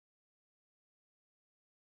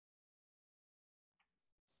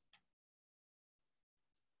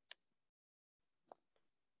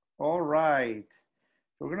All right.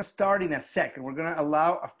 So we're going to start in a second. We're going to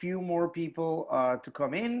allow a few more people to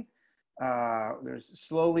come in. There's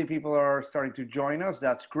slowly people are starting to join us.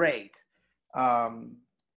 That's great. Um,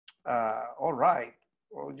 all right.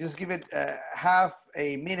 We'll just give it half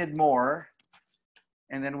a minute more,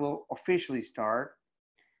 and then we'll officially start.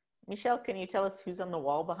 Michelle, can you tell us who's on the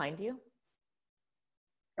wall behind you?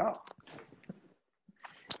 Oh,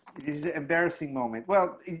 this is an embarrassing moment.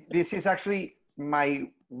 Well, this is actually my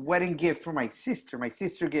wedding gift for my sister. My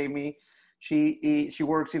sister gave me. She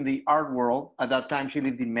works in the art world. At that time, she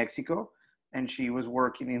lived in Mexico, and she was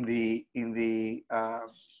working in the.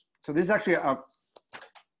 So this is actually a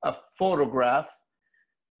photograph,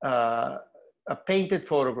 a painted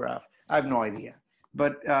photograph. I have no idea,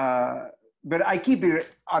 but I keep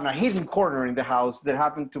it on a hidden corner in the house that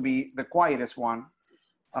happened to be the quietest one.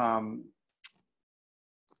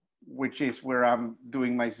 Which is where I'm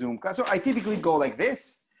doing my Zoom class. So I typically go like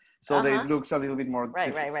this, so that it looks a little bit more.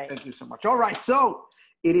 Right. Thank you so much. All right, so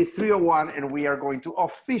it is 3:01, and we are going to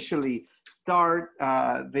officially start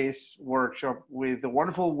this workshop with the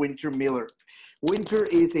wonderful Winter Miller. Winter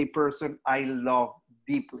is a person I love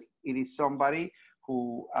deeply. It is somebody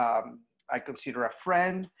who I consider a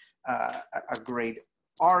friend, a great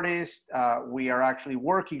artist. We are actually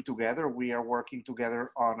working together. We are working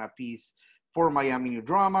together on a piece for Miami New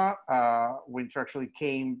Drama. Winter actually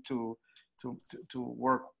came to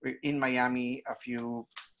work in Miami a few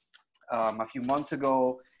months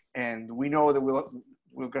ago, and we know that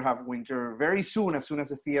we're gonna have Winter very soon. As soon as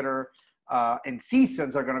the theater and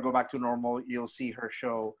seasons are gonna go back to normal, you'll see her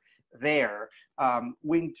show there.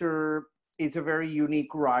 Winter is a very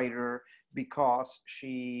unique writer because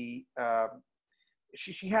she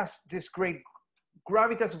has this great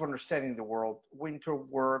gravitas of understanding the world. Winter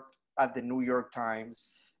worked at the New York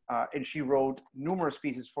Times, and she wrote numerous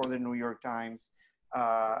pieces for the New York Times.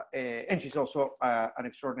 And she's also an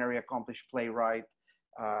extraordinarily accomplished playwright.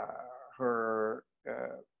 Her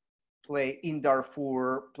play in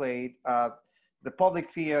Darfur played at the Public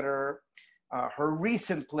Theater. Her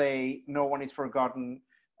recent play, No One Is Forgotten,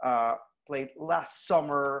 played last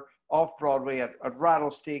summer off Broadway at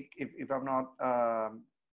Rattlestick, if I'm not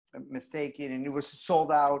mistaken, and it was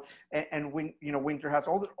sold out. And when Winter has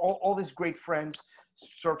all these great friends,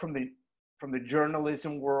 sort of from the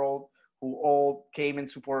journalism world, who all came and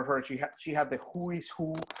supported her. She had the who is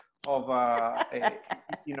who of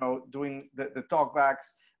doing the talkbacks,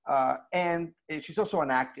 and she's also an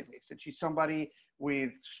activist, and she's somebody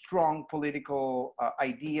with strong political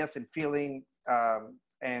ideas and feelings,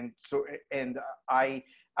 and I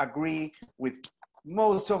agree with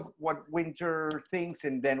most of what Winter thinks,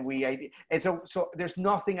 and then so there's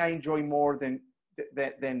nothing I enjoy more than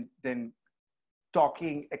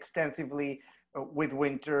talking extensively with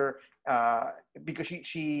Winter, because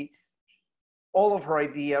she all of her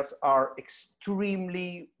ideas are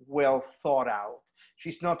extremely well thought out.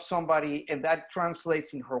 She's not somebody, and that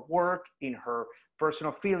translates in her work, in her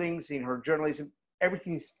personal feelings, in her journalism.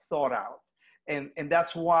 Everything is thought out, and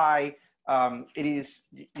that's why it is,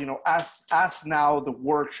 as now the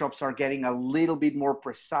workshops are getting a little bit more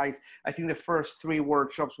precise. I think the first 3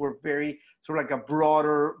 workshops were very sort of like a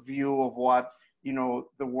broader view of what,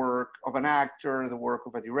 the work of an actor, the work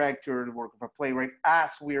of a director, the work of a playwright.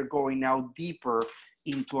 As we are going now deeper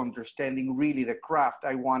into understanding really the craft,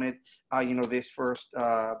 I wanted, this first,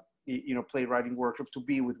 playwriting workshop to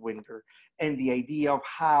be with Winter, and the idea of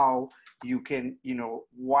how you can,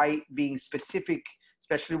 why being specific,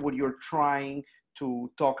 especially when you're trying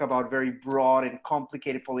to talk about very broad and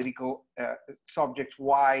complicated political subjects,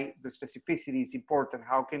 why the specificity is important.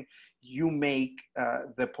 How can you make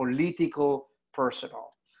the political personal?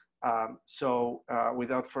 So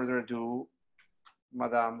without further ado,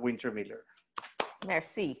 Madame Winter Miller.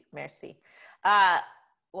 Merci.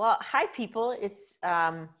 Well, hi people. It's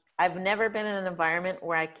I've never been in an environment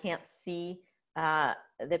where I can't see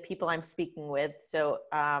the people I'm speaking with. So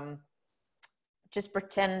just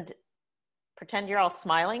pretend you're all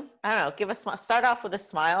smiling. I don't know, give us, start off with a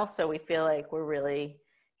smile so we feel like we're really,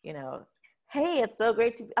 hey, it's so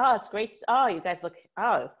great to be, it's great. You guys look,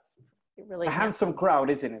 you're really a handsome crowd,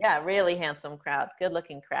 isn't it? Yeah, really handsome crowd, good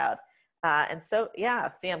looking crowd. And so, yeah,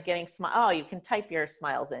 see, I'm getting you can type your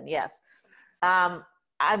smiles in, yes.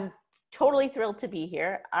 I'm totally thrilled to be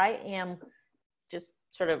here. I am just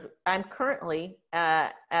I'm currently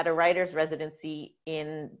at a writer's residency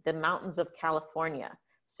in the mountains of California.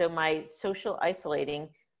 So my social isolating,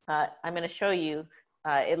 I'm going to show you,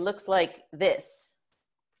 it looks like this.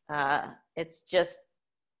 It's just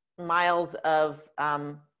miles of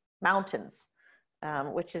mountains,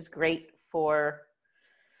 which is great for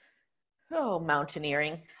Oh,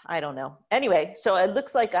 mountaineering. I don't know. Anyway, so it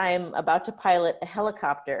looks like I'm about to pilot a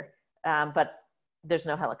helicopter, but there's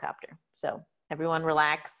no helicopter. So everyone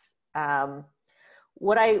relax.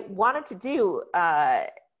 What I wanted to do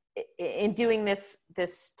in doing this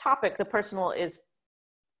topic, the personal is,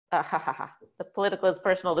 the political is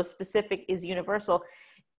personal, the specific is universal.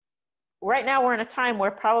 Right now we're in a time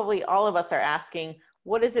where probably all of us are asking,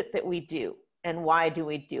 what is it that we do? And why do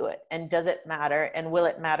we do it? And does it matter? And will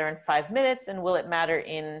it matter in 5 minutes? And will it matter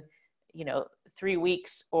in, 3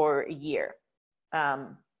 weeks or a year?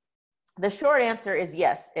 The short answer is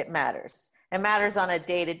yes, it matters. It matters on a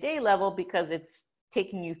day-to-day level because it's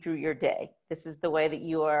taking you through your day. This is the way that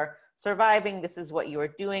you are surviving. This is what you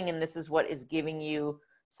are doing. And this is what is giving you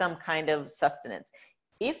some kind of sustenance.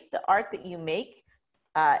 If the art that you make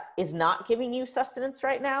is not giving you sustenance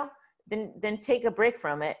right now, then take a break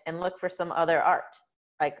from it and look for some other art.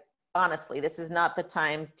 Like, honestly, this is not the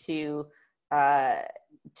time to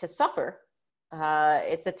suffer.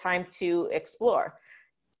 It's a time to explore.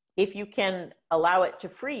 If you can allow it to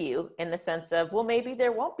free you in the sense of, well, maybe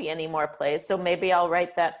there won't be any more plays. So maybe I'll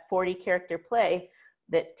write that 40 character play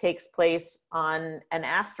that takes place on an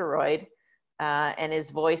asteroid and is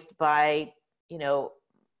voiced by,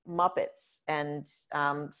 Muppets and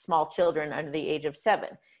small children under the age of 7.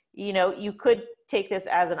 You could take this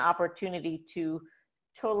as an opportunity to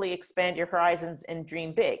totally expand your horizons and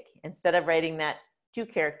dream big. Instead of writing that 2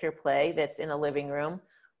 character play that's in a living room,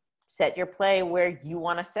 set your play where you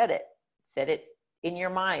want to set it in your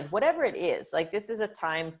mind, whatever it is. Like, this is a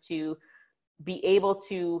time to be able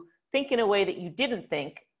to think in a way that you didn't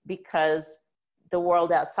think, because the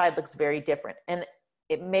world outside looks very different. And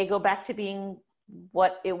it may go back to being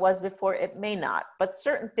what it was before, it may not, but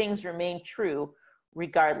certain things remain true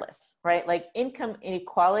regardless, right? Like, income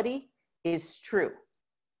inequality is true.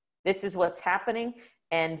 This is what's happening,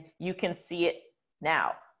 and you can see it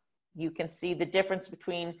now. You can see the difference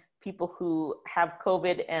between people who have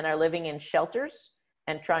COVID and are living in shelters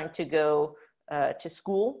and trying to go to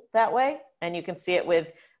school that way. And you can see it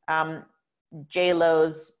with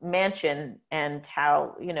J-Lo's mansion and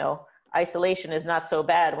how, isolation is not so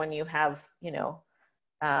bad when you have,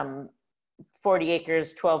 40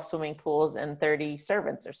 acres, 12 swimming pools, and 30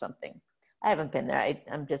 servants or something. I haven't been there.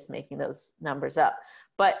 I'm just making those numbers up.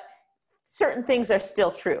 But certain things are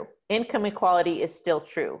still true. Income equality is still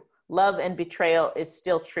true. Love and betrayal is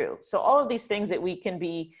still true. So all of these things that we can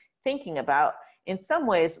be thinking about, in some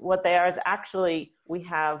ways, what they are is actually, we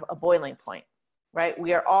have a boiling point, right?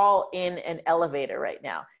 We are all in an elevator right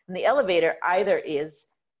now. And the elevator either is,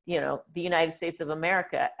 the United States of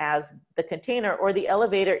America as the container, or the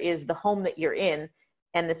elevator is the home that you're in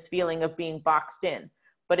and this feeling of being boxed in.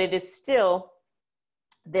 But it is still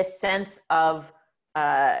this sense of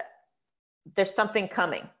there's something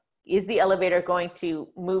coming. Is the elevator going to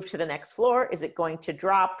move to the next floor? Is it going to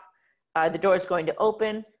drop? The door is going to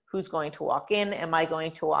open. Who's going to walk in? Am I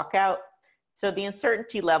going to walk out? So the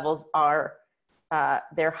uncertainty levels are,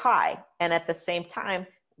 they're high. And at the same time,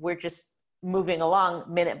 we're just moving along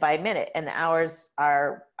minute by minute, and the hours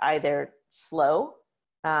are either slow,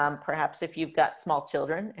 perhaps if you've got small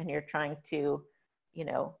children and you're trying to,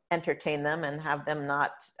 entertain them and have them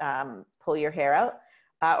not pull your hair out,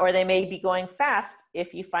 or they may be going fast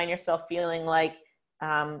if you find yourself feeling like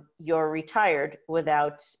you're retired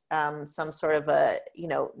without some sort of a,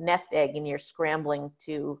 nest egg, and you're scrambling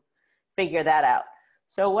to figure that out.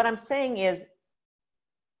 So what I'm saying is,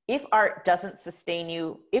 if art doesn't sustain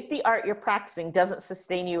you, if the art you're practicing doesn't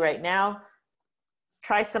sustain you right now,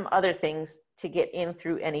 try some other things to get in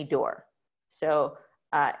through any door. So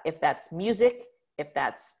if that's music, if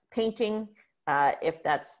that's painting, if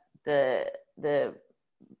that's the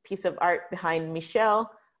piece of art behind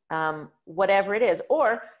Michelle, whatever it is.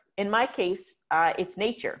 Or in my case, it's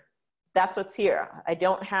nature. That's what's here. I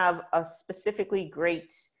don't have a specifically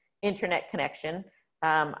great internet connection.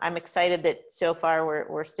 I'm excited that so far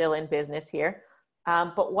we're still in business here.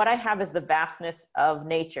 But what I have is the vastness of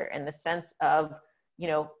nature, and the sense of,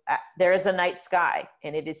 there is a night sky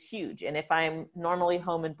and it is huge. And if I'm normally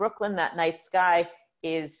home in Brooklyn, that night sky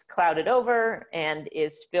is clouded over and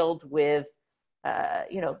is filled with,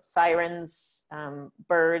 sirens,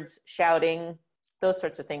 birds shouting, those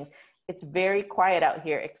sorts of things. It's very quiet out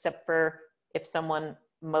here, except for if someone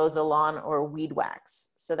mows a lawn or weed whacks.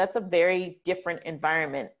 So that's a very different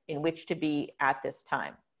environment in which to be at this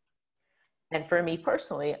time. And for me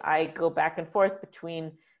personally, I go back and forth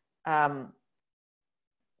between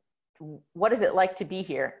what is it like to be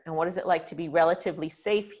here, and what is it like to be relatively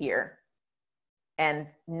safe here and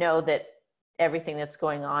know that everything that's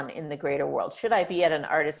going on in the greater world. Should I be at an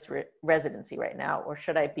artist residency right now, or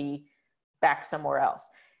should I be back somewhere else.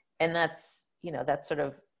 And that's, that's sort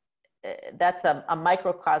of, that's a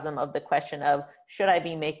microcosm of the question of, should I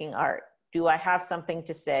be making art? Do I have something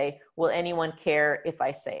to say? Will anyone care if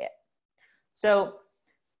I say it? So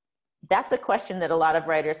that's a question that a lot of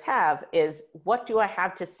writers have, is what do I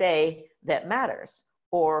have to say that matters?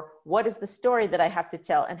 Or what is the story that I have to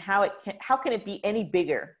tell, and how can it be any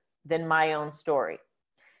bigger than my own story?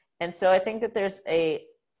 And so I think that there's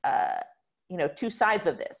two sides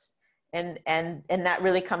of this. And that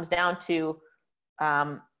really comes down to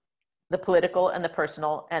the political and the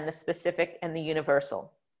personal, and the specific and the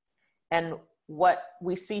universal. And what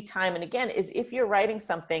we see time and again is, if you're writing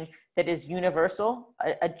something that is universal,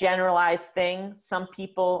 a generalized thing, some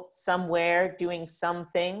people somewhere doing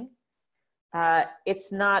something,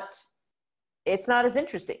 it's not as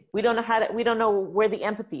interesting. We don't know where the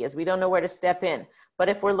empathy is. We don't know where to step in. But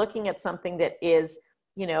if we're looking at something that is,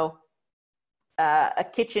 a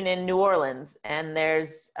kitchen in New Orleans, and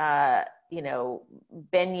there's,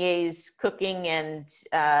 beignets cooking and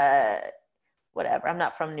whatever. I'm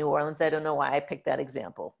not from New Orleans. I don't know why I picked that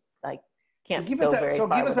example. I can't go very far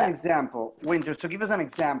with that. So give us an example, Winter. So give us an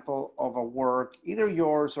example of a work, either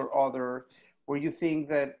yours or other, where you think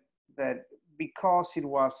that because it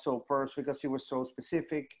was so personal, because it was so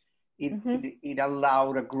specific, it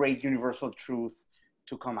allowed a great universal truth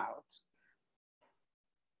to come out.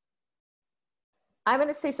 I'm going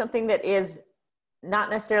to say something that is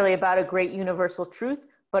not necessarily about a great universal truth,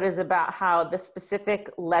 but is about how the specific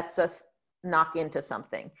lets us knock into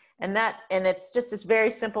something. And it's just this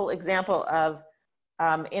very simple example of,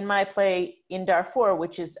 in my play In Darfur,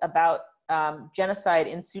 which is about genocide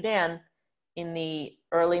in Sudan in the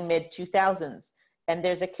early mid 2000s. And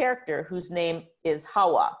there's a character whose name is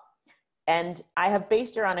Hawa. And I have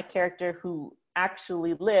based her on a character who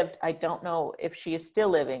actually lived. I don't know if she is still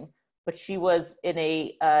living, but she was in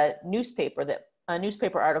a newspaper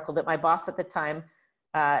article that my boss at the time,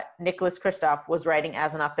 Nicholas Christoph, was writing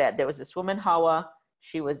as an op-ed. There was this woman, Hawa.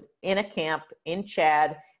 She was in a camp in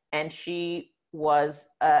Chad, and she was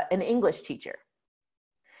an English teacher.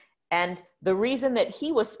 And the reason that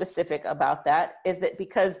he was specific about that is that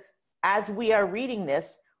because as we are reading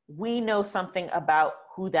this, we know something about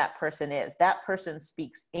who that person is. That person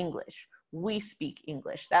speaks English. We speak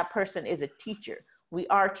English. That person is a teacher. We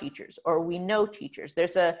are teachers, or we know teachers.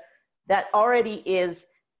 That already is,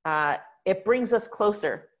 it brings us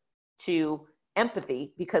closer to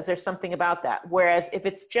empathy, because there's something about that. Whereas if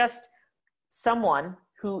it's just someone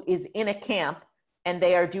who is in a camp and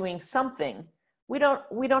they are doing something, we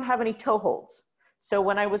don't have any toeholds. So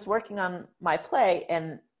when I was working on my play,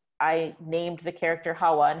 and I named the character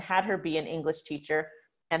Hawa and had her be an English teacher,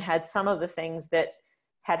 and had some of the things that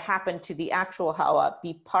had happened to the actual Hawa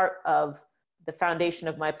be part of the foundation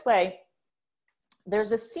of my play,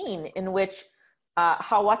 there's a scene in which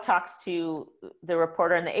Hawa talks to the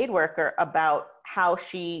reporter and the aid worker about how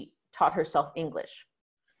she taught herself English.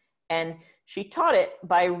 And she taught it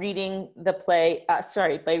by reading the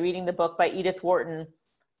book by Edith Wharton,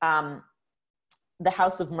 The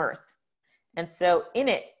House of Mirth. And so in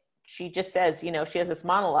it, she just says, she has this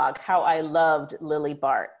monologue, how I loved Lily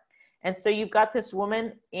Bart. And so you've got this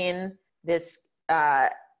woman in this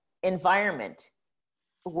environment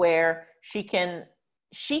where she can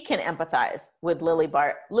empathize with Lily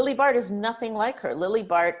Bart. Lily Bart is nothing like her. Lily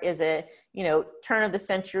Bart is a, turn of the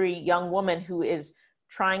century young woman who is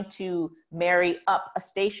trying to marry up a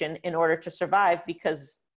station in order to survive,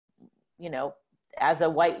 because, as a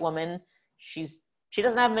white woman, she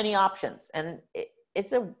doesn't have many options. And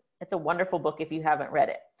it's a wonderful book if you haven't read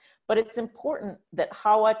it. But it's important that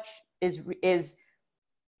Hawa is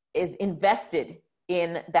invested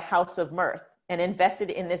in the House of Mirth, and invested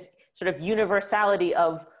in this sort of universality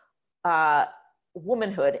of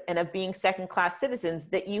womanhood and of being second-class citizens,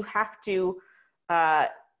 that you have to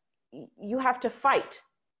fight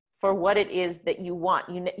for what it is that you want.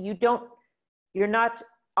 You're not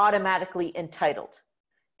automatically entitled.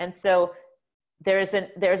 And so there's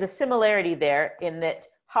a similarity there, in that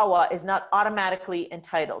Hawa is not automatically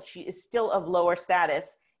entitled. She is still of lower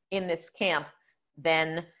status in this camp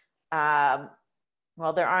than,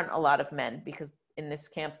 there aren't a lot of men, because in this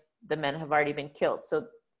camp, the men have already been killed. So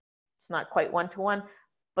it's not quite one-to-one.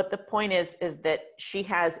 But the point is that she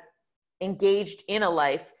has engaged in a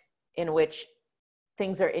life in which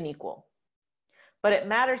things are unequal. But it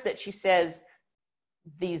matters that she says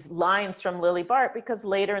these lines from Lily Bart, because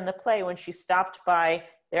later in the play, when she's stopped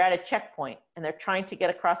they're at a checkpoint and they're trying to get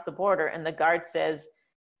across the border, and the guard says,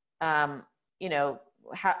 how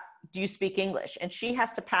do you speak English? And she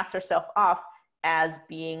has to pass herself off as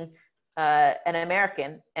being an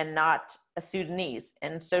American and not a Sudanese.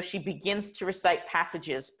 And so she begins to recite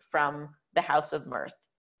passages from the House of Mirth.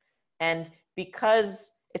 And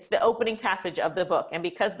because it's the opening passage of the book, and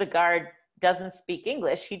because the guard doesn't speak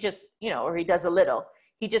English, he just, or he does a little,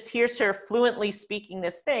 he just hears her fluently speaking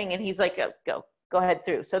this thing, and he's like, go ahead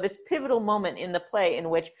through. So this pivotal moment in the play, in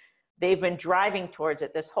which they've been driving towards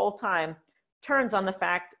it this whole time, turns on the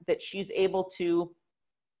fact that she's able to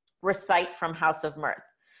recite from House of Mirth.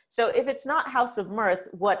 So if it's not House of Mirth,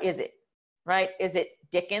 what is it, right? Is it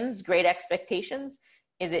Dickens' Great Expectations?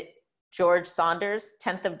 Is it George Saunders'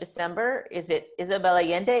 10th of December? Is it Isabel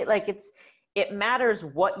Allende? Like, it matters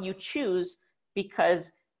what you choose,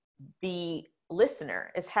 because the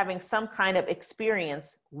listener is having some kind of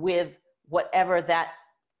experience with whatever that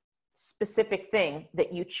specific thing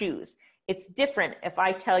that you choose. It's different if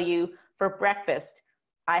I tell you for breakfast,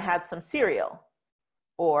 I had some cereal,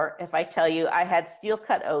 or if I tell you I had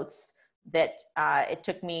steel-cut oats that it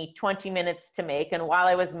took me 20 minutes to make, and while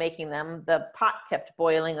I was making them, the pot kept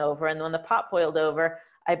boiling over, and when the pot boiled over,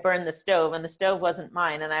 I burned the stove, and the stove wasn't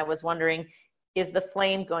mine, and I was wondering, is the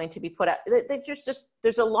flame going to be put out?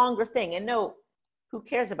 There's a longer thing, and no, who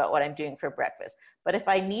cares about what I'm doing for breakfast? But if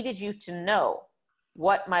I needed you to know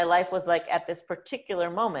what my life was like at this particular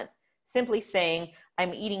moment, simply saying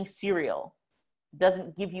I'm eating cereal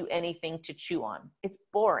doesn't give you anything to chew on. It's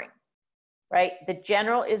boring, right? The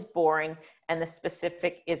general is boring and the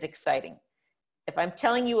specific is exciting. If I'm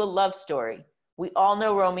telling you a love story, we all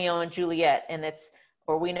know Romeo and Juliet, and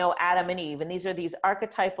or we know Adam and Eve, and these are these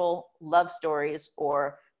archetypal love stories,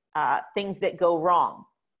 or things that go wrong.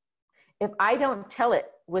 If I don't tell it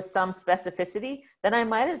with some specificity, then I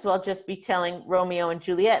might as well just be telling Romeo and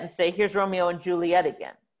Juliet and say, here's Romeo and Juliet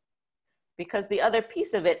again. Because the other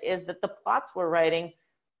piece of it is that the plots we're writing,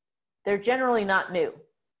 they're generally not new.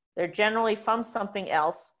 They're generally from something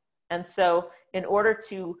else. And so in order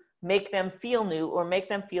to make them feel new or make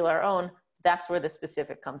them feel our own, that's where the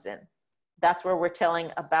specific comes in. That's where we're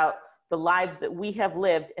telling about the lives that we have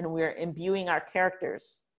lived, and we're imbuing our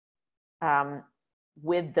characters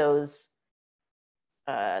with those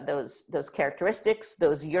characteristics,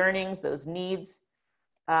 those yearnings, those needs.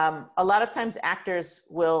 A lot of times actors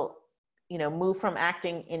will, move from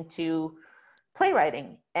acting into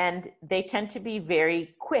playwriting, and they tend to be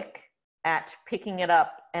very quick at picking it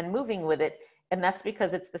up and moving with it. And that's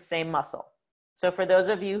because it's the same muscle. So for those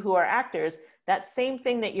of you who are actors, that same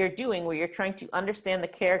thing that you're doing, where you're trying to understand the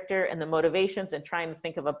character and the motivations and trying to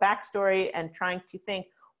think of a backstory and trying to think,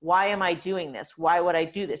 why am I doing this? Why would I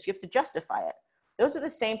do this? You have to justify it. Those are the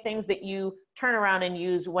same things that you turn around and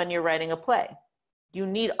use when you're writing a play. You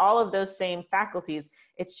need all of those same faculties.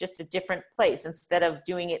 It's just a different place. Instead of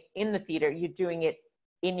doing it in the theater, you're doing it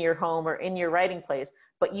in your home or in your writing place.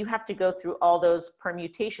 But you have to go through all those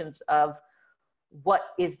permutations of, what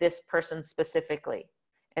is this person specifically?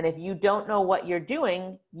 And if you don't know what you're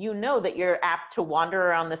doing, you know that you're apt to wander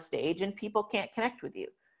around the stage and people can't connect with you.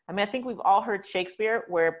 I mean, I think we've all heard Shakespeare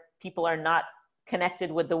where people are not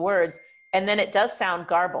connected with the words, and then it does sound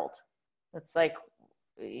garbled. It's like,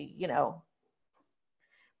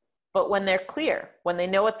 but when they're clear, when they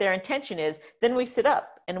know what their intention is, then we sit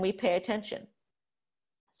up and we pay attention.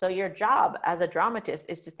 So your job as a dramatist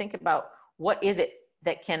is to think about, what is it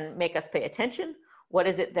that can make us pay attention? What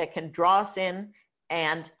is it that can draw us in?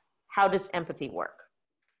 And how does empathy work?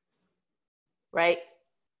 Right?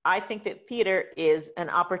 I think that theater is an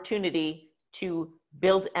opportunity to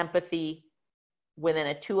build empathy within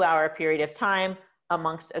a 2-hour period of time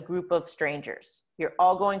amongst a group of strangers. You're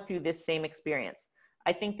all going through this same experience.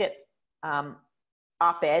 I think that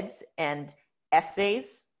op-eds and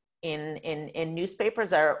essays in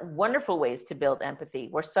newspapers are wonderful ways to build empathy.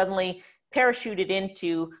 We're suddenly parachuted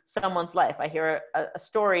into someone's life. I hear a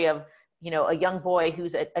story of, a young boy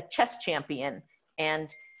who's a chess champion, and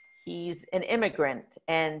he's an immigrant,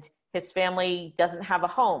 and his family doesn't have a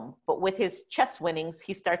home, but with his chess winnings,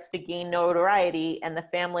 he starts to gain notoriety, and the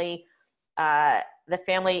family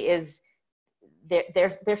is,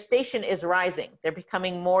 their station is rising. They're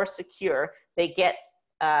becoming more secure. They get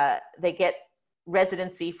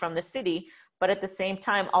residency from the city, but at the same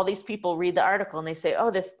time, all these people read the article and they say,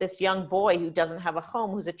 oh, this young boy who doesn't have a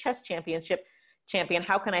home, who's a chess champion,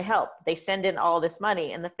 how can I help? They send in all this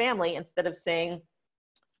money, and the family, instead of saying,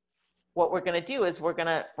 what we're going to do is we're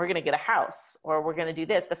going to get a house, or we're going to do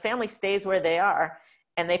this, the family stays where they are,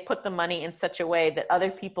 and they put the money in such a way that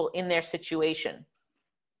other people in their situation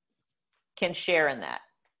can share in that.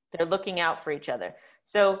 They're looking out for each other.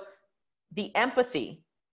 So the empathy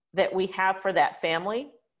that we have for that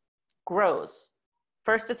family grows.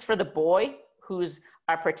 First, it's for the boy who's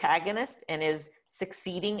our protagonist and is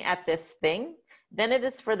succeeding at this thing. Then it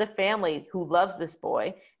is for the family who loves this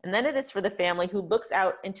boy. And then it is for the family who looks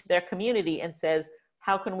out into their community and says,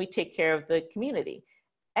 how can we take care of the community?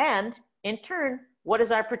 And in turn, what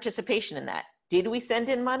is our participation in that? Did we send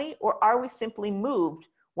in money, or are we simply moved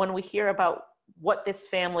when we hear about what this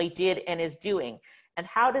family did and is doing? And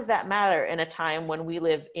how does that matter in a time when we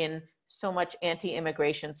live in so much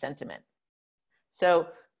anti-immigration sentiment? So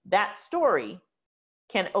that story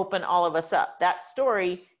can open all of us up. That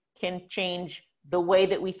story can change the way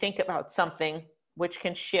that we think about something, which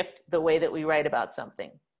can shift the way that we write about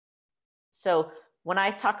something. So when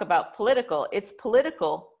I talk about political, it's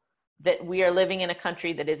political that we are living in a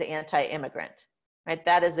country that is anti-immigrant, right?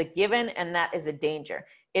 That is a given, and that is a danger.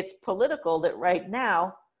 It's political that right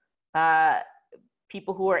now,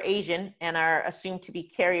 people who are Asian and are assumed to be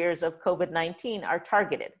carriers of COVID-19 are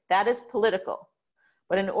targeted. That is political.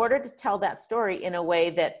 But in order to tell that story in a way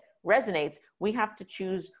that resonates, we have to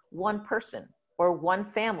choose one person or one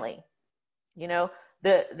family. You know,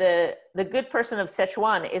 the good person of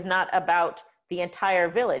Sichuan is not about the entire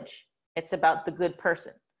village. It's about the good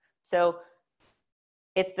person. So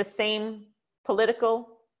it's the same. Political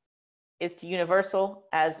is to universal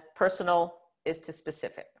as personal is to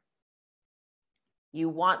specific. You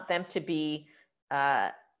want them to be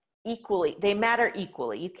equally, they matter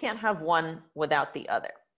equally. You can't have one without the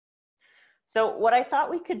other. So what I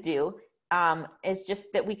thought we could do is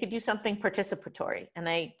just that we could do something participatory. And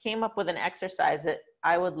I came up with an exercise that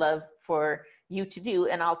I would love for you to do,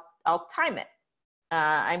 and I'll time it.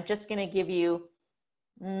 I'm just gonna give you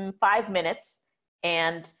 5 minutes,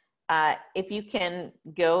 and if you can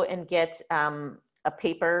go and get a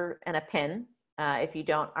paper and a pen, if you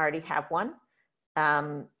don't already have one.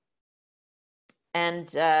 I'm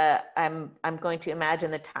going to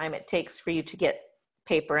imagine the time it takes for you to get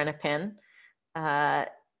paper and a pen.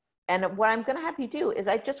 And what I'm going to have you do is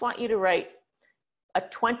I just want you to write a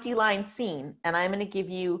 20-line scene, and I'm going to give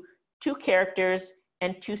you 2 characters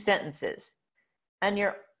and 2 sentences. And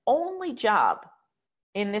your only job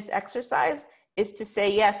in this exercise is to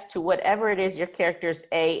say yes to whatever it is your characters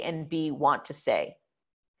A and B want to say.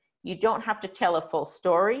 You don't have to tell a full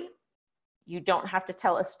story. You don't have to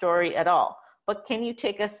tell a story at all. But can you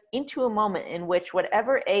take us into a moment in which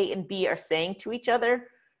whatever A and B are saying to each other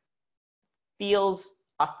feels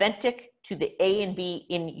authentic to the A and B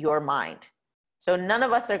in your mind? So none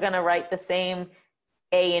of us are going to write the same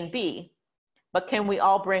A and B, but can we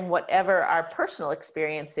all bring whatever our personal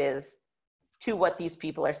experience is to what these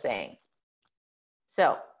people are saying?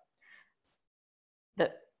 So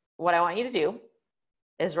what I want you to do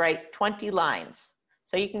is write 20 lines.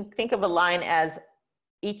 So you can think of a line as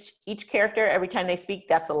each character, every time they speak,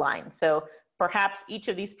 that's a line. So perhaps each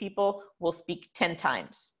of these people will speak 10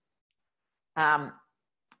 times.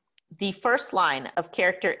 The first line of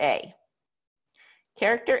character A.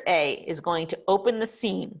 Character A is going to open the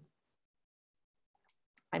scene.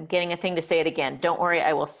 I'm getting a thing to say it again. Don't worry,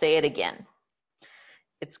 I will say it again.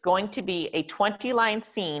 It's going to be a 20-line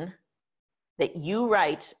scene that you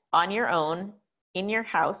write on your own in your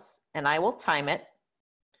house, and I will time it.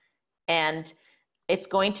 And it's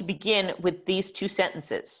going to begin with these 2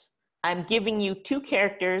 sentences. I'm giving you 2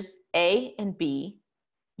 characters, A and B.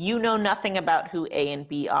 You know nothing about who A and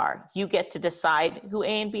B are. You get to decide who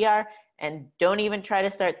A and B are, and don't even try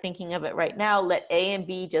to start thinking of it right now. Let A and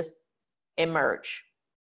B just emerge.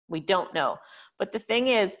 We don't know. But the thing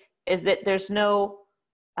is that there's no,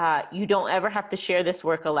 you don't ever have to share this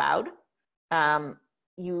work aloud. There's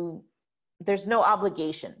no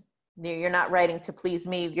obligation. You're not writing to please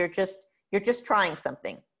me. You're just trying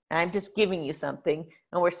something. And I'm just giving you something,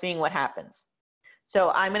 and we're seeing what happens. So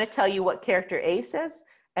I'm going to tell you what character A says,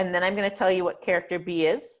 and then I'm going to tell you what character B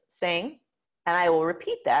is saying, and I will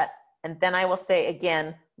repeat that, and then I will say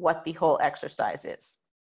again what the whole exercise is.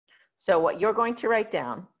 So what you're going to write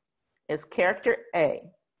down is character A.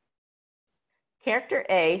 Character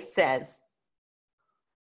A says,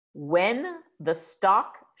 when the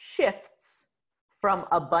stock shifts from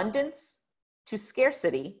abundance to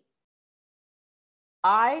scarcity,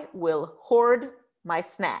 I will hoard my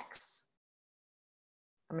snacks.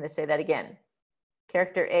 I'm going to say that again.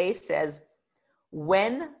 Character A says,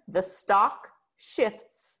 when the stock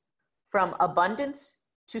shifts from abundance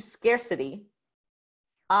to scarcity,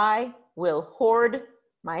 I will hoard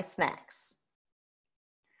my snacks.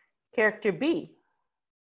 Character B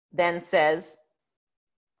then says,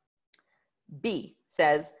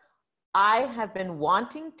 I have been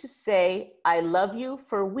wanting to say I love you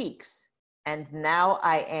for weeks, and now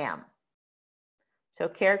I am. So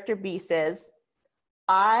character B says,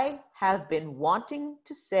 I have been wanting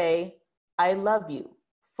to say I love you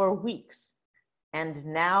for weeks, and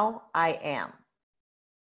now I am.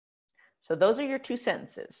 So those are your two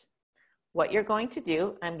sentences. What you're going to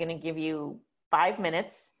do, I'm going to give you 5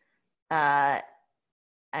 minutes. I'm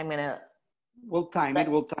going to. We'll time it.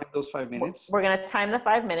 We'll time those 5 minutes. We're going to time the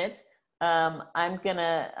 5 minutes. I'm going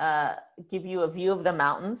to give you a view of the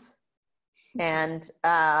mountains, and,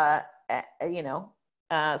 you know,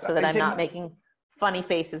 so that I'm not making funny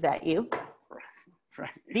faces at you.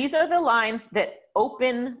 Right. These are the lines that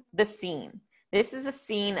open the scene. This is a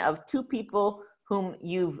scene of two people whom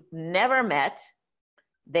you've never met.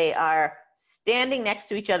 They are standing next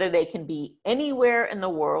to each other. They can be anywhere in the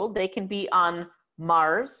world. They can be on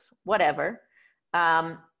Mars, whatever.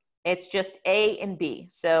 It's just A and B.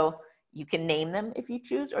 So you can name them if you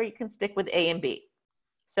choose, or you can stick with A and B.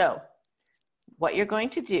 So what you're going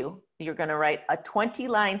to do, you're going to write a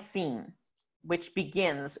 20-line scene, which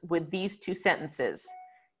begins with these two sentences.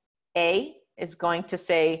 A is going to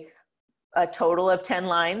say a total of 10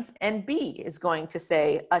 lines, and B is going to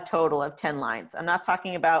say a total of 10 lines. I'm not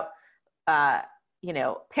talking about, you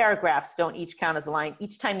know, paragraphs don't each count as a line.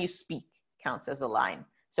 Each time you speak counts as a line.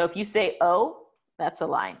 So if you say "oh," that's a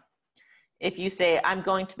line. If you say, "I'm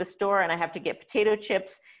going to the store and I have to get potato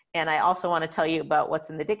chips, and I also want to tell you about what's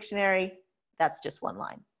in the dictionary," that's just one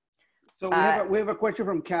line. So we have a question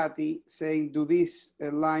from Kathy saying, do these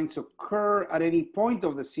lines occur at any point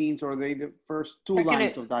of the scenes, or are they the first two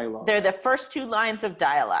lines of dialogue? They're the first 2 lines of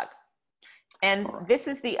dialogue. And this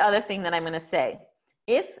is the other thing that I'm going to say.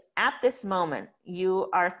 If at this moment you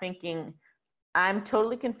are thinking, "I'm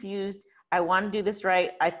totally confused, I want to do this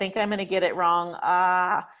right, I think I'm going to get it wrong,"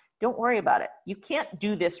 don't worry about it. You can't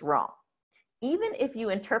do this wrong. Even if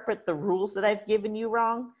you interpret the rules that I've given you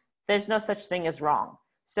wrong, there's no such thing as wrong.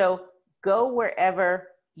 So go wherever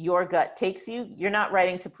your gut takes you. You're not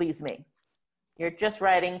writing to please me. You're just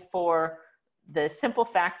writing for the simple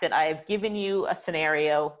fact that I have given you a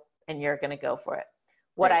scenario and you're going to go for it.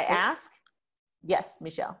 What I ask, yes,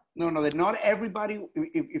 Michelle. No, that not everybody,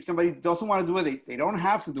 if somebody doesn't want to do it, they don't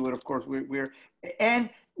have to do it, of course.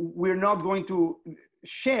 We're not going to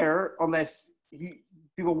share unless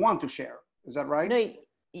people want to share. Is that right? No,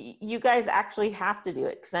 you guys actually have to do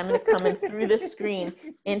it, because I'm going to come in through the screen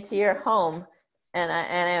into your home, and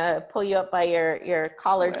I pull you up by your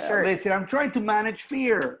collared shirt. Listen, I'm trying to manage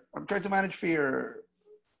fear.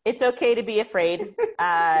 It's okay to be afraid.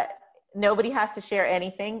 Nobody has to share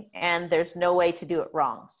anything, and there's no way to do it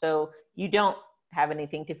wrong. So you don't have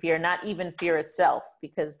anything to fear, not even fear itself,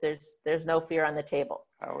 because there's no fear on the table.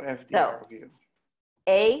 How FDR of you.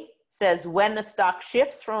 A says, "When the stock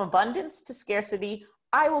shifts from abundance to scarcity,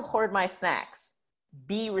 I will hoard my snacks."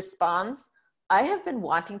 B responds, "I have been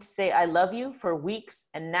wanting to say I love you for weeks,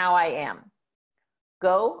 and now I am."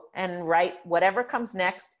 Go and write whatever comes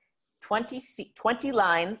next, 20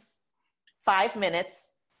 lines, 5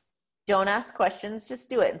 minutes. Don't ask questions, just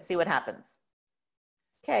do it and see what happens.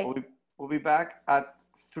 Okay. We'll be back at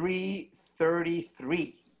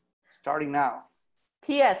 3:33, starting now.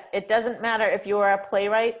 P.S. It doesn't matter if you are a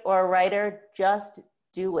playwright or a writer, just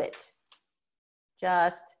do it.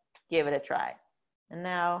 Just give it a try. And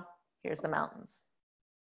now, here's the mountains.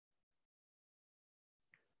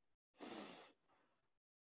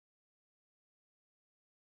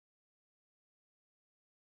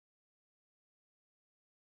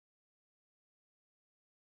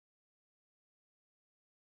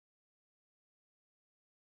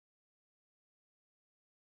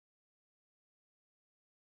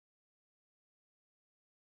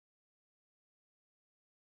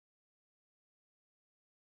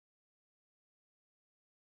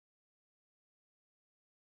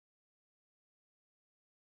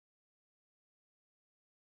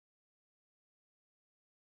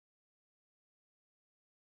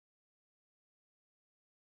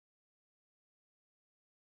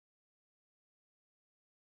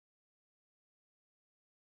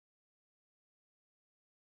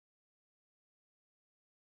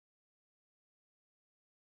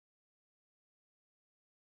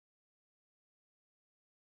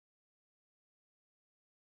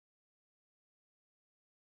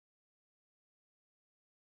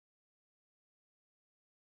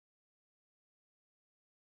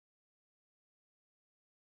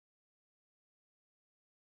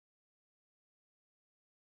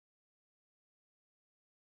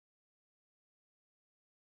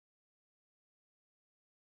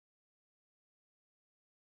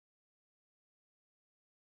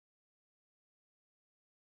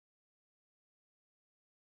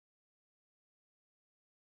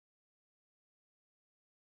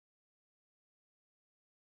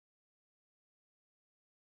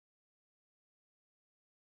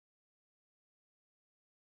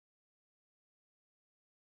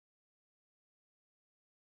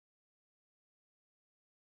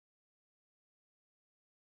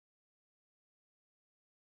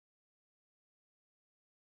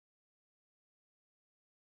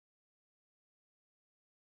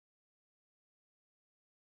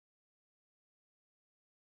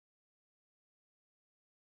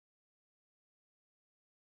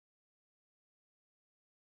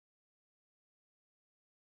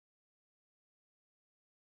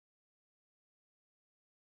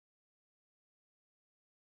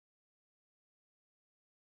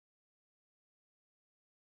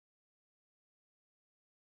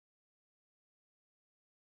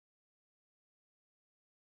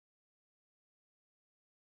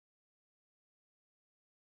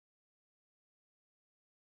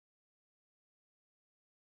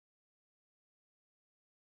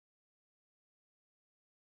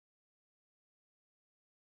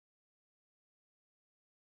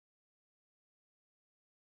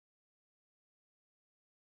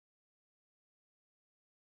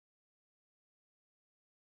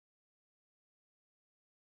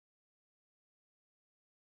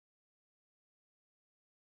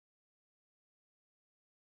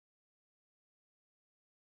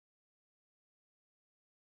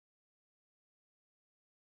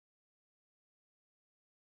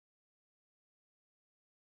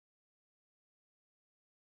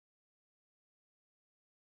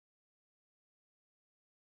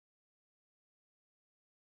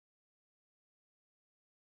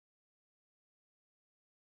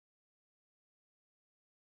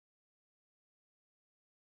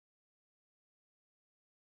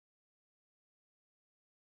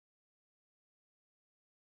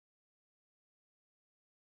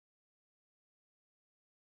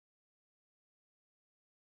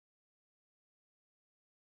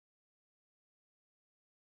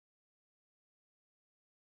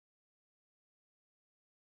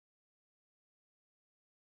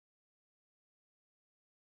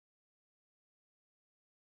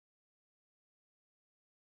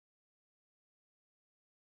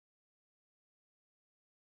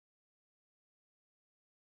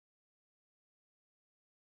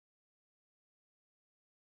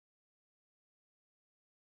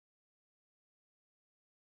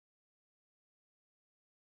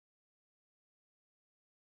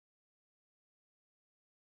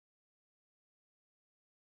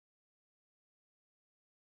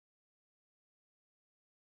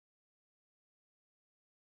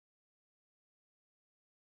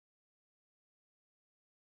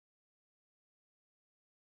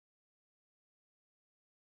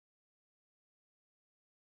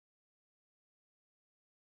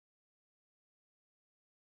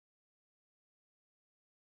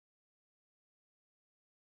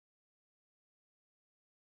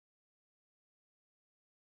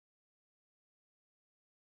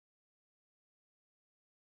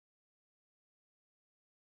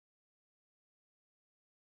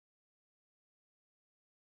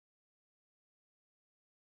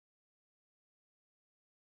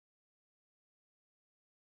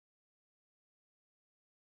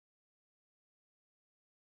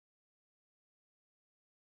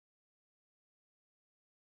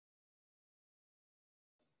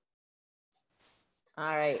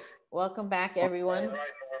 All right. Welcome back, everyone. All right,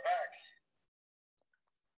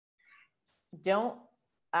 we're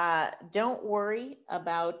back. Don't worry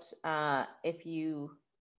about if you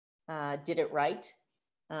did it right,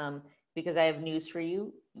 because I have news for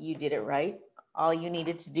you. You did it right. All you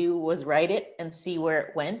needed to do was write it and see where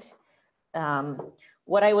it went.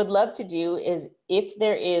 What I would love to do is, if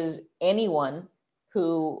there is anyone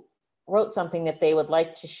who wrote something that they would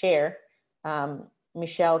like to share,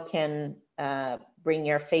 Michelle can bring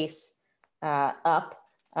your face up.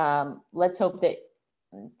 Let's hope that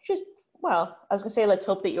well, I was gonna say, let's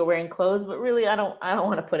hope that you're wearing clothes, but really, I don't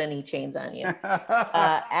want to put any chains on you.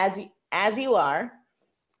 As you are.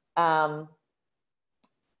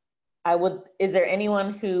 Is there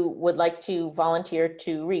anyone who would like to volunteer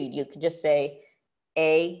to read? You could just say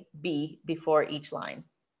A, B before each line.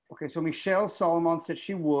 Okay, so Michelle Solomon said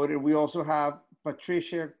she would, and we also have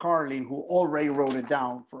Patricia Carlin, who already wrote it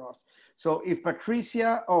down for us. So if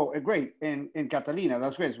Patricia, great, and Catalina,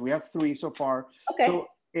 that's great. So we have 3 so far. Okay. So,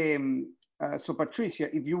 so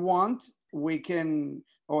Patricia, if you want, we can,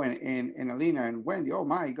 and Alina and Wendy, oh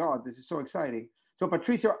my God, this is so exciting. So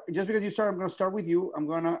Patricia, just because you started, I'm going to start with you. I'm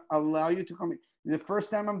going to allow you to come in. The first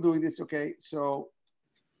time I'm doing this, okay? So,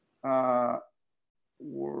 okay,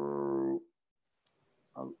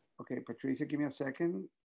 Patricia, give me a second.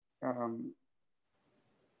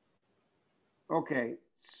 Okay,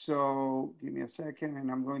 so give me a second, and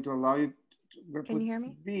I'm going to allow you to Can you hear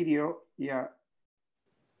me? Video. Yeah.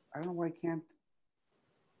 I don't know why I can't.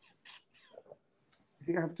 I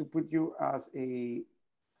think I have to put you as a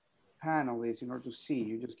panelist in order to see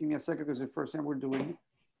you. Just give me a second, because it's the first time we're doing it.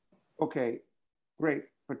 Okay, great.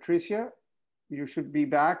 Patricia, you should be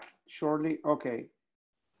back shortly. Okay.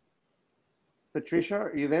 Patricia,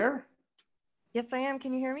 are you there? Yes, I am.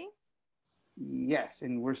 Can you hear me? Yes,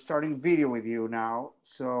 and we're starting video with you now.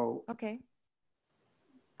 So okay,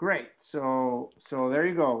 great. So there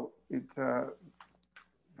you go. It's the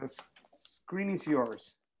screen is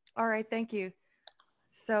yours. All right, thank you.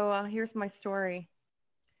 So here's my story.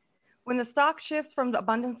 When the stock shifts from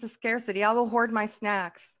abundance to scarcity, I will hoard my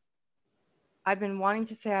snacks. I've been wanting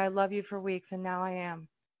to say I love you for weeks, and now I am.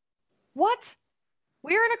 What?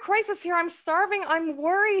 We're in a crisis here. I'm starving. I'm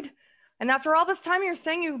worried. And after all this time, you're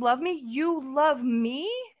saying you love me? You love me?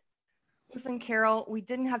 Listen, Carol, we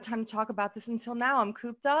didn't have time to talk about this until now. I'm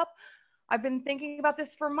cooped up. I've been thinking about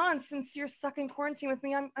this for months. Since you're stuck in quarantine with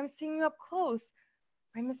me, I'm seeing you up close.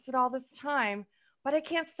 I missed it all this time, but I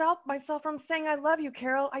can't stop myself from saying I love you,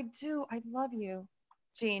 Carol. I do. I love you.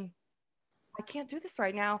 Jean, I can't do this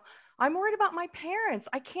right now. I'm worried about my parents.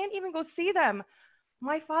 I can't even go see them.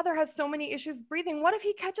 My father has so many issues breathing. What if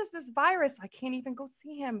he catches this virus? I can't even go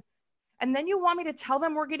see him. And then you want me to tell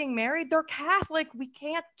them we're getting married? They're Catholic. We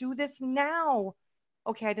can't do this now.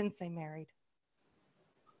 Okay, I didn't say married.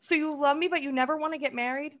 So you love me, but you never want to get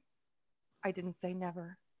married? I didn't say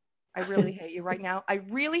never. I really hate you right now. I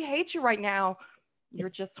really hate you right now.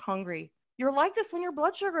 You're just hungry. You're like this when your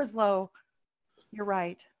blood sugar is low. You're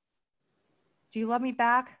right. Do you love me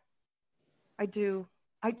back? I do.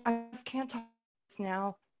 I just can't talk this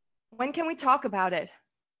now. When can we talk about it?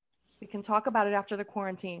 We can talk about it after the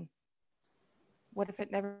quarantine. What if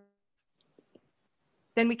it never?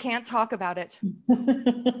 Then we can't talk about it.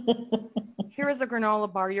 Here is a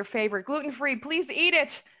granola bar, your favorite, gluten-free. Please eat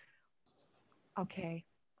it. Okay,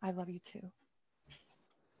 I love you too.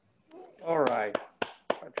 All right.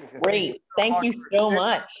 Patricia, Great. Thank you so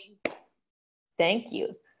much. Thank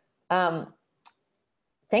you.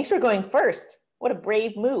 Thanks for going first. What a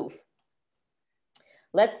brave move.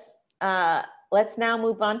 Let's now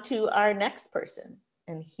move on to our next person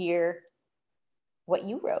and hear what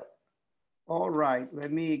you wrote. All right.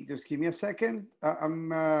 Let me just give me a second.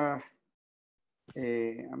 I'm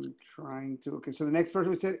trying to. Okay. So the next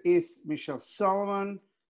person we said is Michelle Solomon.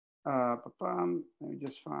 Let me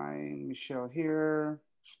just find Michelle here.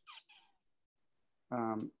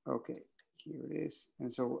 Okay, here it is. And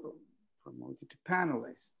so promoted to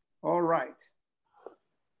panelist. All right.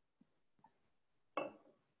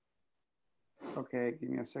 Okay, give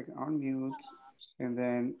me a second. Unmute, and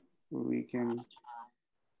then we can.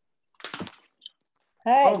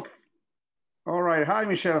 Hey. Oh, all right. Hi,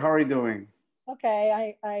 Michelle. How are you doing?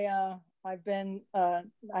 Okay. I've been. I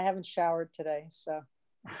haven't showered today, so.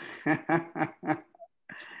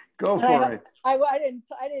 Go for it. I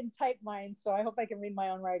didn't type mine, so I hope I can read my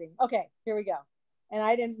own writing. Okay, here we go. And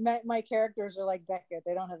I didn't. My characters are like Beckett.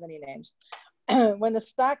 They don't have any names. When the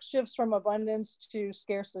stock shifts from abundance to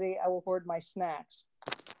scarcity, I will hoard my snacks.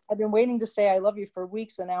 I've been waiting to say I love you for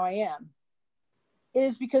weeks, and now I am.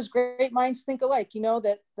 is because great minds think alike. You know,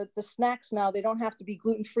 that the snacks now, they don't have to be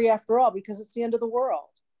gluten-free after all, because it's the end of the world.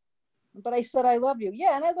 But I said, I love you.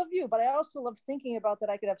 Yeah, and I love you. But I also love thinking about that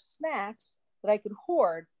I could have snacks that I could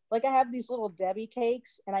hoard. Like I have these little Debbie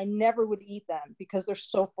cakes, and I never would eat them because they're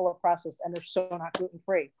so full of processed and they're so not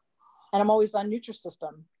gluten-free. And I'm always on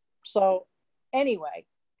Nutrisystem. So anyway,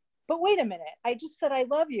 but wait a minute. I just said, I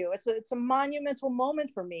love you. It's a monumental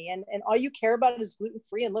moment for me. And all you care about is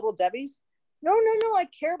gluten-free and little Debbie's. No. I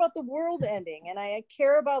care about the world ending. And I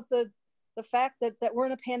care about the fact that we're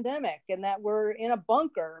in a pandemic and that we're in a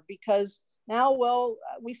bunker, because now, well,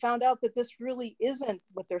 we found out that this really isn't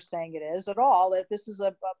what they're saying it is at all, that this is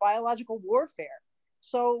a biological warfare.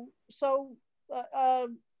 So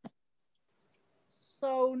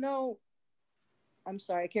no, I'm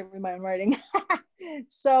sorry, I can't read my own writing.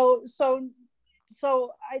 So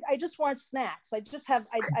I just want snacks. I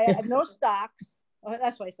have no stocks. Oh,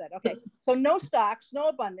 that's what I said. Okay. So no stocks, no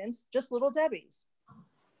abundance, just little Debbie's.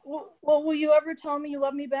 Well, will you ever tell me you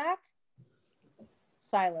love me back?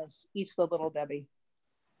 Silence eats the little Debbie.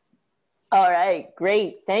 All right,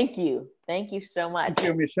 great. Thank you. Thank you so much. Thank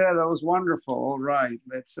you, Michelle. That was wonderful. All right,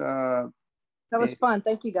 let's. That was fun.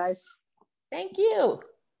 Thank you, guys. Thank you.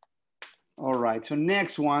 All right. So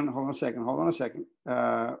next one. Hold on a second.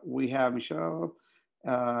 We have Michelle.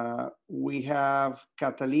 We have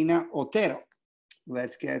Catalina Otero.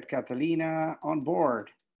 Let's get Catalina on board.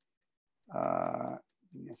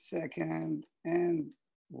 Give me a second. And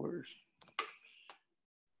where's...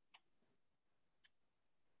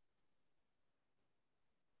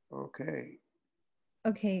 Okay.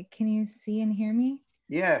 Okay, can you see and hear me?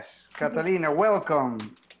 Yes, Catalina,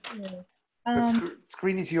 welcome. The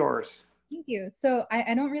screen is yours. Thank you. So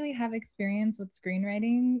I don't really have experience with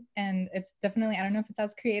screenwriting, and it's definitely, I don't know if it's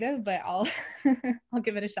as creative, but I'll I'll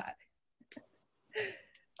give it a shot.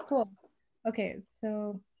 Cool. Okay,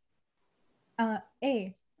 so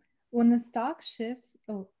A, when the stock shifts,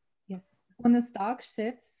 when the stock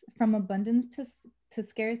shifts from abundance to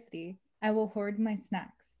scarcity, I will hoard my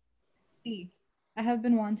snacks. B, I have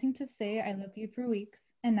been wanting to say I love you for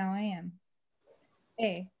weeks, and now I am.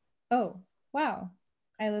 A, oh, wow,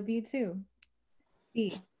 I love you too.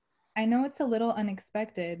 B, I know it's a little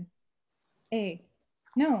unexpected. A,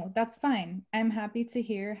 no, that's fine. I'm happy to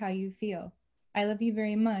hear how you feel. I love you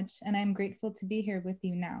very much, and I'm grateful to be here with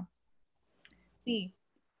you now. B,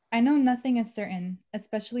 I know nothing is certain,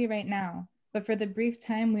 especially right now, but for the brief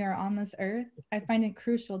time we are on this earth, I find it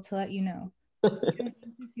crucial to let you know. You don't need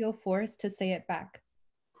to feel forced to say it back.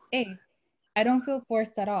 A, I don't feel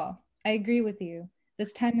forced at all. I agree with you.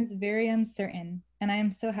 This time is very uncertain, and I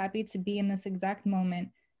am so happy to be in this exact moment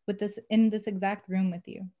in this exact room with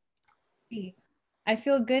you. B, I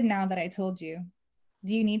feel good now that I told you.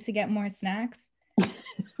 Do you need to get more snacks? I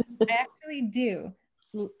actually do.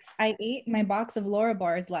 I ate my box of Laura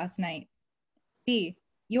bars last night. B,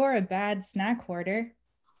 you're a bad snack hoarder.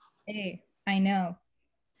 A, I know.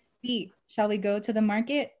 B, shall we go to the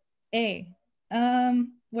market? A,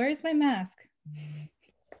 where's my mask?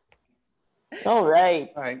 All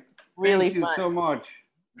right. All right. Really Thank you fun. so much.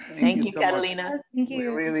 Thank you, so Catalina. much. Thank We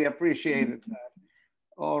you. really appreciated that.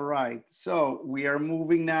 All right. So we are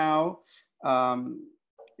moving now.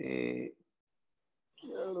 Sorry,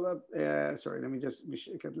 let me just,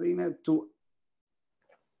 Catalina, to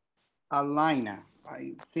Alina.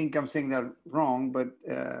 I think I'm saying that wrong, but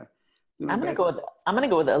I'm gonna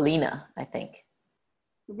go with Alina, I think.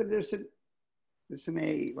 But there's an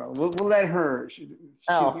A. Well, we'll let her.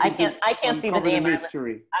 I can't see the name.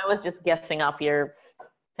 mystery. I was just guessing off your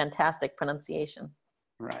fantastic pronunciation.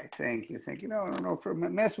 Right. Thank you. No. For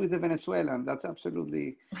mess with the Venezuelan, that's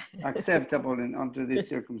absolutely acceptable under these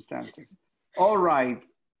circumstances. All right.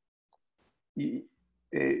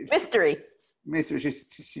 Mystery.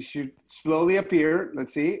 She should slowly appear.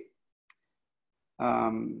 Let's see.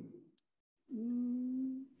 Let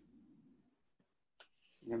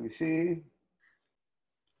me see.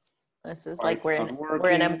 This is like we're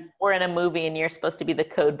in a movie and you're supposed to be the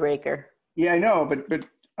code breaker. Yeah, I know, but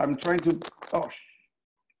I'm trying to. Oh,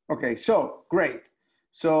 okay. So great.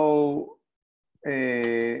 So.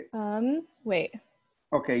 Wait.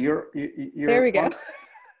 Okay, you're there we go.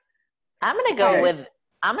 I'm gonna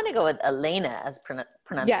go with Elena as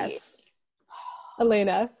pronunciation. Yes.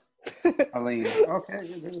 Elena. Elena. Okay.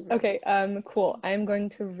 Okay. Cool. I'm going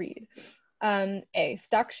to read. A,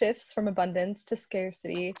 stock shifts from abundance to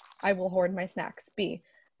scarcity. I will hoard my snacks. B,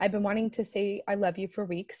 I've been wanting to say I love you for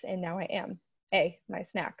weeks, and now I am. A, my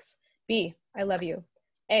snacks. B, I love you.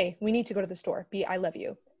 A, we need to go to the store. B, I love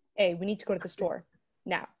you. A, we need to go to the store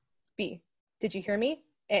now. B, did you hear me?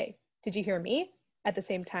 A, did you hear me? At the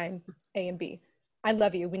same time, A and B. I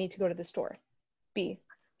love you. We need to go to the store. B,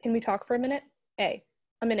 can we talk for a minute? A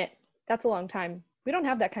minute. That's a long time. We don't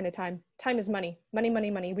have that kind of time. Time is money. Money,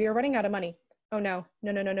 money, money. We are running out of money. Oh no.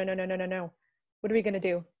 No, no, no, no, no, no, no, no, no. What are we going to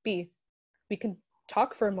do? B, we can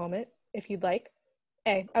talk for a moment if you'd like.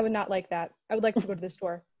 A, I would not like that. I would like to go to the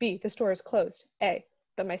store. B, the store is closed. A,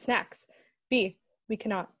 but my snacks. B, we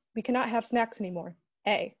cannot have snacks anymore.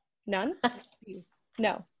 A, none? B,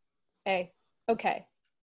 no. A, okay.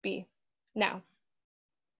 B, now.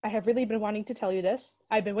 I have really been wanting to tell you this.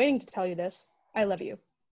 I've been waiting to tell you this. I love you.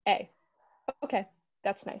 A, okay,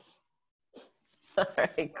 that's nice. All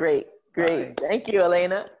right, great. Right. Thank you,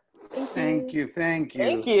 Elena. Thank you. Thank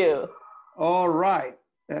you. All right.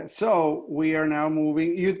 So we are now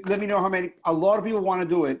moving. You let me know how many. A lot of people want to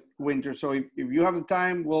do it, Winter. So if you have the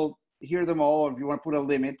time, we'll hear them all. Or if you want to put a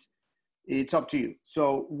limit, it's up to you.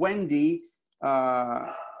 So Wendy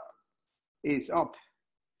is up.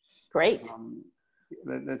 Great.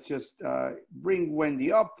 Let's just bring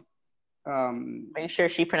Wendy up. Are you sure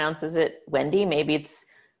she pronounces it Wendy? Maybe it's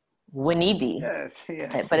Winnie. Yes,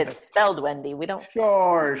 but it's spelled Wendy. We don't.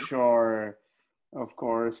 Sure. Of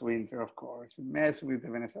course, Winter. Of course, mess with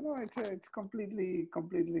Vanessa. No, it's completely.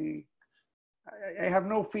 I have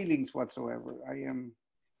no feelings whatsoever. I am.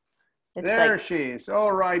 It's there like, she is.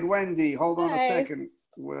 All right, Wendy. Hold on a Hi. second.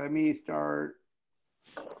 Let me start.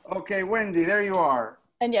 Okay, Wendy, there you are.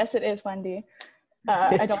 And yes, it is Wendy.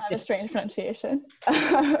 I don't have a strange pronunciation.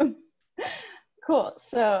 Cool.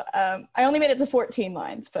 So I only made it to 14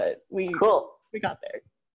 lines, but we got there.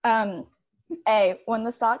 A, when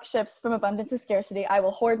the stock shifts from abundance to scarcity, I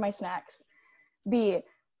will hoard my snacks. B,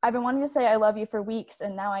 I've been wanting to say I love you for weeks,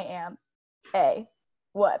 and now I am. A,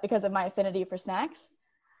 what, because of my affinity for snacks?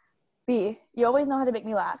 B, you always know how to make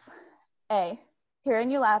me laugh. A,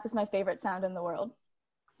 hearing you laugh is my favorite sound in the world.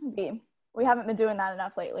 B, we haven't been doing that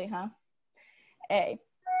enough lately, huh? A,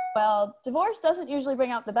 well, divorce doesn't usually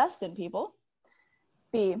bring out the best in people.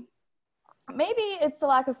 B, maybe it's the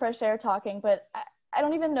lack of fresh air talking, but I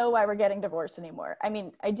don't even know why we're getting divorced anymore. I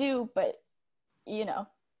mean, I do, but you know.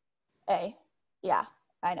 A, yeah,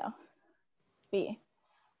 I know. B,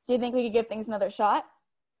 do you think we could give things another shot?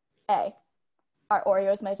 A, are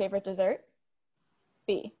Oreos my favorite dessert?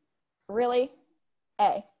 B, really?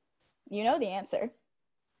 A, you know the answer.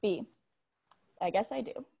 B, I guess I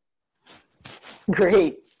do.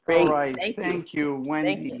 Great. All right. Thank you,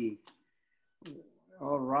 Wendy. Thank you.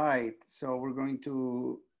 All right. So we're going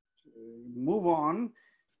to move on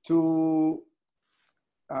to,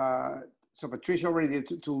 so Patricia already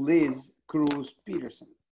did to Liz Cruz Peterson.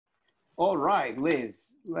 All right,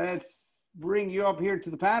 Liz, let's bring you up here to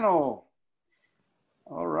the panel.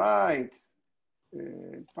 All right.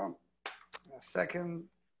 A second.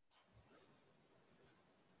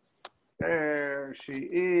 There she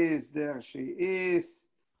is.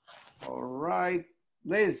 All right.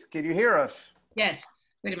 Liz, can you hear us?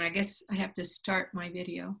 Yes. Wait a minute. I guess I have to start my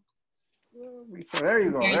video. There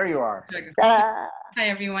you go. Okay. There you are. Hi,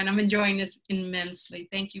 everyone. I'm enjoying this immensely.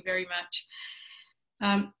 Thank you very much.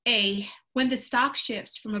 A, when the stock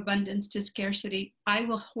shifts from abundance to scarcity, I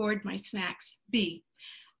will hoard my snacks. B,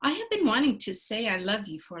 I have been wanting to say I love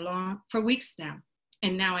you for weeks now,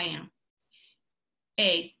 and now I am.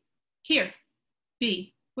 A, here.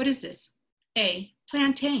 B, what is this? A,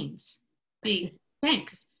 plantains. B,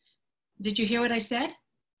 thanks. Did you hear what I said?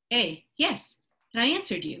 A, yes, and I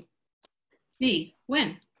answered you. B,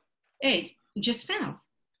 when? A, just now.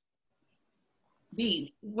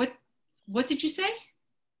 B, what did you say?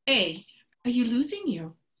 A, are you losing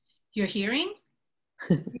your hearing?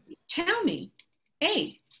 Tell me.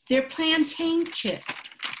 A, they're plantain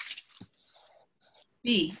chips.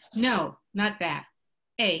 B, no, not that.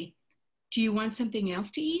 A, do you want something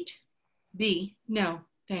else to eat? B, no,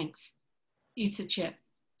 thanks. Eats a chip.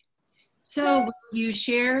 So will you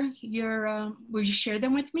share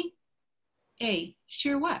them with me? A,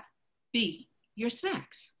 share what? B, your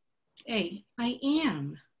snacks. A, I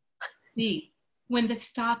am. B, when the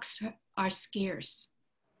stocks are scarce.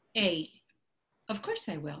 A, of course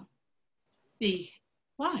I will. B,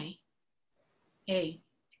 why? A,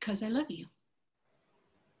 because I love you.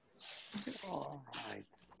 All right.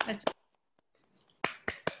 That's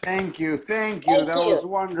Thank you. Thank That you. was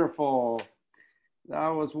wonderful. That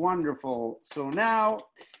was wonderful. So now,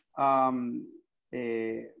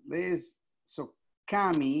 Liz, so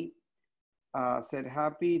Cami said,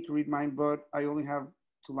 happy to read mine, but I only have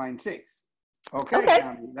to line 6. Okay,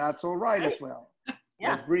 Cami, that's all right as well.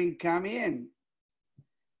 Yeah. Let's bring Cami in.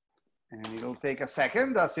 And it'll take a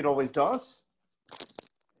second, as it always does.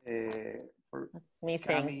 For Me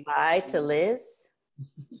saying Cami. bye to Liz,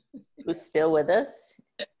 who's still with us.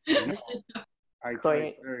 I Corey.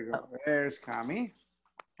 tried. There you go. Oh, There's Cami.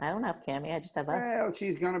 I don't have Cami. I just have us. Well,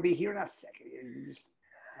 she's gonna be here in a second. You just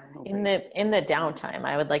have no In the downtime,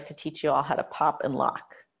 I would like to teach you all how to pop and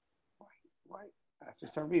lock. Why? That's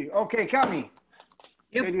just our video. Okay, Cami.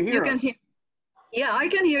 Can you hear us? Yeah, I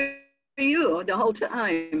can hear you the whole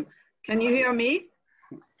time. Can you hear me?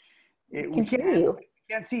 We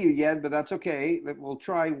can't see you yet, but that's okay. We'll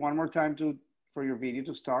try one more time for your video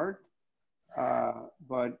to start. So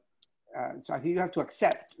I think you have to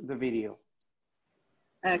accept the video.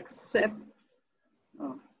 Accept.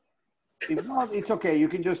 Oh. If not, it's okay. You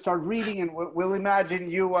can just start reading, and we'll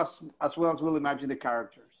imagine you as well as we'll imagine the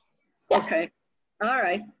characters. Okay. All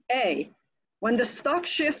right. A, when the stock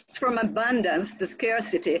shifts from abundance to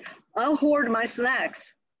scarcity, I'll hoard my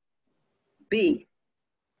snacks. B,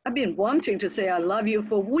 I've been wanting to say I love you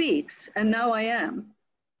for weeks, and now I am.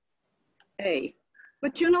 A,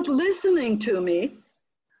 but you're not listening to me.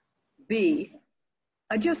 B,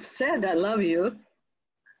 I just said I love you.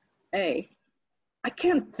 A, I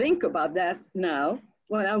can't think about that now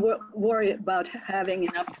when I worry about having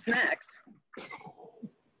enough snacks.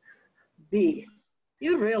 B,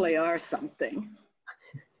 you really are something.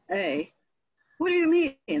 A, what do you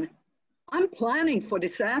mean? I'm planning for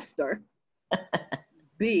disaster.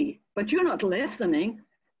 B, but you're not listening.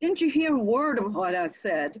 Didn't you hear a word of what I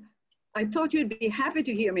said? I thought you'd be happy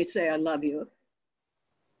to hear me say I love you.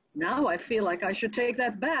 Now I feel like I should take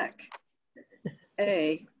that back.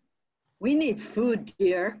 A, we need food,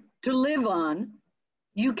 dear, to live on.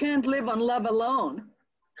 You can't live on love alone.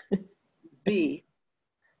 B,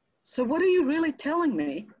 so what are you really telling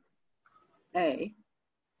me? A,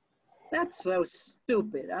 that's so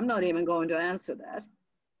stupid. I'm not even going to answer that.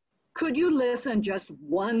 Could you listen just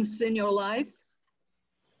once in your life?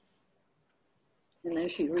 And then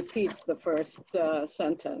she repeats the first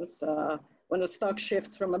sentence. When the stock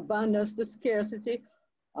shifts from abundance to scarcity,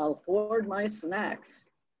 I'll hoard my snacks.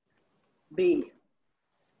 B,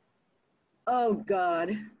 oh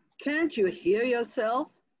God, can't you hear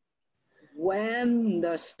yourself? When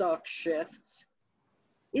the stock shifts.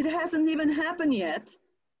 It hasn't even happened yet.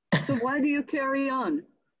 So why do you carry on?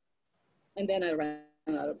 And then I ran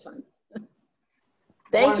out of time.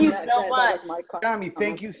 Thank you so much. Cami,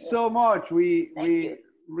 thank you so much. We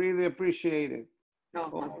really appreciate it.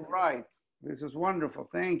 All right. This is wonderful.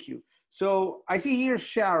 Thank you. So I see here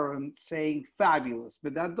Sharon saying fabulous,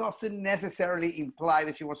 but that doesn't necessarily imply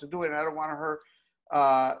that she wants to do it. And I don't want her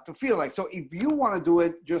to feel like. So if you want to do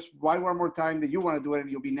it, just write one more time that you want to do it and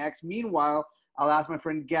you'll be next. Meanwhile, I'll ask my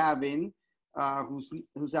friend Gavin,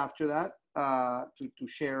 who's after that, to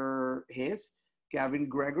share his. Gavin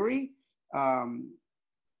Gregory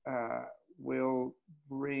will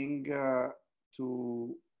bring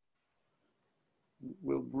to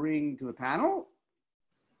the panel.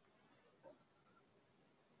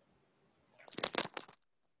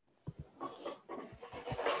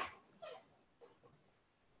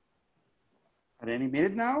 At any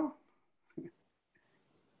minute now.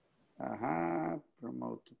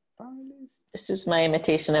 Promote to panelists. This is my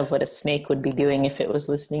imitation of what a snake would be doing if it was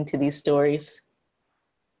listening to these stories.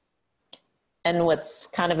 And what's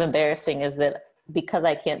kind of embarrassing is that because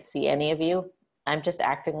I can't see any of you, I'm just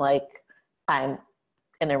acting like I'm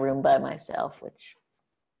in a room by myself, which.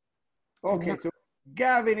 Okay, so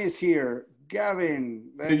Gavin is here.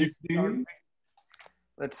 Gavin,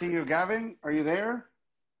 let's see you, Gavin. Are you there?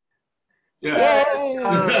 Yeah.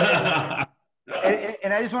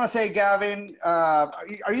 And I just want to say, Gavin, are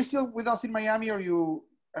you still with us in Miami, or you?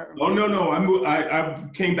 Oh no, I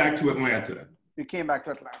came back to Atlanta. You came back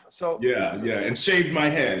to Atlanta, so yeah, and shaved my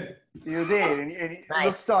head. You did, and it Nice.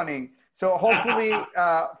 looks stunning. So hopefully,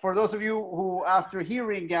 for those of you who, after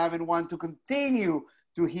hearing Gavin, want to continue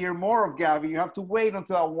to hear more of Gavin, you have to wait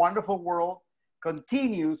until A Wonderful World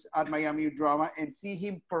continues at Miami Drama and see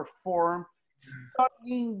him perform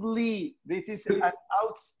stunningly. This is an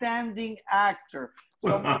outstanding actor.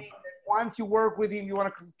 Somebody that once you work with him, you want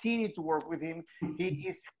to continue to work with him.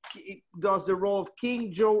 He does the role of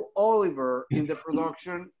King Joe Oliver in the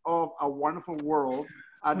production of A Wonderful World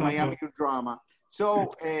at Miami Drama.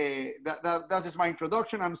 So that's just my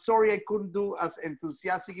introduction. I'm sorry I couldn't do as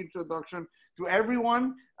enthusiastic introduction to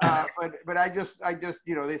everyone, but I just this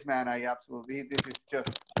man, this is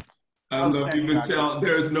just. I love you, Michelle.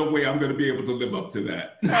 There is no way I'm going to be able to live up to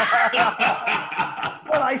that.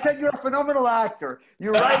 Well, I said you're a phenomenal actor.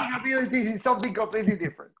 Your writing abilities is something completely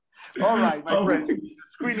different. All right, my friend, the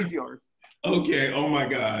screen is yours. Okay. Oh my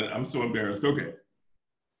God, I'm so embarrassed. Okay.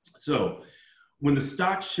 So, when the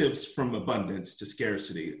stock shifts from abundance to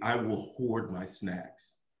scarcity, I will hoard my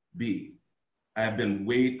snacks. B, I have been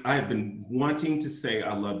wanting to say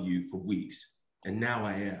I love you for weeks, and now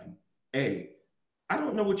I am. A, I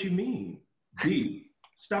don't know what you mean. B,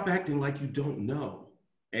 stop acting like you don't know.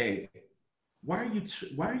 A, why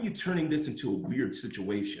are you turning this into a weird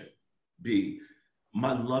situation? B,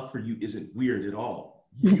 my love for you isn't weird at all.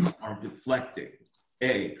 You are deflecting.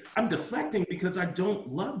 A, I'm deflecting because I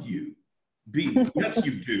don't love you. B, yes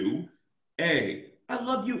you do. A, I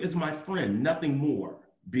love you as my friend, nothing more.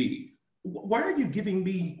 B, why are you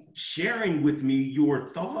sharing with me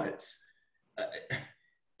your thoughts?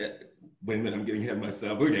 Wait a minute, I'm getting ahead of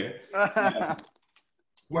myself. Okay.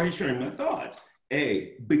 Why are you sharing my thoughts?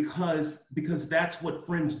 A, because that's what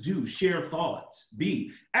friends do, share thoughts.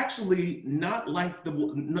 B, actually not like the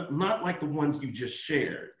ones you just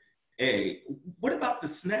shared. A, what about the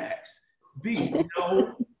snacks? B,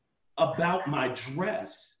 no, about my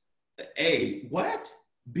dress. A, what?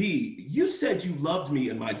 B, you said you loved me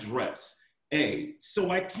in my dress. A,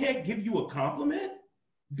 so I can't give you a compliment?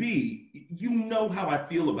 B, you know how I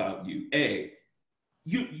feel about you. A,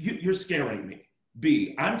 you're scaring me.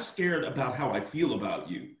 B, I'm scared about how I feel about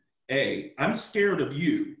you. A, I'm scared of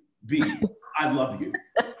you. B, I love you.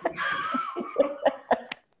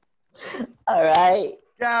 All right.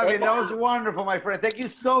 Gavin, that was wonderful, my friend. Thank you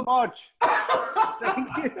so much. Thank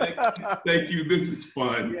you. Thank you. This is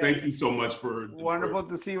fun. Yeah. Thank you so much for Wonderful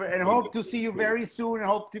to see you, and hope to see you very soon. And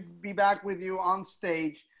hope to be back with you on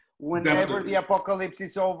stage whenever Definitely. the apocalypse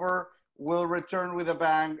is over. We'll return with a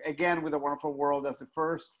bang again with A Wonderful World. That's the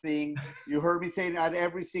first thing you heard me say at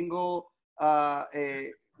every single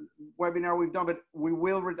webinar we've done. But we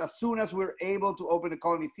will, as soon as we're able to open the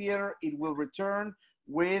Colony Theater, it will return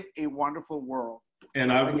with A Wonderful World.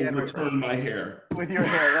 And I will return my hair. With your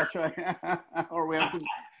hair, that's right. Or we have to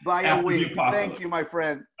buy a wig. Thank you, my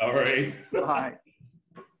friend. All right. Bye.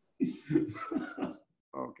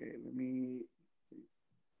 Okay, let me.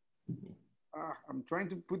 I'm trying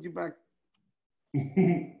to put you back.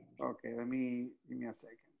 Okay, give me a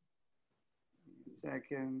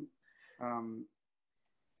second.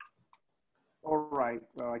 All right.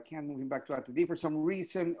 Well, I can't move him back to ATD for some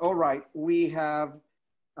reason. All right, we have.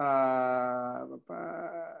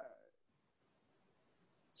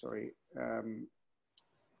 Sorry.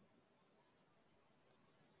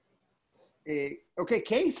 Okay,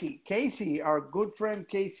 Casey, our good friend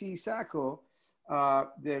Casey Sacco.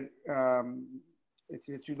 Let's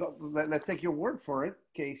take your word for it,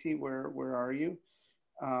 Casey. Where are you?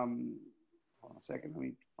 Hold on a second. Let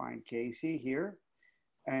me find Casey here,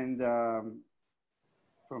 and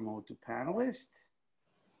promote to panelist.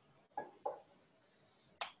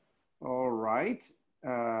 All right.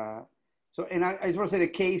 So, and I just want to say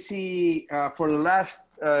that Casey, for the last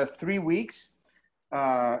 3 weeks,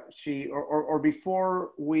 she or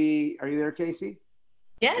before we, are you there, Casey?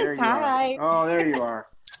 Yes, hi. Oh, there you are.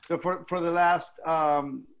 So for the last,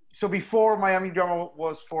 so before Miami Drama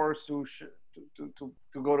was forced to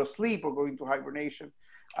go to sleep or go into hibernation,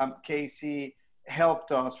 Casey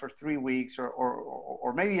helped us for 3 weeks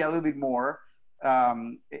or maybe a little bit more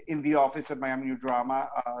in the office at Miami New Drama,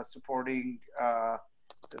 supporting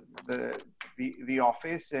the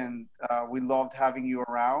office, and we loved having you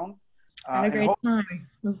around. Had a great time.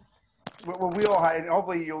 Well, we all had, and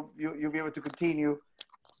hopefully you'll be able to continue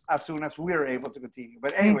as soon as we're able to continue.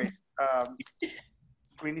 But anyways,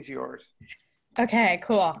 screen is yours. Okay,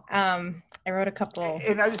 cool. I wrote a couple.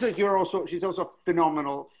 And I just think she's also a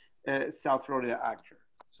phenomenal South Florida actor.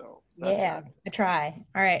 So yeah, I try.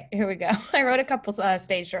 All right, here we go. I wrote a couple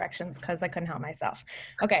stage directions because I couldn't help myself.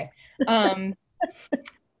 Okay. A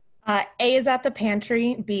is at the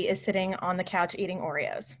pantry. B is sitting on the couch eating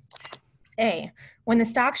Oreos. A, when the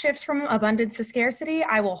stock shifts from abundance to scarcity,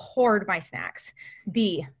 I will hoard my snacks.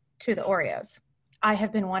 B, to the Oreos. I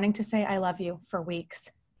have been wanting to say I love you for weeks,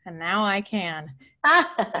 and now I can.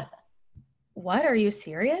 What, are you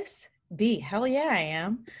serious? B, hell yeah, I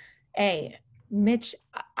am. A, Mitch,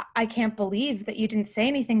 I can't believe that you didn't say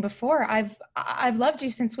anything before. I've loved you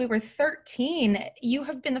since we were 13. You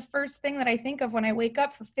have been the first thing that I think of when I wake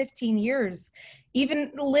up for 15 years.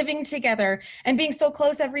 Even living together and being so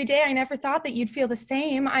close every day, I never thought that you'd feel the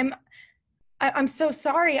same. I'm so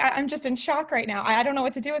sorry. I'm just in shock right now. I don't know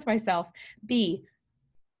what to do with myself. B,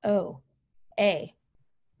 oh, A,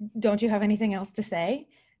 don't you have anything else to say?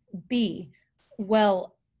 B,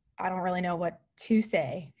 well, I don't really know what to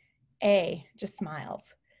say. A, just smiles.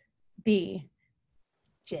 B,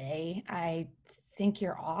 Jay, I think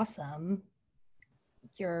you're awesome.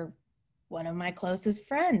 You're one of my closest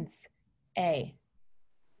friends. A,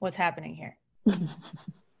 what's happening here?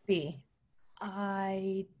 B,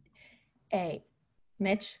 A,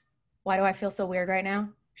 Mitch, why do I feel so weird right now?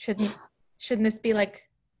 Shouldn't this be like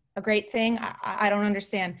a great thing? I don't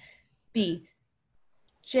understand. B,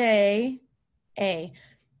 J, A.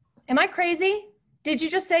 Am I crazy? Did you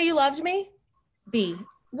just say you loved me? B.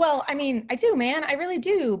 Well, I mean, I do, man. I really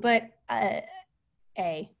do. But,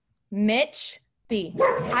 A. Mitch. B.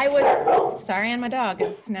 I was, sorry, and my dog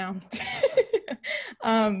is now.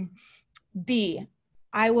 B.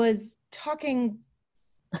 I was talking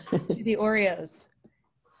to the Oreos.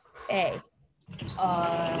 A.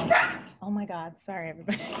 Oh my God. Sorry,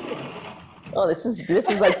 everybody. Oh, this is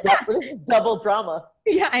like this is double drama.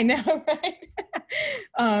 Yeah, I know, right?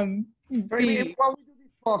 B. While we do this,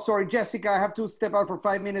 oh, sorry, Jessica, I have to step out for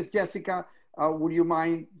 5 minutes. Jessica, would you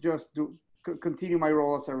mind just continue my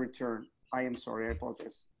role as a return? I am sorry, I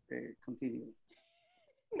apologize. Continue.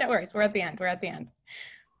 No worries, we're at the end, we're at the end.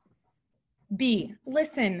 B,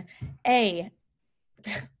 listen, A,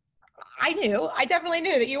 I definitely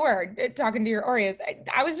knew that you were talking to your Oreos.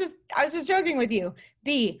 I was just joking with you.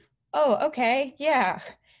 B, oh, okay, yeah.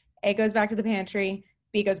 A goes back to the pantry,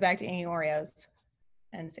 B goes back to eating Oreos.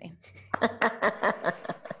 End scene.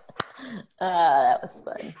 That was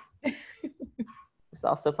fun. It's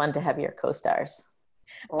also fun to have your co-stars.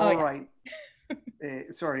 All right.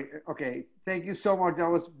 Sorry. Okay. Thank you so much. That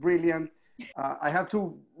was brilliant. I have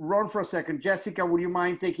to run for a second. Jessica, would you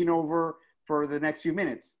mind taking over for the next few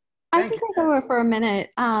minutes? I think I'll go over for a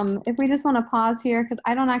minute. If we just want to pause here, because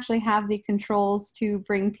I don't actually have the controls to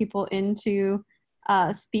bring people in to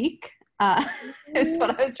speak. Is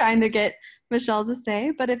what I was trying to get Michelle to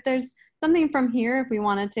say. But if there's something from here, if we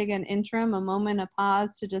want to take an interim, a moment, a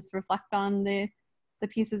pause to just reflect on the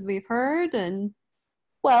pieces we've heard. And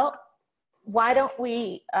well, why don't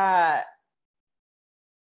we why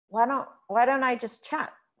don't I just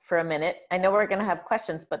chat for a minute? I know we're going to have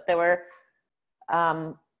questions, but there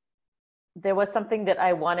was something that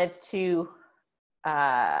I wanted to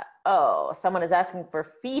someone is asking for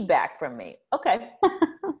feedback from me. Okay.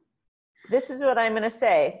 This is what I'm going to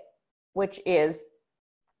say, which is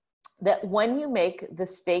that when you make the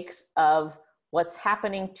stakes of what's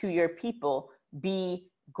happening to your people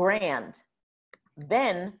be grand,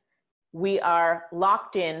 then we are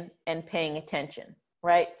locked in and paying attention,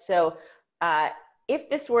 right? So if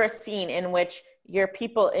this were a scene in which your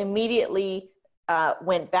people immediately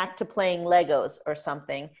went back to playing Legos or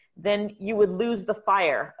something, then you would lose the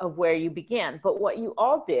fire of where you began. But what you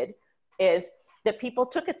all did is that people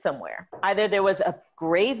took it somewhere. Either there was a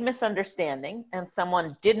grave misunderstanding and someone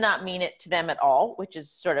did not mean it to them at all, which is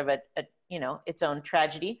sort of a its own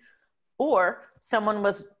tragedy, or someone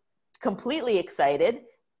was completely excited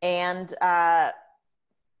and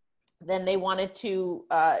then they wanted to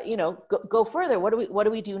go further. What do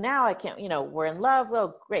we do now? I can't, we're in love.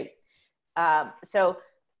 Oh, great. So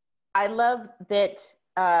I love that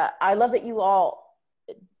you all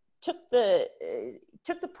took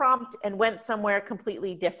the prompt and went somewhere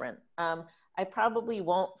completely different. I probably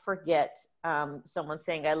won't forget someone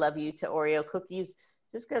saying I love you to Oreo cookies,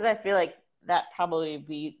 just because I feel like that probably would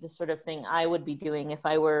be the sort of thing I would be doing if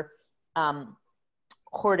I were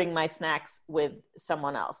hoarding my snacks with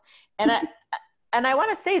someone else. And I want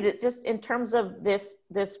to say that just in terms of this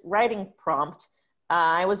writing prompt,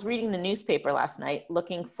 I was reading the newspaper last night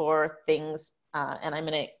looking for things, and I'm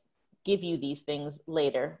going to give you these things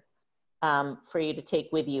later for you to take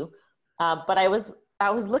with you. But I was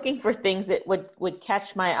looking for things that would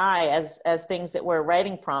catch my eye as things that were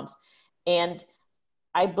writing prompts. And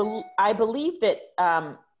I believe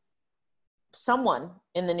that someone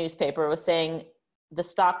in the newspaper was saying the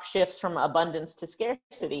stock shifts from abundance to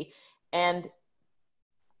scarcity. And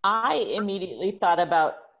I immediately thought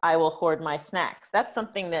about I will hoard my snacks. That's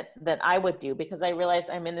something that I would do, because I realized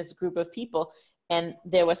I'm in this group of people and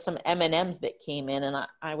there was some M&Ms that came in and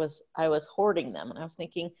I was hoarding them. And I was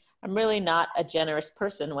thinking, I'm really not a generous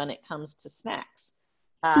person when it comes to snacks.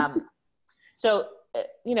 So,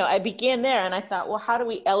 I began there and I thought, well, how do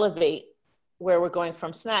we elevate where we're going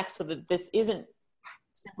from snacks so that this isn't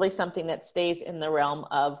simply something that stays in the realm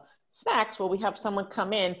of snacks? Well, we have someone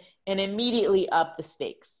come in and immediately up the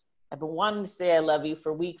stakes. I've been wanting to say I love you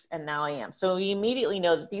for weeks and now I am. So we immediately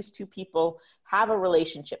know that these two people have a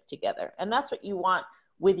relationship together. And that's what you want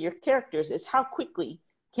with your characters, is how quickly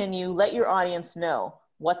can you let your audience know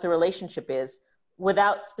what the relationship is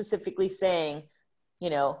without specifically saying,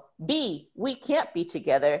 B, we can't be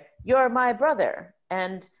together. You're my brother.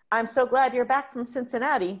 And I'm so glad you're back from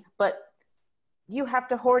Cincinnati, but you have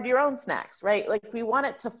to hoard your own snacks, right? Like, we want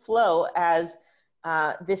it to flow as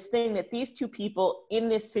this thing that these two people in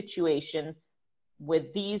this situation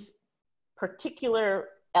with these particular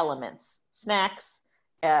elements, snacks,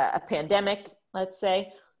 a pandemic, let's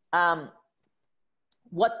say,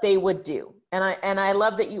 what they would do. And I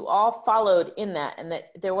love that you all followed in that, and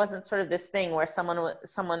that there wasn't sort of this thing where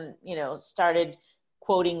someone, you know, started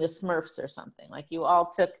quoting the Smurfs or something. Like, you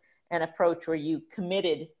all took an approach where you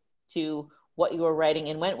committed to what you were writing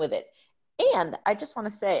and went with it. And I just want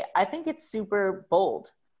to say, I think it's super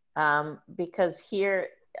bold, because here,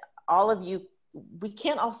 all of you, we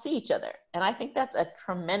can't all see each other. And I think that's a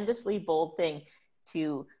tremendously bold thing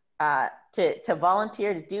to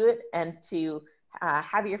volunteer to do it, and to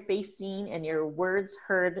have your face seen and your words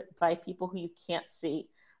heard by people who you can't see.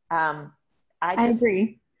 I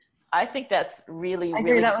agree. I think that's really, I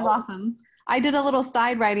agree. really That was cool. awesome. I did a little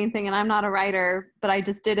side writing thing, and I'm not a writer, but I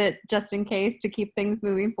just did it just in case to keep things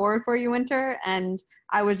moving forward for you, Winter. And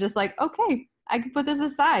I was just like, okay, I could put this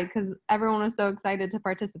aside, because everyone was so excited to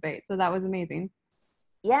participate. So that was amazing.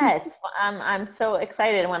 Yeah, I'm so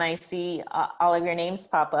excited when I see all of your names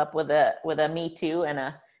pop up with a me too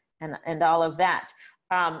and all of that.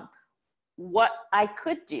 What I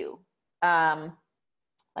could do,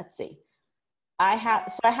 let's see. I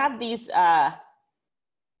have these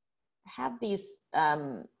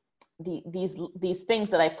things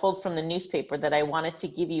that I pulled from the newspaper that I wanted to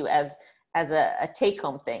give you as a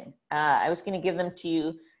take-home thing. I was going to give them to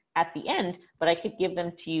you at the end, but I could give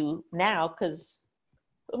them to you now, because,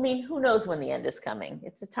 I mean, who knows when the end is coming?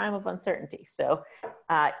 It's a time of uncertainty. So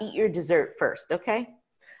eat your dessert first, okay?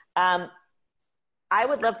 I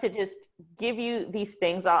would love to just give you these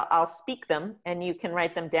things. I'll speak them and you can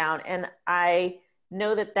write them down. And I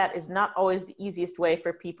know that that is not always the easiest way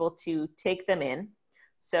for people to take them in.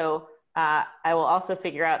 So I will also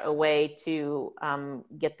figure out a way to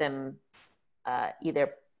get them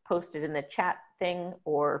either posted in the chat thing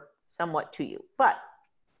or somewhat to you. But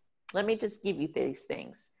let me just give you these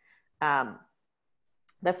things.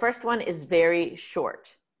 The first one is very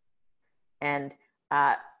short. And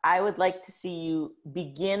I would like to see you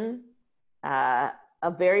begin a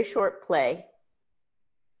very short play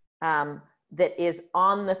that is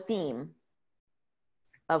on the theme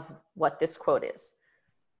of what this quote is.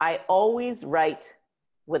 I always write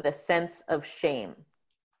with a sense of shame.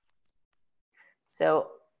 So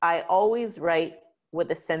I always write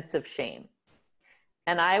with a sense of shame.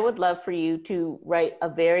 And I would love for you to write a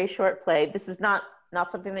very short play. This is not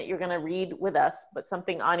something that you're going to read with us, but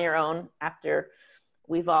something on your own after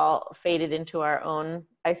we've all faded into our own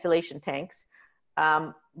isolation tanks.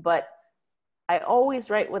 But I always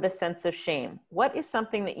write with a sense of shame. What is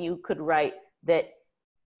something that you could write that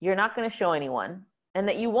you're not going to show anyone, and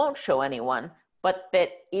that you won't show anyone, but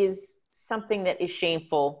that is something that is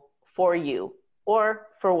shameful for you or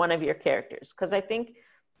for one of your characters? Because I think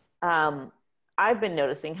I've been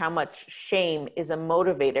noticing how much shame is a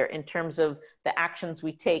motivator in terms of the actions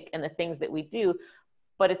we take and the things that we do,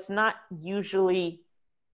 but it's not usually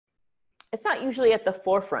at the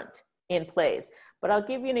forefront in plays. But I'll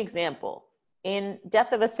give you an example. In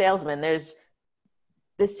Death of a Salesman, there's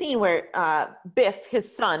the scene where Biff,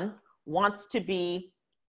 his son, wants to be,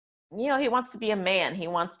 he wants to be a man. He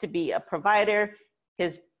wants to be a provider.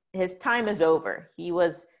 His time is over. He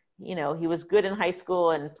was good in high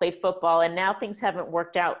school and played football, and now things haven't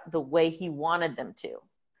worked out the way he wanted them to.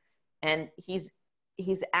 And he's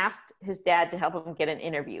asked his dad to help him get an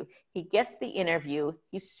interview. He gets the interview.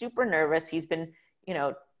 He's super nervous. He's been,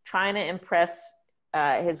 trying to impress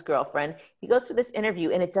his girlfriend. He goes to this interview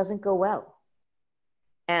and it doesn't go well.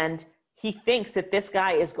 And he thinks that this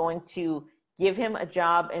guy is going to give him a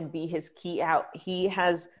job and be his key out. He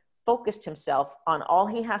has focused himself on all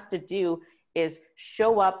he has to do is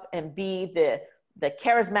show up and be the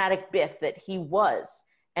charismatic Biff that he was.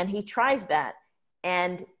 And he tries that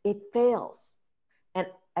and it fails. And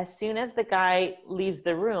as soon as the guy leaves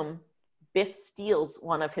the room, Biff steals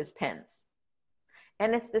one of his pens.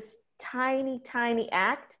 And it's this tiny, tiny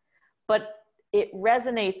act, but it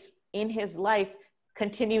resonates in his life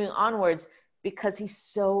continuing onwards because he's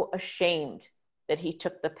so ashamed that he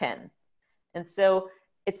took the pen. And so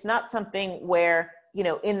it's not something where,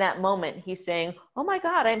 in that moment he's saying, oh my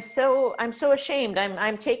God, I'm so ashamed.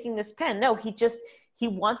 I'm taking this pen. No, he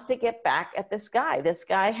wants to get back at this guy. This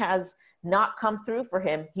guy has not come through for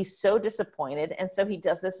him. He's so disappointed. And so he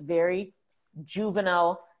does this very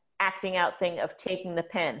juvenile acting out thing of taking the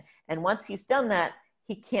pen. And once he's done that,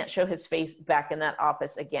 he can't show his face back in that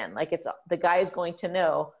office again. Like, the guy is going to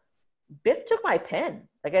know, Biff took my pen.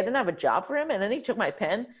 Like, I didn't have a job for him and then he took my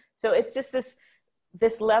pen. So it's just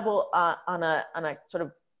this level on a sort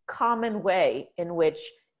of common way in which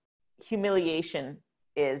humiliation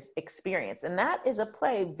is experienced. And that is a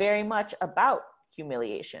play very much about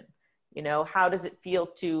humiliation. How does it feel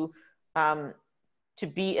to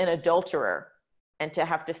be an adulterer and to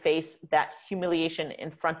have to face that humiliation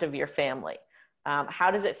in front of your family?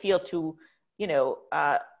 How does it feel to,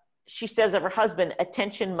 she says of her husband,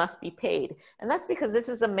 attention must be paid. And that's because this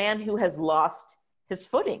is a man who has lost his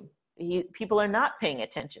footing. People are not paying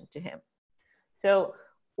attention to him. So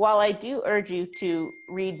while I do urge you to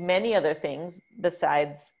read many other things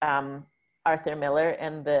besides Arthur Miller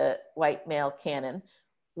and the white male canon,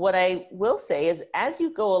 what I will say is, as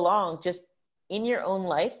you go along, just in your own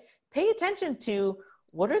life, pay attention to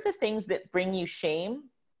what are the things that bring you shame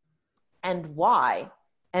and why,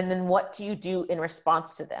 and then what do you do in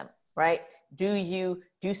response to them, right? Do you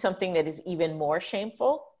do something that is even more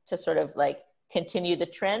shameful to sort of like continue the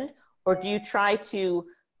trend, or do you try to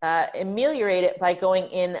ameliorate it by going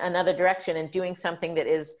in another direction and doing something that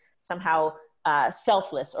is somehow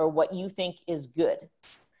selfless or what you think is good?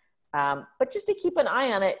 But just to keep an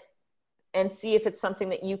eye on it and see if it's something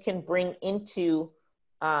that you can bring into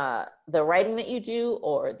the writing that you do,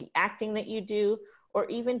 or the acting that you do, or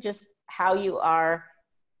even just how you are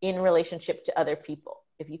in relationship to other people.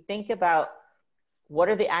 If you think about what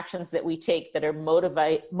are the actions that we take that are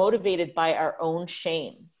motivated by our own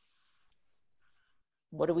shame,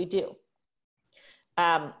 what do we do?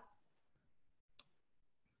 So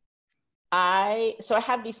I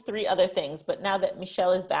have these three other things, but now that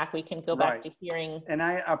Michelle is back, we can go back to hearing. And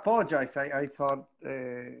I apologize. I thought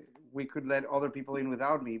we could let other people in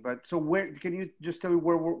without me. But so where, can you just tell me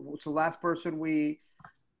what's the last person we?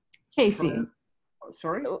 Casey.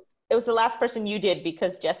 Sorry? It was the last person you did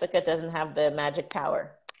because Jessica doesn't have the magic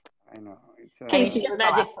power. I know. It's, Casey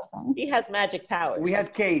he has magic powers. We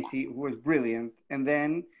had Casey, who was brilliant. And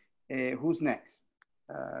then who's next?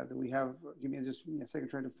 Do we have, give me a second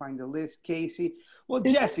trying to find the list. Casey. Well,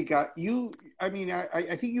 Jessica, I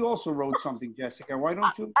think you also wrote something, Jessica. Why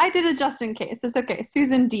don't you? I did it just in case. It's okay.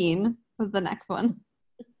 Susan Dean was the next one.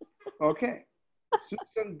 Okay.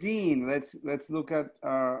 Susan Dean. Let's look at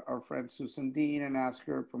our friend Susan Dean and ask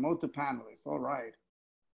her, promote the panelist. All right.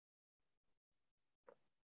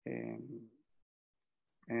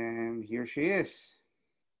 And here she is.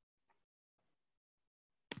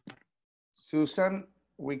 Susan,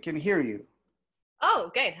 we can hear you.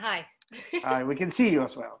 Oh, good. Hi. We can see you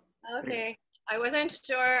as well. Okay. I wasn't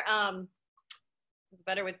sure. It's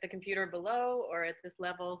better with the computer below or at this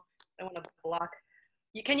level. I want to block.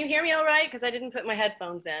 Can you hear me all right? Because I didn't put my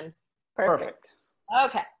headphones in. Perfect.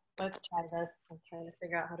 Okay. Let's try this. I'm trying to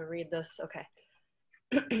figure out how to read this. Okay.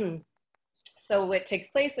 So it takes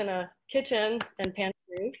place in a kitchen and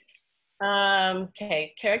pantry.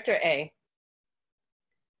 Okay. Character A.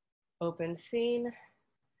 Open scene.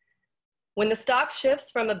 When the stock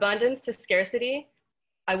shifts from abundance to scarcity,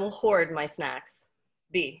 I will hoard my snacks.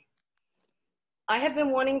 B. I have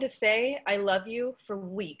been wanting to say I love you for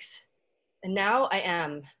weeks, and now I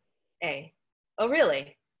am. A. Oh,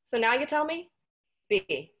 really? So now you tell me?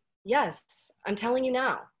 B. Yes, I'm telling you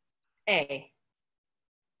now. A.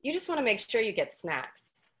 You just want to make sure you get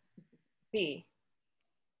snacks. B.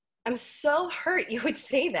 I'm so hurt you would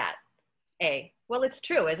say that. A. Well, it's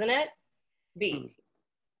true, isn't it? B.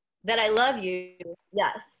 That I love you,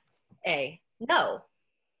 yes. A. No.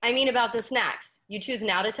 I mean about the snacks. You choose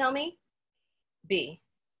now to tell me? B.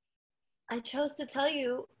 I chose to tell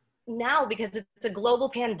you now because it's a global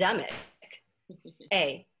pandemic.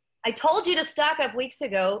 A. I told you to stock up weeks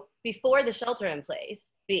ago before the shelter in place.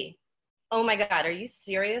 B. Oh my God, are you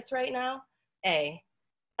serious right now? A.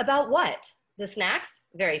 About what? The snacks?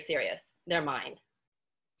 Very serious. They're mine.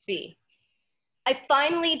 B. I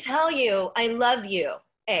finally tell you I love you.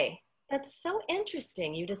 A. That's so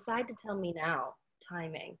interesting. You decide to tell me now.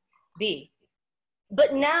 Timing. B.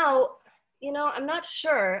 But now, I'm not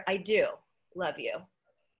sure I do love you.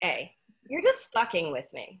 A. You're just fucking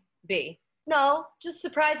with me. B. No, just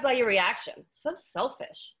surprised by your reaction. So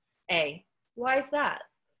selfish. A. Why is that?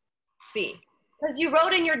 B. Because you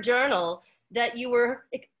wrote in your journal that you were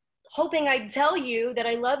hoping I'd tell you that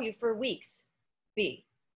I love you for weeks. B.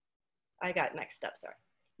 I got mixed up, sorry.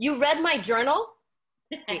 You read my journal?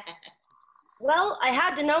 Well, I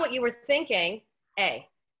had to know what you were thinking. A.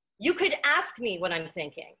 You could ask me what I'm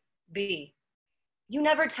thinking. B. You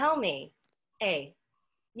never tell me. A.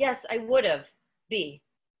 Yes, I would have. B.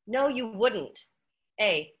 No, you wouldn't.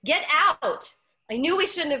 A. Get out. I knew we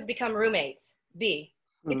shouldn't have become roommates. B.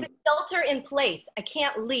 It's a shelter in place. I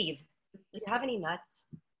can't leave. Do you have any nuts?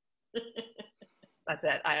 That's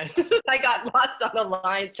it. I got lost on the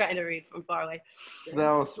lines trying to read from far away.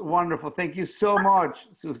 That was wonderful. Thank you so much,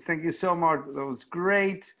 Susan. Thank you so much. That was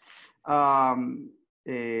great. Wow,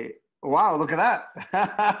 look at that.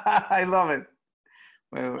 I love it.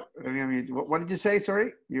 Well, what did you say?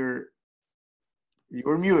 Sorry, you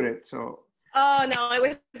were muted. So Oh no,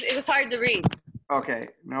 it was hard to read. Okay,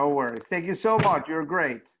 no worries. Thank you so much. You're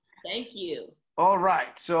great. Thank you. All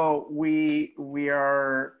right, so we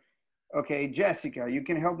are, okay, Jessica, you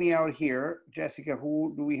can help me out here. Jessica,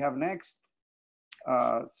 who do we have next?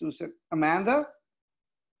 Susan, Amanda?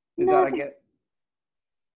 Is No, that a get?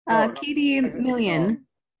 Katie Million.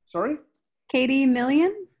 Sorry? Katie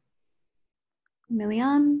Million?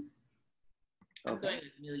 Million? I'm going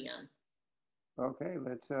with million. Okay,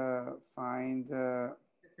 let's find The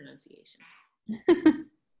pronunciation.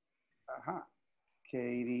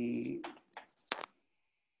 Katie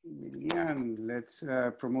Millian. Let's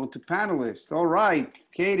promote to panelist. All right,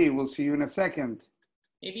 Katie, we'll see you in a second.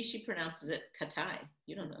 Maybe she pronounces it Katai.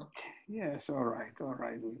 You don't know. Yes, all right,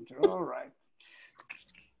 Winter, all right.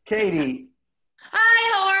 Katie.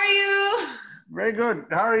 Hi, how are you? Very good.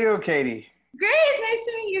 How are you, Katie? Great, nice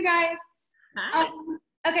to meet you guys. Hi.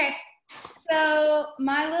 Okay, so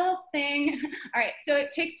my little thing, all right, so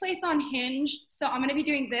it takes place on Hinge. So I'm gonna be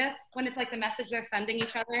doing this when it's like the message they're sending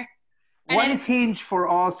each other. And What is Hinge for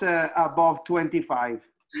us above 25?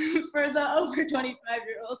 for the over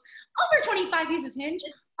 25-year-olds. Over 25 uses Hinge.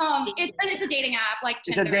 It's a dating app like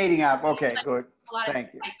Tinder. It's a dating app. Okay, good. A lot of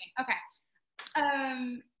Thank you. typing. Okay.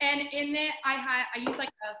 And in it, I use like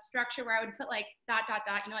a structure where I would put like ... you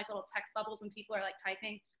know, like little text bubbles when people are like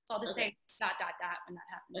typing. So I'll just say ... when that happens.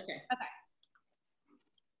 Okay. Okay.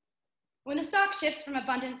 When the stock shifts from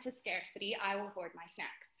abundance to scarcity, I will hoard my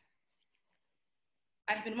snacks.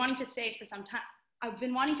 I've been wanting to say for some time, I've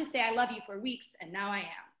been wanting to say I love you for weeks, and now I am.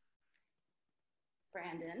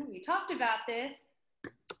 Brandon, we talked about this.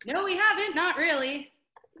 No, we haven't, not really.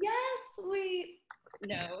 Yes,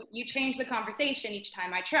 no, you change the conversation each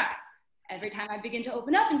time I try. Every time I begin to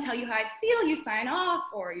open up and tell you how I feel, you sign off,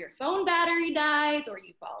 or your phone battery dies, or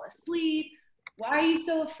you fall asleep. Why are you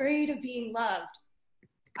so afraid of being loved?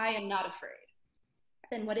 I am not afraid.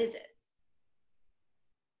 Then what is it?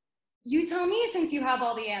 You tell me since you have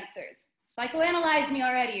all the answers. Psychoanalyze me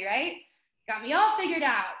already, right? Got me all figured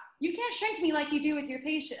out. You can't shrink me like you do with your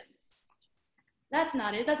patients. That's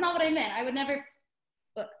not it. That's not what I meant. I would never.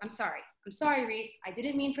 Look, I'm sorry. I'm sorry, Reese. I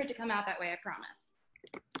didn't mean for it to come out that way, I promise. ...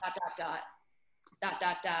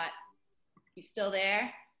 You still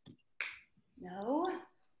there? No?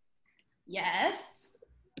 Yes?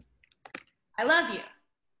 I love you. ...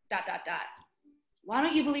 Why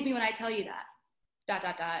don't you believe me when I tell you that? ...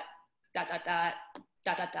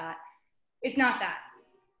 It's not that.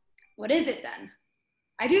 What is it then?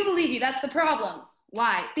 I do believe you, that's the problem.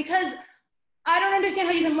 Why? Because I don't understand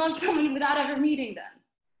how you can love someone without ever meeting them.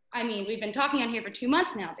 I mean, we've been talking on here for 2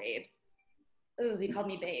 months now, babe. Ooh, he called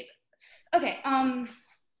me babe. Okay,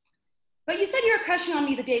 but you said you were crushing on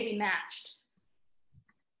me the day we matched.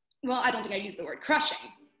 Well, I don't think I used the word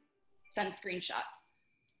crushing. Send screenshots.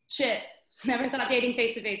 Shit, never thought dating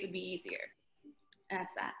face-to-face would be easier.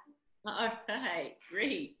 That's that. All right,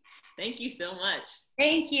 great. Thank you so much.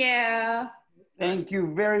 Thank you. Thank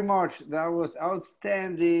you very much. That was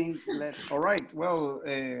outstanding. All right. Well,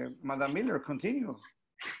 Madam Miller, continue.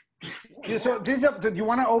 So this up. Do you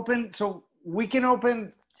want to open? So we can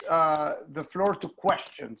open the floor to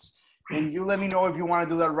questions, and you let me know if you want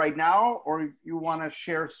to do that right now or if you want to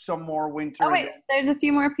share some more, Winter. Oh wait, there's a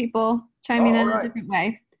few more people chiming in a different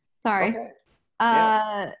way. Sorry. Okay.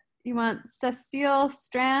 You want Cecile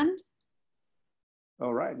Strand?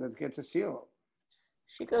 All right, let's get Cecile.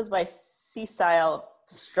 She goes by Cecile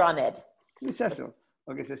Straned. Cecile.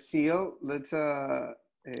 Okay, Cecile, let's Cecile,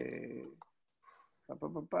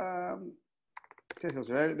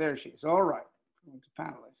 there she is. All right. Going to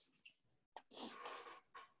panelists.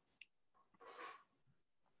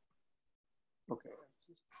 Okay, let's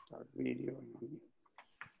just start video.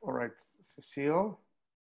 All right, Cecile.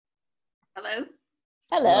 Hello.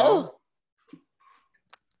 Hello.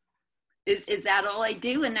 Is that all I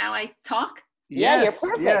do and now I talk? Yeah, you're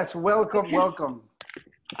perfect. Yes, welcome, Okay. welcome.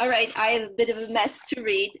 All right, I have a bit of a mess to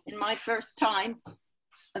read in my first time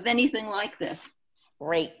of anything like this.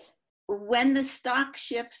 Great. When the stock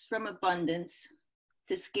shifts from abundance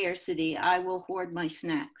to scarcity, I will hoard my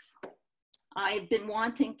snacks. I've been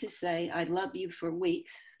wanting to say I love you for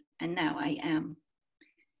weeks, and now I am.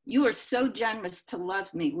 You are so generous to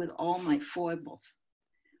love me with all my foibles.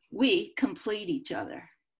 We complete each other.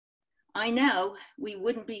 I know we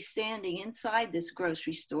wouldn't be standing inside this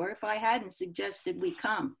grocery store if I hadn't suggested we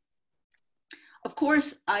come. Of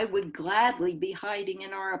course, I would gladly be hiding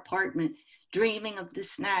in our apartment, dreaming of the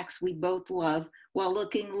snacks we both love while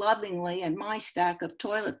looking lovingly at my stack of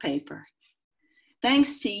toilet paper.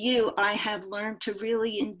 Thanks to you, I have learned to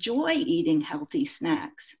really enjoy eating healthy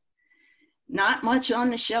snacks. Not much on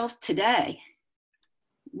the shelf today.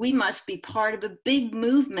 We must be part of a big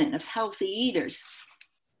movement of healthy eaters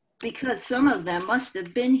because some of them must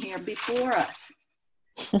have been here before us.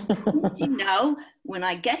 You know, when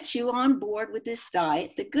I get you on board with this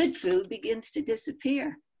diet, the good food begins to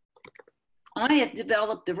disappear. I have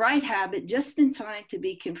developed the right habit just in time to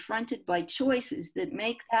be confronted by choices that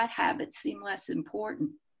make that habit seem less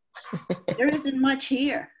important. There isn't much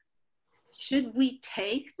here. Should we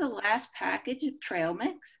take the last package of trail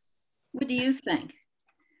mix? What do you think?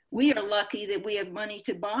 We are lucky that we have money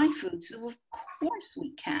to buy food, so of course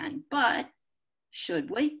we can, but should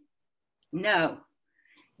we? No,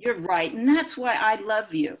 you're right, and that's why I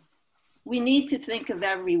love you. We need to think of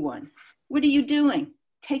everyone. What are you doing?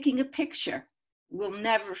 Taking a picture. We'll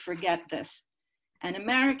never forget this. An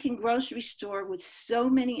American grocery store with so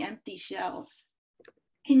many empty shelves.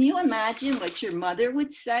 Can you imagine what your mother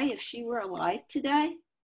would say if she were alive today?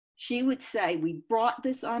 She would say, we brought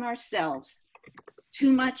this on ourselves.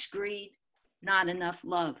 Too much greed, not enough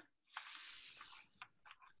love.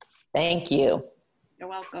 Thank you. You're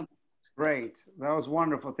welcome. Great. That was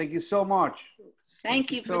wonderful. Thank you so much.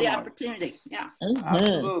 Thank you for the opportunity. Yeah.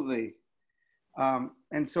 Absolutely.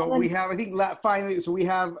 And so we have, I think, finally, so we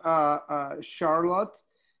have Charlotte,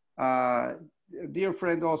 a dear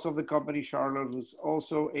friend also of the company, Charlotte, who's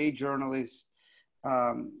also a journalist,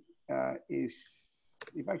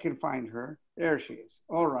 if I can find her, there she is.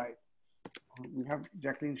 All right. We have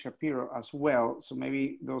Jacqueline Shapiro as well. So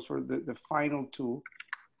maybe those were the final two.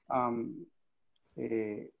 Let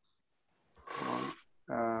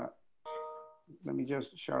me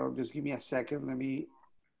just, Charlotte, just give me a second. Let me,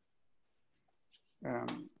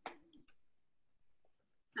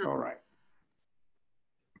 all right.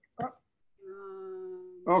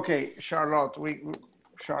 Okay, Charlotte, we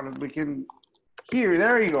can hear.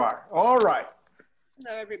 There you are. All right.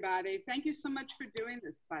 Hello, everybody. Thank you so much for doing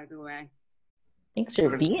this, by the way. Thanks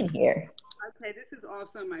for being here. Okay, this is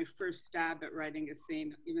also my first stab at writing a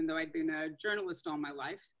scene, even though I've been a journalist all my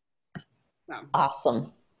life. So.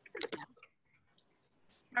 Awesome.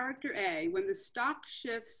 Character A, when the stock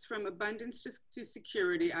shifts from abundance to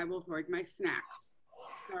security, I will hoard my snacks.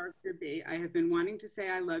 Character B, I have been wanting to say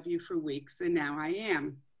I love you for weeks, and now I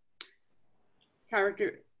am.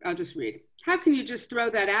 Character, I'll just read. How can you just throw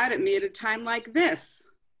that out at me at a time like this?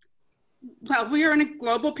 Well, we are in a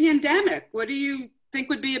global pandemic. What do you think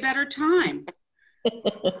would be a better time?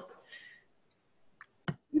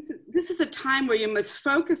 This is a time where you must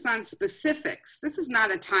focus on specifics. This is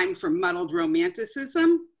not a time for muddled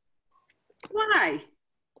romanticism. Why?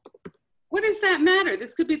 What does that matter?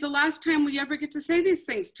 This could be the last time we ever get to say these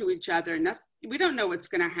things to each other. We don't know what's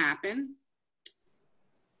going to happen.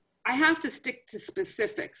 I have to stick to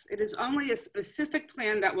specifics. It is only a specific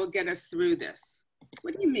plan that will get us through this.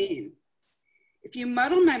 What do you mean? If you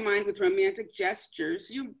muddle my mind with romantic gestures,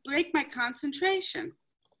 you break my concentration.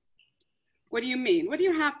 What do you mean? What do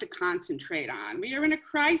you have to concentrate on? We are in a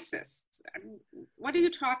crisis. What are you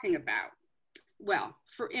talking about? Well,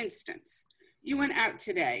 for instance, you went out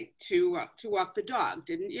today to walk the dog,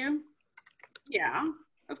 didn't you? Yeah,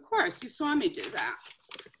 of course, you saw me do that.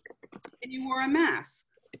 And you wore a mask,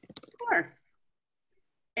 of course.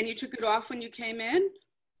 And you took it off when you came in?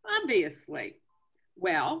 Obviously.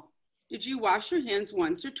 Well, did you wash your hands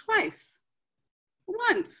once or twice?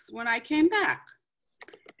 Once, when I came back.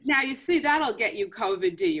 Now, you see, that'll get you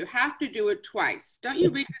COVID, do you? Have to do it twice. Don't you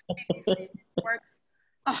read the CDC reports?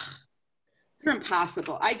 Ugh, you're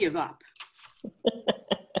impossible. I give up.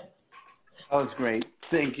 That was great.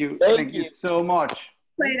 Thank you. Thank you so much.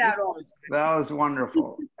 Played out all the time. That was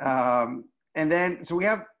wonderful. And then, so we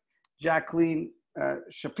have Jacqueline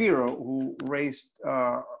Shapiro, who raised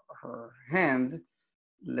her hand.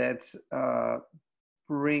 Let's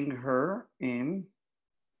bring her in.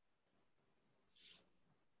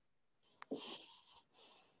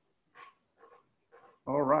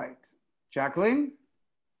 All right. Jacqueline,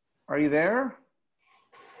 are you there?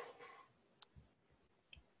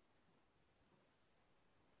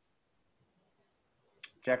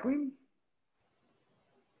 Jacqueline?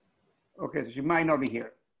 Okay, so she might not be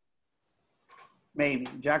here. Maybe.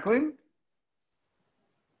 Jacqueline?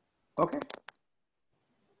 Okay.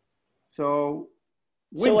 So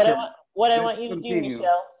what I want you to do,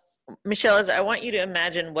 Michelle, is I want you to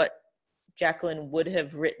imagine what Jacqueline would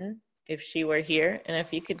have written if she were here, and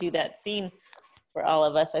if you could do that scene for all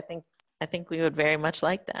of us, I think we would very much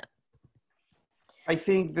like that. I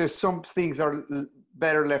think there's some things are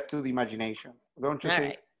better left to the imagination, don't you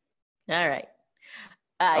think? All right.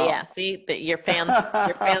 Yeah. See that your fans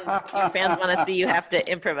want to see you have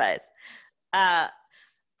to improvise.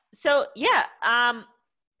 So yeah.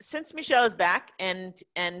 since Michelle is back and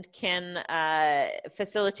can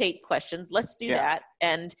facilitate questions, let's do that.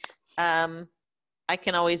 And I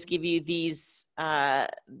can always give you these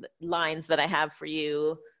lines that I have for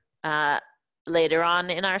you later on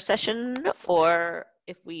in our session, or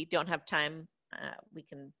if we don't have time, we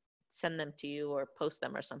can send them to you or post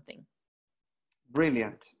them or something.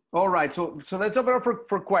 Brilliant. All right, so let's open up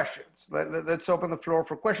for questions. Let's open the floor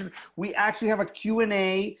for questions. We actually have a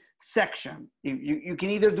Q&A section. You can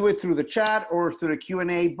either do it through the chat or through the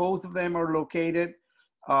Q&A. Both of them are located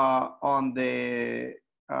on the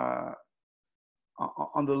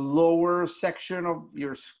lower section of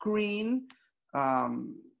your screen.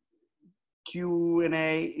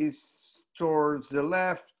 Q&A is towards the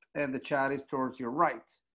left and the chat is towards your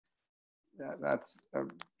right. That's a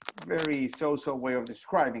very so-so way of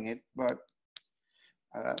describing it, but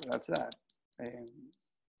that's that.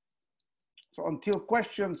 So until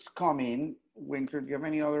questions come in, Winter, do you have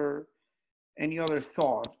any other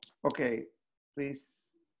thought? Okay, please.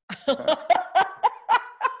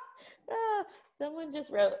 Someone just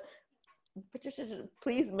wrote, Patricia,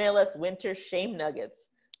 please mail us Winter shame nuggets.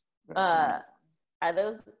 Are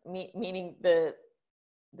those meaning the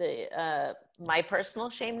my personal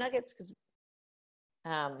shame nuggets? Because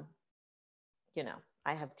you know,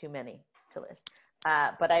 I have too many to list.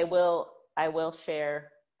 But I will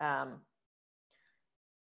share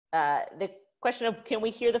the question of, can we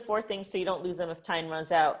hear the 4 things so you don't lose them if time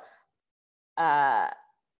runs out? I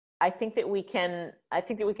think that we can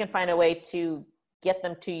find a way to get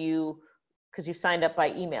them to you because you signed up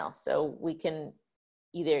by email. So we can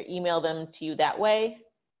either email them to you that way,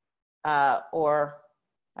 or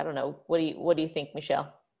I don't know. What do you think,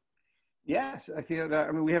 Michelle? Yes, I think that,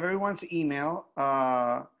 I mean, we have everyone's email,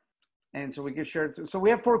 and so we can share it. So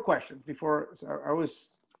we have 4 questions before. So I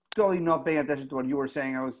was totally not paying attention to what you were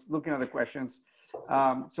saying. I was looking at the questions.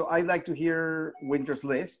 So I'd like to hear Winter's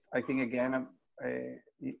list. I think, again,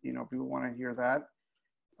 you know, people want to hear that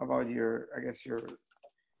about your, I guess,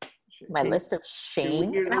 my list of shame.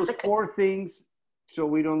 Can we hear those 4 things so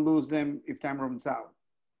we don't lose them if time runs out?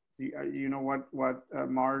 You know what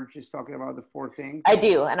Marge is talking about, the 4 things? I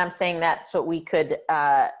do, and I'm saying that so we could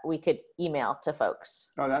email to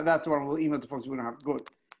folks. Oh, that's what we'll email to folks. We don't have good.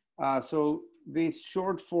 So these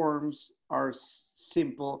short forms are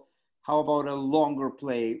simple. How about a longer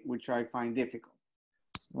play, which I find difficult?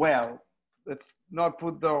 Well, let's not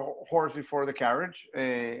put the horse before the carriage.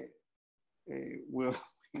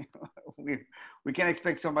 We can't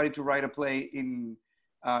expect somebody to write a play in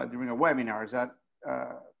during a webinar. Is that?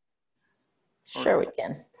 Sure, we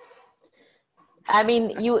can. I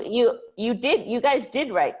mean, you guys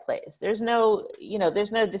did write plays. There's no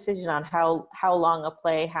decision on how long a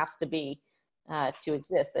play has to be to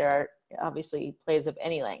exist. There are obviously plays of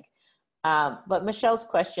any length. But Michelle's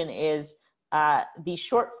question is, the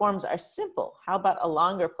short forms are simple. How about a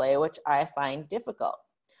longer play, which I find difficult?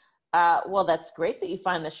 Well, that's great that you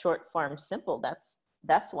find the short form simple.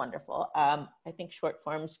 That's wonderful. I think short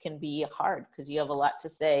forms can be hard because you have a lot to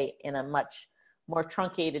say in a much more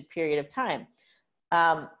truncated period of time.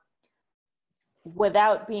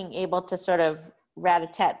 Without being able to sort of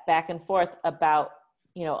rat-a-tat back and forth about,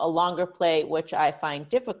 you know, a longer play, which I find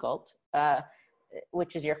difficult,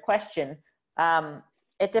 which is your question,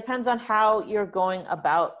 it depends on how you're going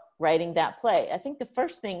about writing that play. I think the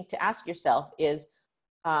first thing to ask yourself is,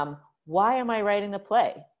 why am I writing the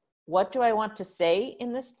play? What do I want to say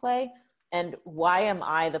in this play? And why am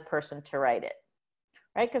I the person to write it?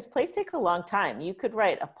 Right? Because plays take a long time. You could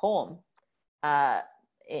write a poem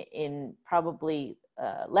in probably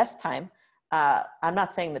less time. I'm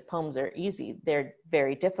not saying that poems are easy. They're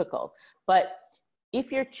very difficult. But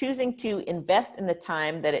if you're choosing to invest in the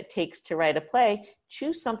time that it takes to write a play,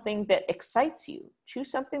 choose something that excites you.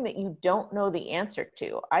 Choose something that you don't know the answer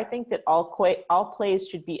to. I think that all plays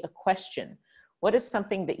should be a question. What is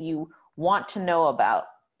something that you want to know about?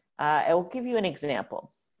 I will give you an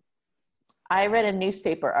example. I read a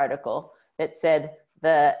newspaper article that said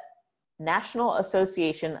the National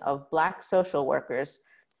Association of Black Social Workers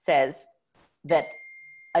says that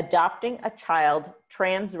adopting a child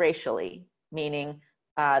transracially, meaning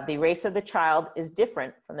the race of the child is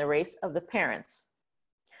different from the race of the parents,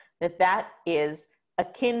 that is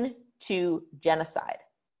akin to genocide.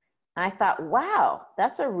 And I thought, wow,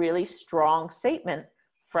 that's a really strong statement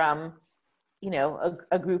from, you know,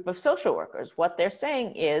 a group of social workers. What they're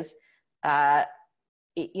saying is,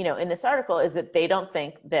 you know, in this article is that they don't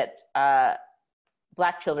think that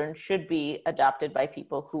Black children should be adopted by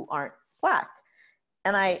people who aren't Black.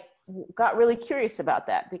 And I got really curious about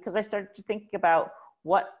that because I started to think about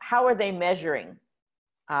how are they measuring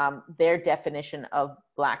their definition of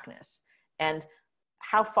Blackness. And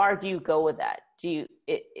how far do you go with that?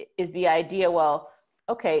 Is the idea, well,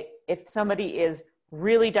 okay, if somebody is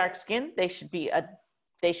really dark skinned, they should be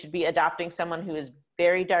adopting someone who is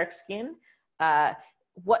very dark skinned?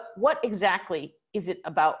 What exactly is it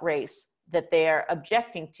about race that they are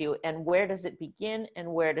objecting to, and where does it begin and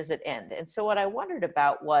where does it end? And so what I wondered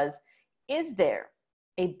about was, is there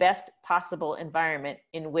a best possible environment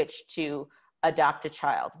in which to adopt a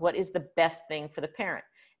child? What is the best thing for the parent?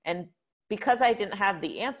 And because I didn't have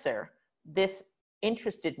the answer, this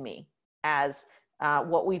interested me, as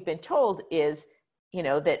what we've been told is,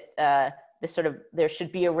 that there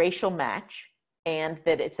should be a racial match, and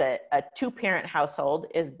that it's a 2-parent household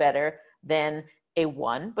is better than a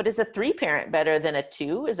 1, but is a 3-parent better than a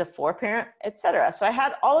 2? Is a 4-parent, etc.? So I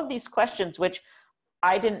had all of these questions which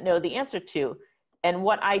I didn't know the answer to. And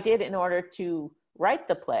what I did in order to write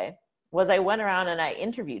the play was I went around and I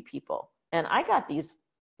interviewed people, and I got these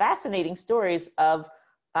fascinating stories of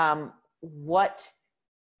what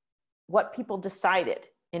people decided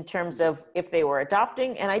in terms of if they were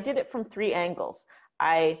adopting. And I did it from 3 angles.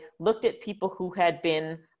 I looked at people who had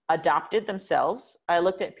been adopted themselves. I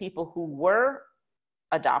looked at people who were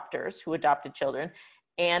adopters, who adopted children.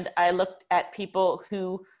 And I looked at people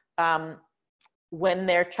who, when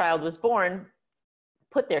their child was born,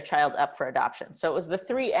 put their child up for adoption. So it was the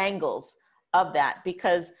 3 angles of that,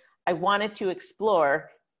 because I wanted to explore,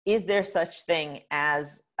 is there such thing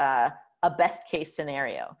as a best case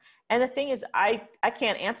scenario? And the thing is, I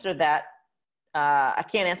can't answer that. I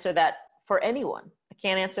can't answer that for anyone. I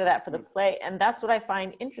can't answer that for the play. And that's what I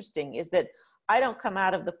find interesting, is that I don't come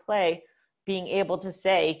out of the play being able to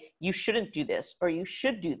say, you shouldn't do this or you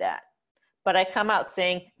should do that. But I come out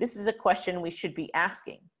saying, this is a question we should be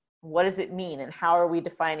asking. What does it mean? And how are we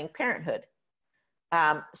defining parenthood?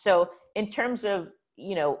 So in terms of,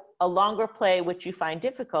 a longer play, which you find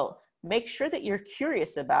difficult, make sure that you're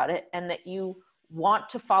curious about it and that you want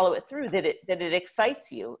to follow it through, that it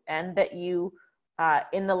excites you, and that you,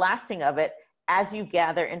 in the lasting of it, as you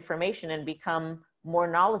gather information and become more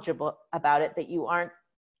knowledgeable about it, that you aren't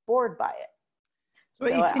bored by it.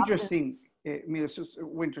 So it's interesting,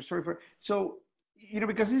 Winter, sorry for, so,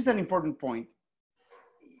 because this is an important point.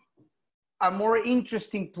 A more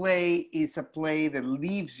interesting play is a play that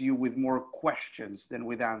leaves you with more questions than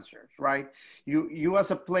with answers, right? You as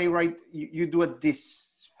a playwright, you do a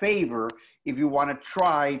disfavor if you want to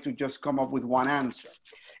try to just come up with one answer.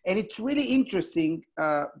 And it's really interesting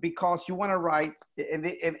because you want to write, and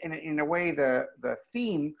in a way, the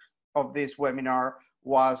theme of this webinar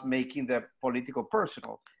was making the political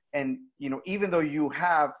personal. And, even though you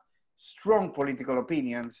have strong political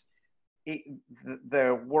opinions,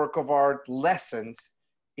 the work of art lessens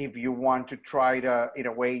if you want to try to, in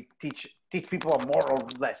a way, teach people a moral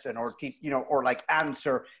lesson, or teach, or like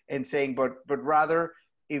answer and saying, but rather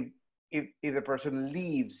if the person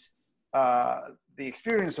leaves the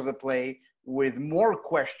experience of the play with more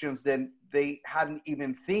questions than they hadn't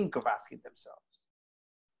even think of asking themselves.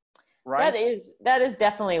 Right? That is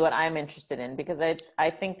definitely what I'm interested in, because I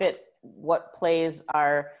think that what plays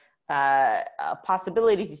are a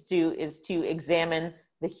possibility to do is to examine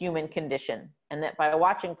the human condition, and that by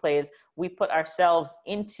watching plays, we put ourselves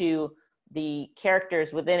into the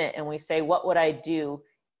characters within it, and we say, what would I do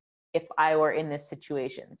if I were in this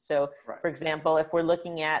situation? So, for example, if we're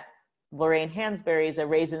looking at Lorraine Hansberry's A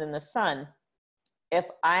Raisin in the Sun, if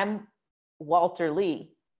I'm Walter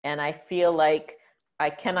Lee and I feel like I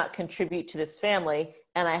cannot contribute to this family,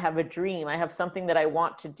 and I have a dream, I have something that I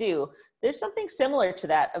want to do, there's something similar to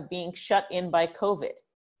that of being shut in by COVID,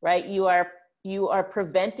 right? You are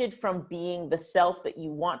prevented from being the self that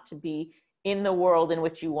you want to be in the world in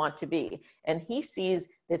which you want to be. And he sees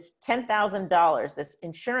this $10,000, this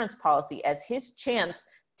insurance policy, as his chance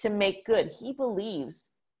to make good. He believes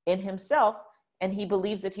in himself, and he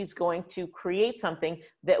believes that he's going to create something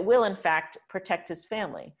that will, in fact, protect his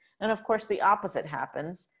family. And of course, the opposite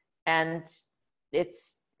happens, and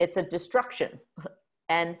it's a destruction,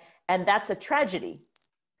 and that's a tragedy.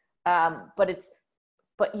 But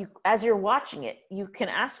you, as you're watching it, you can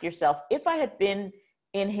ask yourself, if I had been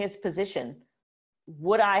in his position,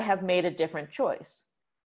 would I have made a different choice?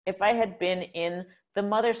 If I had been in the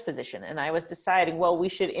mother's position and I was deciding, well, we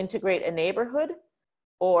should integrate a neighborhood,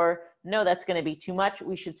 or no, that's going to be too much,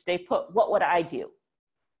 we should stay put, what would I do?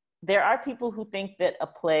 There are people who think that a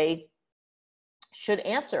play should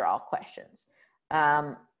answer all questions.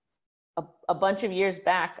 A bunch of years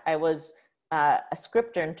back, I was a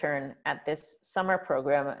script intern at this summer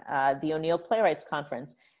program, the O'Neill Playwrights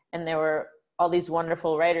Conference, and there were all these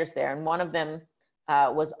wonderful writers there, and one of them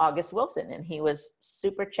was August Wilson, and he was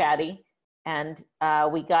super chatty, and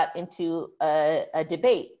we got into a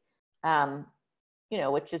debate, you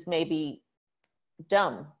know, which is maybe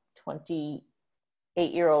dumb.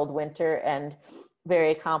 28-year-old Winter and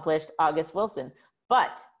very accomplished August Wilson.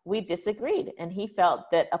 But we disagreed, and he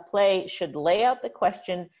felt that a play should lay out the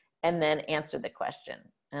question and then answer the question.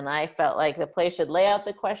 And I felt like the play should lay out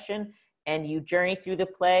the question, and you journey through the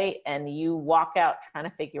play and you walk out trying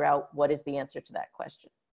to figure out what is the answer to that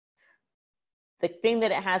question. The thing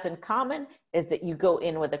that it has in common is that you go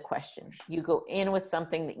in with a question. You go in with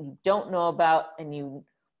something that you don't know about and you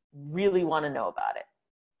really want to know about it.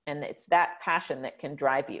 And it's that passion that can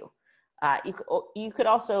drive you. You could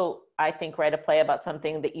also, I think, write a play about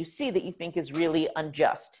something that you see that you think is really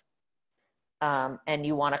unjust. And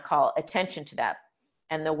you want to call attention to that.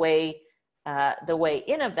 And the way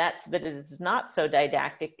in of that, so that it is not so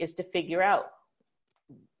didactic, is to figure out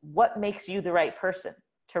what makes you the right person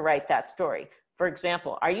to write that story. For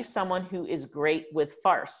example, are you someone who is great with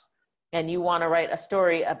farce, and you want to write a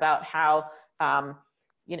story about how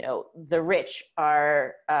you know, the rich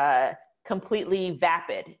are completely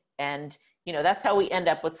vapid, and you know, that's how we end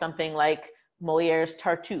up with something like Moliere's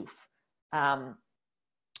Tartuffe.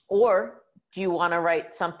 Or do you want to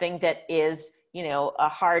write something that is, you know, a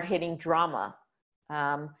hard-hitting drama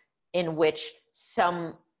in which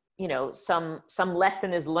some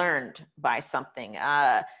lesson is learned by something?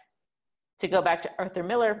 To go back to Arthur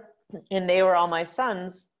Miller, and They Were All My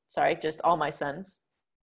Sons, sorry, just All My Sons.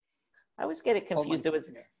 I always get it confused.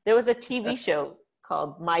 There was a TV show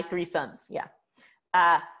called My Three Sons. Yeah.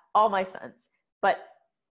 All My Sons. But,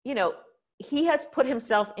 you know, he has put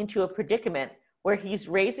himself into a predicament where he's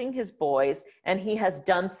raising his boys and he has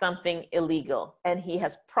done something illegal and he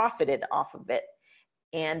has profited off of it.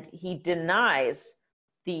 And he denies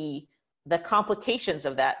the complications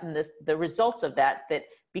of that and the results of that, that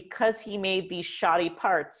because he made these shoddy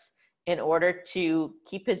parts in order to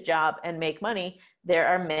keep his job and make money, there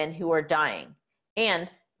are men who are dying, and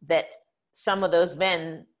that some of those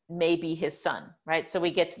men may be his son, right? So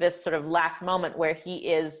we get to this sort of last moment where he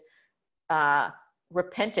is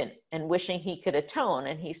repentant and wishing he could atone,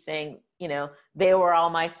 and he's saying, you know, they were all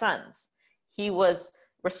my sons. He was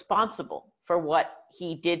responsible for what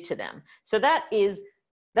he did to them. So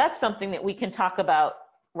that's something that we can talk about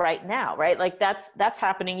right now, right? Like that's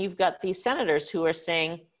happening. You've got these senators who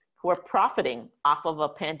are profiting off of a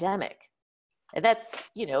pandemic. And that's,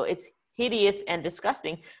 you know, it's hideous and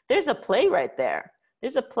disgusting. There's a play right there.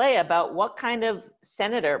 There's a play about what kind of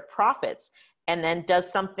senator profits and then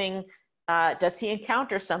does he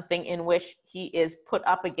encounter something in which he is put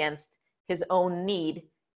up against his own need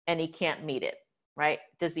and he can't meet it, right?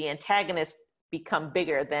 Does the antagonist become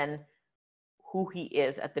bigger than who he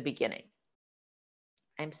is at the beginning?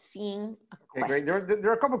 I'm seeing a question. Okay, great.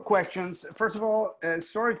 There are a couple of questions. First of all,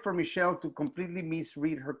 sorry for Michelle to completely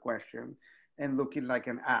misread her question and looking like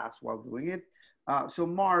an ass while doing it. So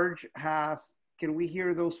Marge has, can we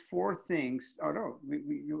hear those 4 things? Oh no,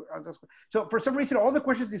 so for some reason, all the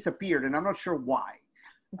questions disappeared and I'm not sure why.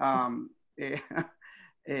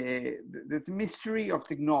 It's a mystery of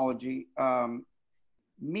technology.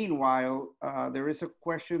 Meanwhile, there is a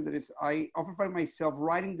question that is, I often find myself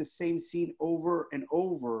writing the same scene over and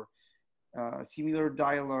over, similar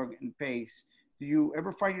dialogue and pace. Do you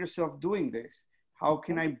ever find yourself doing this? How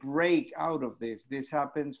can I break out of this? This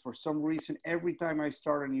happens for some reason every time I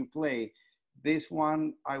start a new play. This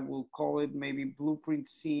one, I will call it maybe blueprint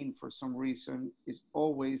scene for some reason, is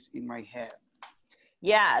always in my head.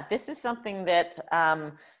 Yeah, this is something that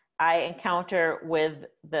I encounter with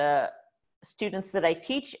the students that I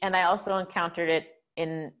teach, and I also encountered it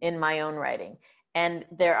in my own writing. And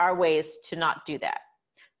there are ways to not do that.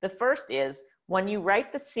 The first is, when you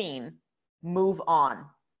write the scene, move on,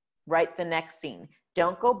 write the next scene.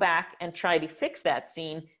 Don't go back and try to fix that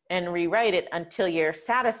scene and rewrite it until you're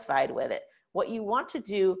satisfied with it. What you want to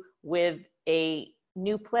do with a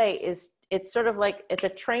new play is, it's sort of like, it's a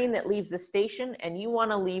train that leaves the station and you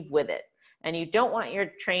want to leave with it. And you don't want your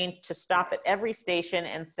train to stop at every station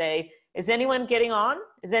and say, is anyone getting on?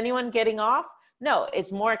 Is anyone getting off? No,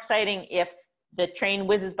 it's more exciting if the train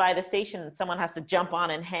whizzes by the station and someone has to jump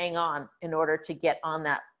on and hang on in order to get on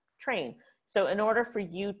that train. So in order for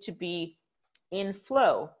you to be in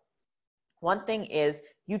flow, one thing is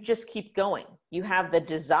you just keep going. You have the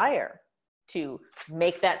desire to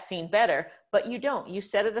make that scene better, but you don't. You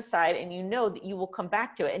set it aside and you know that you will come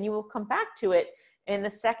back to it, and you will come back to it in the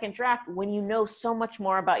second draft when you know so much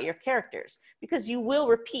more about your characters, because you will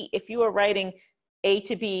repeat. If you are writing A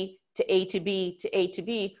to B to A to B to A to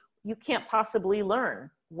B, you can't possibly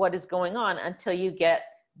learn what is going on until you get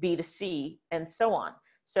B to C, and so on.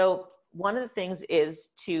 So one of the things is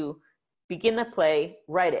to begin the play,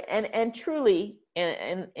 write it. And truly,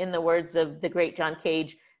 in the words of the great John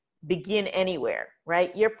Cage, begin anywhere,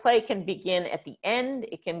 right? Your play can begin at the end.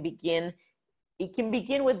 It can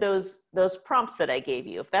begin with those prompts that I gave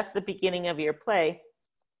you. If that's the beginning of your play,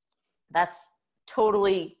 that's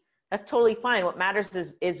totally fine. What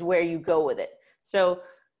matters is where you go with it. So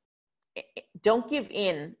don't give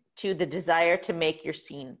in to the desire to make your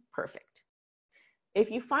scene perfect. If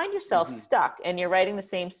you find yourself stuck and you're writing the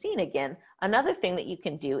same scene again, another thing that you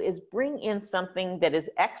can do is bring in something that is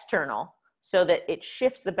external so that it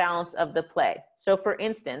shifts the balance of the play. So for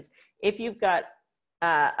instance, if you've got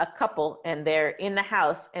a couple and they're in the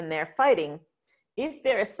house and they're fighting, if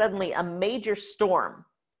there is suddenly a major storm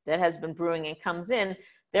that has been brewing and comes in,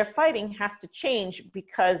 their fighting has to change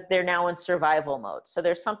because they're now in survival mode. So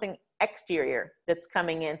there's something exterior that's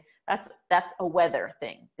coming in. That's a weather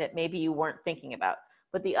thing that maybe you weren't thinking about.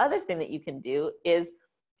 But the other thing that you can do is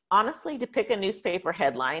honestly to pick a newspaper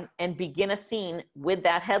headline and begin a scene with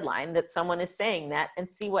that headline that someone is saying that and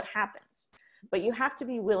see what happens. But you have to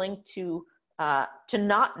be willing to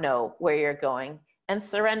not know where you're going and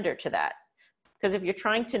surrender to that. Because if you're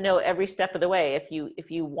trying to know every step of the way, if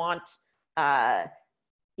you want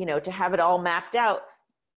to have it all mapped out,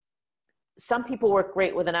 some people work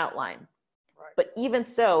great with an outline. Right. But even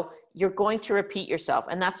so, you're going to repeat yourself,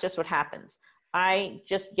 and that's just what happens. I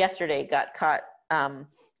just yesterday got caught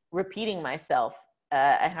repeating myself.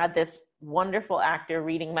 I had this wonderful actor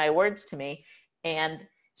reading my words to me, and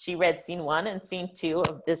she read scene 1 and scene 2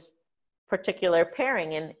 of this particular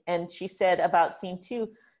pairing, and she said about scene 2,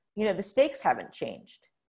 the stakes haven't changed.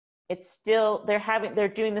 It's still, they're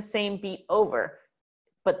doing the same beat over,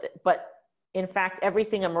 but in fact,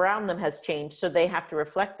 everything around them has changed, so they have to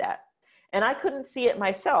reflect that. And I couldn't see it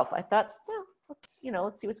myself. I thought, well, let's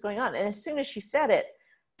see what's going on. And as soon as she said it,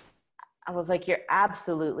 I was like, you're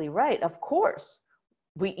absolutely right. Of course.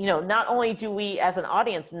 We, not only do we as an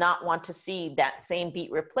audience not want to see that same beat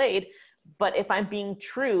replayed, but if I'm being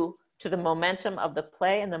true to the momentum of the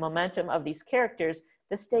play and the momentum of these characters,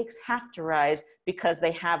 the stakes have to rise because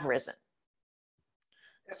they have risen.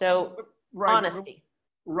 So right, honesty.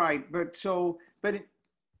 Right,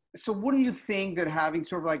 so wouldn't you think that having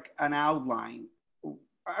sort of like an outline,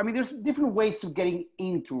 I mean, there's different ways to getting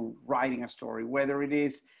into writing a story, whether it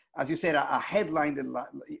is, as you said, a headline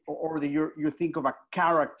or you think of a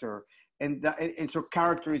character and so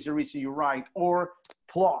character is the reason you write, or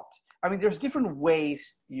plot. I mean, there's different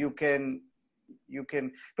ways you can,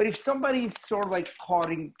 but if somebody is sort of like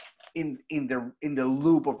caught in the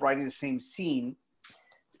loop of writing the same scene,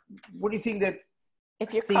 what do you think that?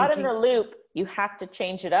 If you're caught in the loop, you have to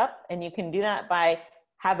change it up, and you can do that by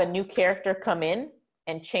have a new character come in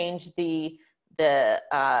and change the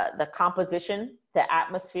composition, the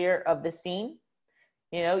atmosphere of the scene.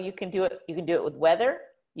 You can do it. You can do it with weather.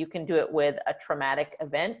 You can do it with a traumatic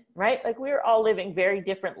event, right? Like we were all living very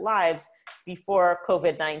different lives before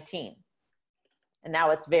COVID-19, and now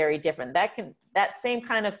it's very different. That same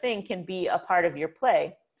kind of thing can be a part of your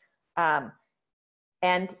play,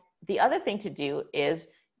 and the other thing to do is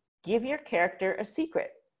give your character a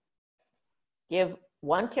secret. Give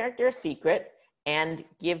one character a secret and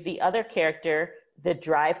give the other character the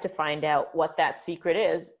drive to find out what that secret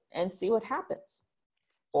is and see what happens.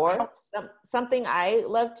 Or something I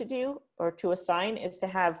love to do or to assign is to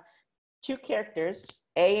have two characters,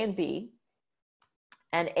 A and B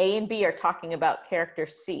are talking about character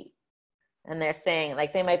C. And they're saying,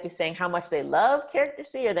 like, they might be saying how much they love character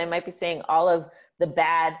C, or they might be saying all of the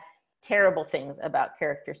bad, terrible things about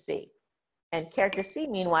character C. And character C,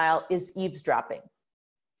 meanwhile, is eavesdropping.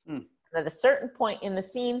 And at a certain point in the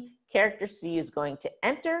scene, character C is going to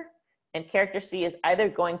enter, and character C is either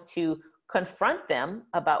going to confront them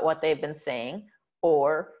about what they've been saying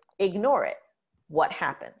or ignore it. What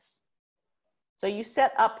happens? So you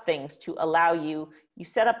set up things to allow you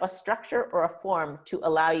set up a structure or a form to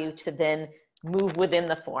allow you to then move within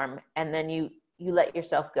the form, and then you let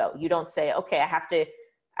yourself go. You don't say, okay, I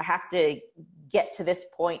have to get to this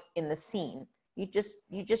point in the scene. You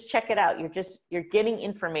just check it out. You're getting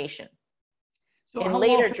information. So in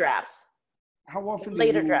later drafts. How often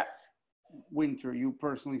later drafts? Winter, you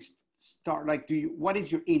personally start, like, what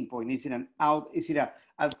is your in point? Is it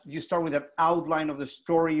you start with an outline of the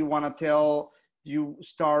story you want to tell? You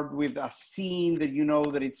start with a scene that you know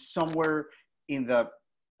that it's somewhere in the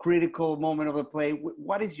critical moment of the play?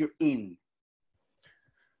 What is your in?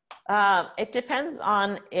 It depends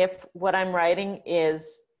on if what I'm writing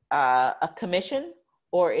is a commission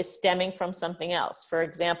or is stemming from something else. For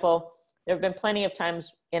example, There have been plenty of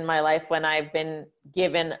times in my life when I've been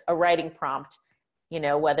given a writing prompt, you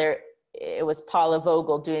know, whether it was Paula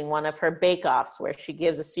Vogel doing one of her bake-offs where she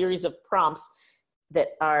gives a series of prompts that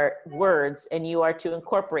are words, and you are to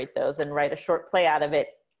incorporate those and write a short play out of it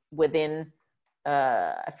within,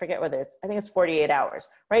 I forget whether I think it's 48 hours,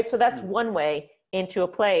 right? So that's one way into a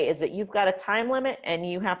play, is that you've got a time limit and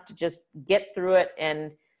you have to just get through it,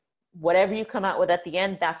 and whatever you come out with at the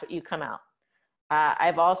end, that's what you come out.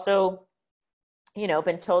 I've also, you know,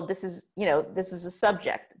 been told this is a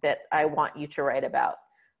subject that I want you to write about.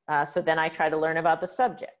 So then I try to learn about the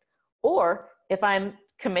subject. Or if I'm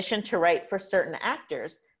commissioned to write for certain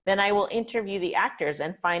actors, then I will interview the actors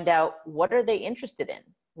and find out, what are they interested in?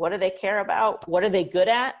 What do they care about? What are they good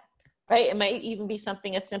at? Right? It might even be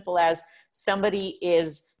something as simple as somebody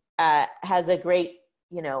has a great,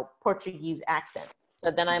 you know, Portuguese accent.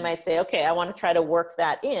 So then I might say, okay, I want to try to work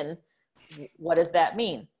that in. What does that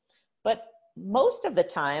mean? But most of the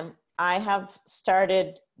time, I have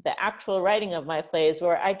started the actual writing of my plays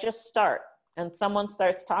where I just start and someone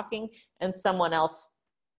starts talking and someone else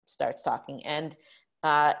starts talking, and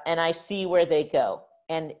I see where they go.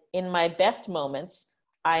 And in my best moments,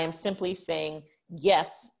 I am simply saying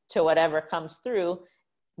yes to whatever comes through,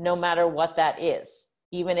 no matter what that is.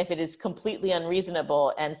 Even if it is completely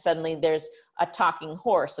unreasonable and suddenly there's a talking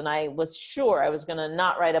horse and I was sure I was going to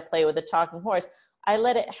not write a play with a talking horse, I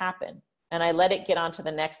let it happen and I let it get on to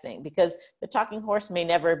the next thing, because the talking horse may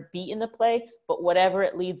never be in the play, but whatever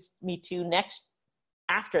it leads me to next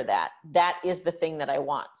after that, that is the thing that I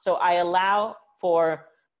want. So I allow for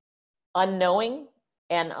unknowing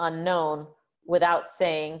and unknown without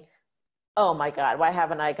saying, oh my God, why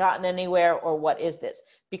haven't I gotten anywhere, or what is this?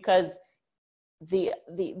 Because the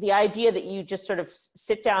idea that you just sort of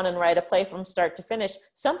sit down and write a play from start to finish,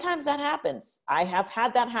 sometimes that happens. I have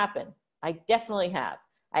had that happen. I definitely have.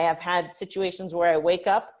 I have had situations where I wake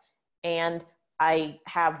up and I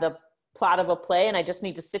have the plot of a play and I just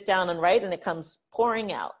need to sit down and write, and it comes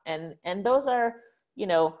pouring out. And those are, you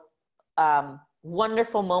know,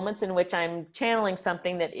 wonderful moments in which I'm channeling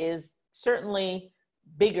something that is certainly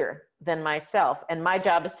bigger than myself. And my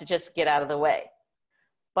job is to just get out of the way.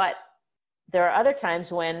 But there are other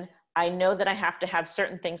times when I know that I have to have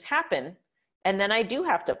certain things happen, and then I do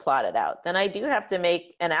have to plot it out. Then I do have to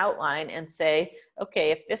make an outline and say,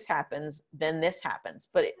 okay, if this happens, then this happens.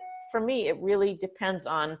 But for me, it really depends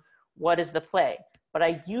on what is the play. But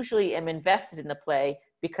I usually am invested in the play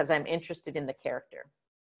because I'm interested in the character,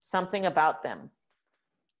 something about them.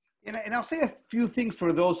 And I'll say a few things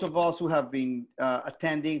for those of us who have been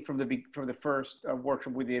attending from the first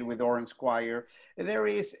workshop we did with Oren Squire. There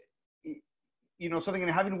is, you know, something,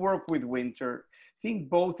 and having worked with Winter, I think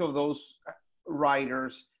both of those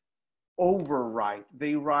writers overwrite.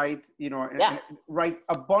 They write, you know, and write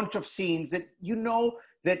a bunch of scenes that, you know,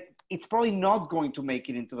 that it's probably not going to make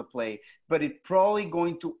it into the play, but it's probably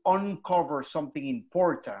going to uncover something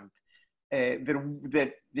important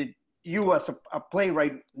that you as a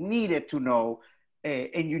playwright needed to know,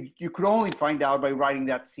 and you could only find out by writing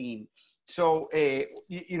that scene. So,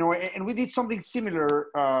 you know, and we did something similar,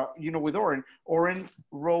 you know, with Oren. Oren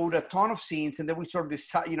wrote a ton of scenes, and then we sort of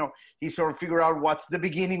decide, you know, he sort of figured out what's the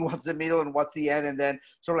beginning, what's the middle, and what's the end, and then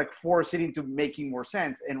sort of like force it into making more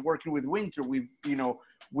sense. And working with Winter,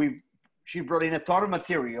 she brought in a ton of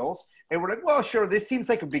materials, and we're like, well, sure, this seems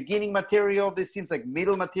like a beginning material, this seems like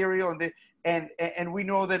middle material, and we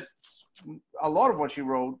know that a lot of what she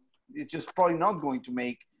wrote is just probably not going to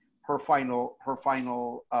make her final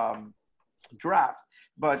draft.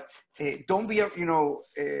 But don't be afraid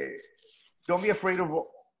of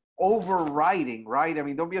overwriting, right? I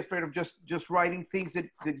mean, don't be afraid of just writing things that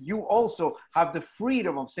you also have the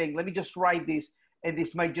freedom of saying, let me just write this, and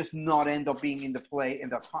this might just not end up being in the play,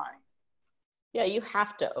 and that's fine. Yeah, you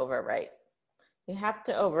have to overwrite. You have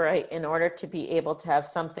to overwrite in order to be able to have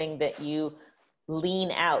something that you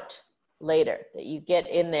lean out later, that you get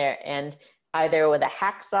in there and either with a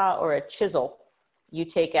hacksaw or a chisel, you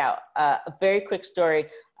take out. A very quick story.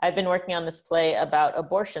 I've been working on this play about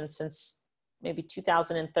abortion since maybe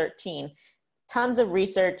 2013. Tons of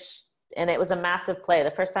research, and it was a massive play.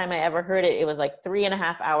 The first time I ever heard it, it was like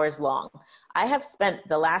 3.5 hours long. I have spent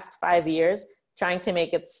the last 5 years trying to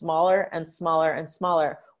make it smaller and smaller and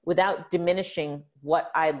smaller without diminishing what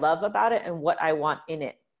I love about it and what I want in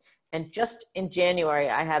it. And just in January,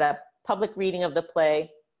 I had a public reading of the play.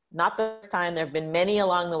 Not the first time, there have been many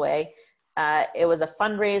along the way. It was a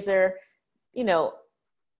fundraiser, you know,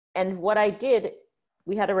 and what I did,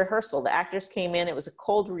 we had a rehearsal. The actors came in, it was a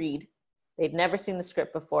cold read. They'd never seen the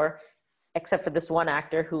script before, except for this one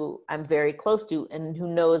actor who I'm very close to and who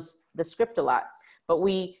knows the script a lot. But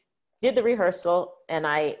we did the rehearsal and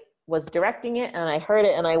I was directing it and I heard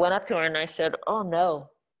it and I went up to her and I said, oh no,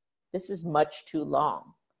 this is much too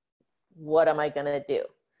long. What am I gonna do?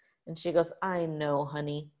 And she goes, I know,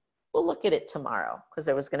 honey. We'll look at it tomorrow, because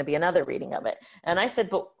there was going to be another reading of it. And I said,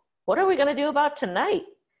 but what are we going to do about tonight?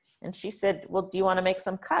 And she said, well, do you want to make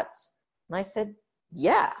some cuts? And I said,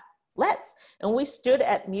 yeah, let's. And we stood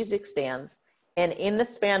at music stands, and in the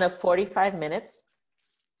span of 45 minutes,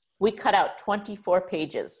 we cut out 24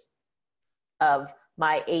 pages of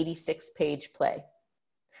my 86-page play.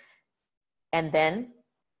 And then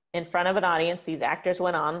in front of an audience, these actors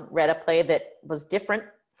went on, read a play that was different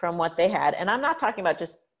from what they had. And I'm not talking about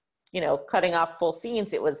just, cutting off full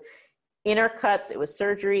scenes. It was inner cuts, it was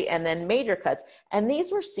surgery, and then major cuts. And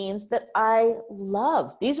these were scenes that I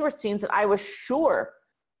loved. These were scenes that I was sure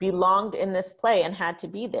belonged in this play and had to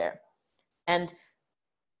be there. And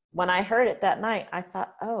when I heard it that night, I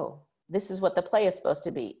thought, oh, this is what the play is supposed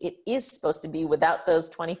to be. It is supposed to be without those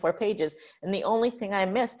 24 pages. And the only thing I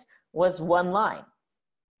missed was one line.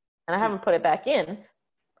 And I haven't put it back in.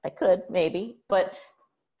 I could, maybe, but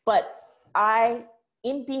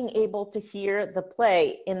in being able to hear the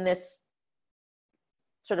play in this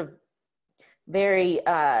sort of very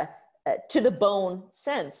to the bone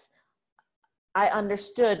sense, I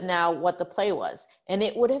understood now what the play was. And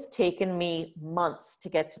it would have taken me months to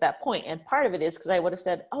get to that point. And part of it is because I would have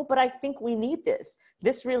said, oh, but I think we need this.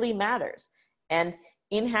 This really matters. And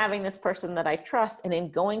in having this person that I trust and in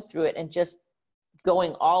going through it and just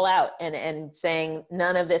going all out and saying,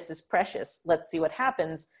 none of this is precious, let's see what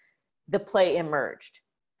happens, the play emerged.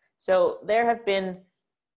 So there have been,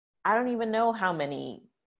 I don't even know how many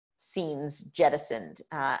scenes jettisoned,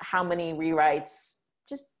 how many rewrites,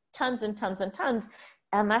 just tons and tons and tons.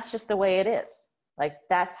 And that's just the way it is. Like,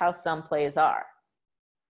 that's how some plays are.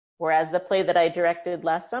 Whereas the play that I directed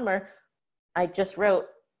last summer, I just wrote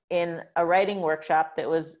in a writing workshop that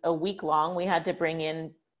was a week long. We had to bring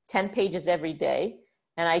in 10 pages every day.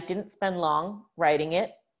 And I didn't spend long writing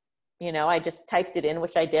it. I just typed it in,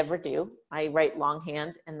 which I never do. I write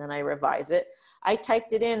longhand and then I revise it. I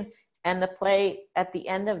typed it in, and the play at the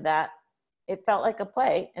end of that, it felt like a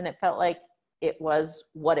play, and it felt like it was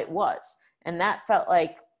what it was. And that felt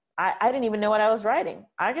like I didn't even know what I was writing.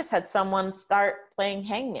 I just had someone start playing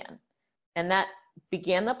hangman, and that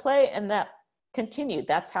began the play, and that continued.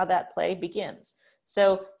 That's how that play begins.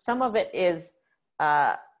 So some of it is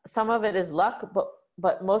luck,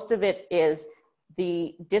 but most of it is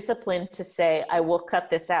the discipline to say, I will cut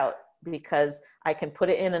this out because I can put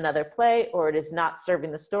it in another play, or it is not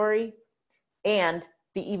serving the story. And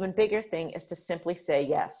the even bigger thing is to simply say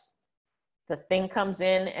yes. The thing comes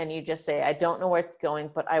in and you just say, I don't know where it's going,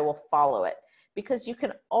 but I will follow it. Because you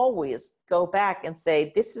can always go back and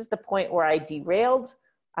say, this is the point where I derailed.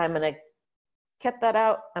 I'm going to cut that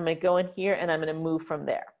out. I'm going to go in here and I'm going to move from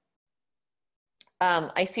there.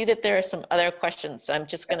 I see that there are some other questions, so I'm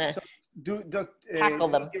just going to tackle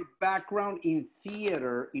them. Your background in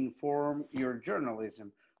theater inform your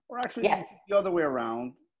journalism? Or actually, yes, the other way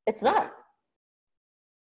around? It's not.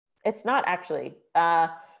 It's not actually.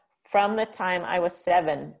 From the time I was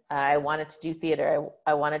 7, I wanted to do theater.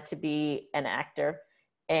 I wanted to be an actor.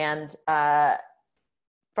 And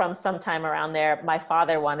from some time around there, my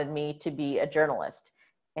father wanted me to be a journalist.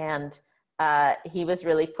 And he was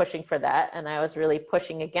really pushing for that. And I was really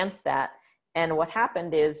pushing against that. And what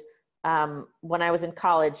happened is when I was in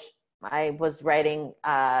college, I was writing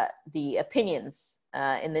the opinions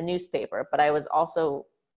in the newspaper, but I was also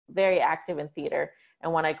very active in theater.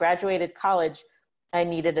 And when I graduated college, I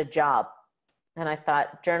needed a job. And I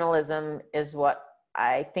thought journalism is what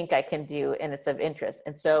I think I can do and it's of interest.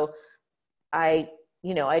 And so I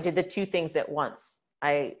did the two things at once.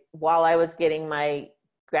 While I was getting my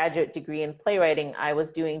graduate degree in playwriting, I was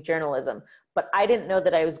doing journalism, but I didn't know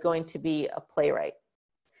that I was going to be a playwright.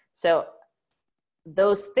 So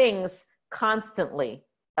those things constantly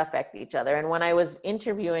affect each other. And when I was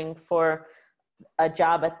interviewing for a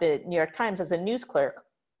job at the New York Times as a news clerk,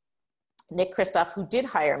 Nick Kristof, who did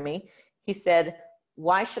hire me, he said,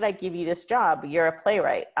 why should I give you this job? You're a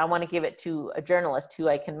playwright. I want to give it to a journalist who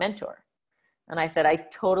I can mentor. And I said, I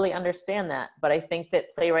totally understand that, but I think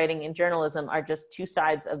that playwriting and journalism are just two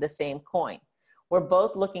sides of the same coin. We're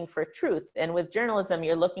both looking for truth. And with journalism,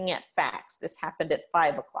 you're looking at facts. This happened at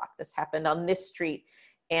 5 o'clock. This happened on this street.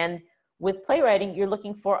 And with playwriting, you're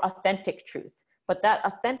looking for authentic truth. But that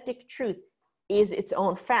authentic truth is its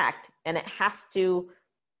own fact. And it has to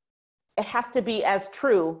be as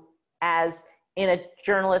true as in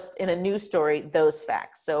a news story, those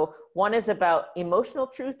facts. So one is about emotional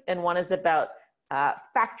truth and one is about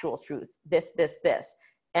factual truth, this.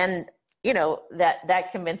 And you know,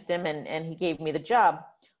 that convinced him, and he gave me the job.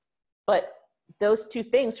 But those two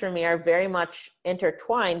things for me are very much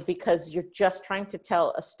intertwined, because you're just trying to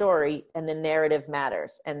tell a story and the narrative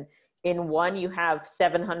matters. And in one, you have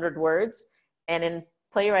 700 words, and in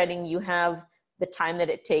playwriting, you have the time that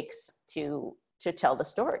it takes to tell the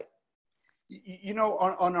story. You know,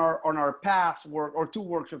 on our past work, or 2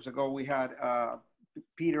 workshops ago, we had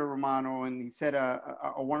Peter Romano, and he said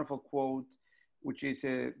a wonderful quote, which is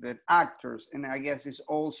that actors, and I guess this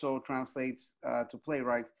also translates to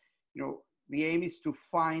playwrights, you know, the aim is to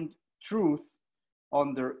find truth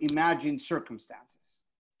under imagined circumstances,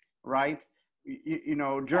 right? You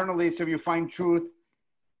know, journalism, you find truth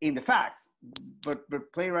in the facts, but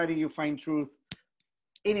playwriting, you find truth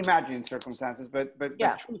in imagined circumstances, but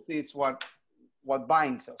yeah. The truth is what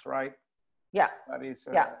binds us, right? Yeah. That is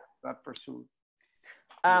that pursuit.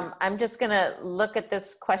 I'm just gonna look at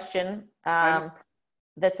this question.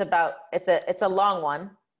 That's about, it's a long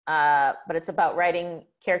one, but it's about writing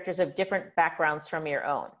characters of different backgrounds from your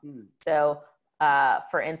own. So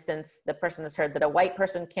for instance, the person has heard that a white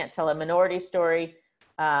person can't tell a minority story,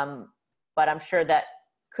 but I'm sure that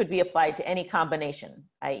could be applied to any combination,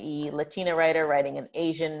 i.e. Latina writer writing an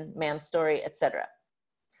Asian man's story, etc.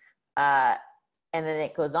 And then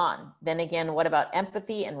it goes on. Then again, what about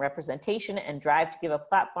empathy and representation and drive to give a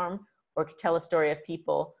platform or to tell a story of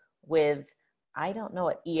people with, I don't know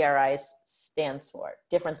what ERI stands for,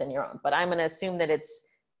 different than your own, but I'm gonna assume that it's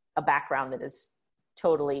a background that is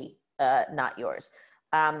totally not yours.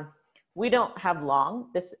 We don't have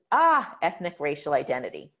long, ethnic racial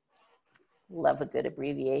identity. Love a good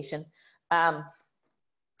abbreviation.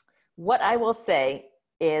 What I will say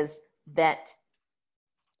is that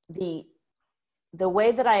the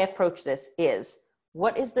way that I approach this is,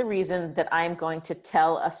 what is the reason that I'm going to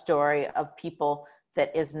tell a story of people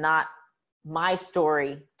that is not my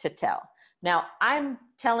story to tell? Now, I'm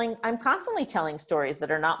constantly telling stories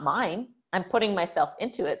that are not mine. I'm putting myself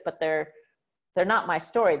into it, but they're not my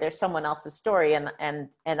story. They're someone else's story, and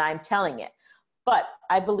I'm telling it. But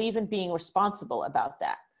I believe in being responsible about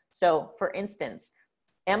that. So for instance,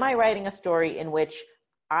 am I writing a story in which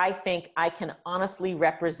I think I can honestly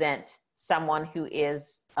represent someone who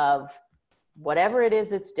is of whatever it is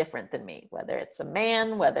that's different than me, whether it's a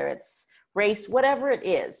man, whether it's race, whatever it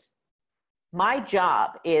is? My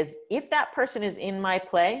job is, if that person is in my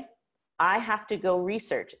play, I have to go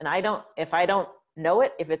research. And if I don't know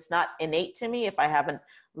it, if it's not innate to me, if I haven't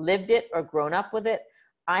lived it or grown up with it,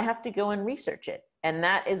 I have to go and research it. And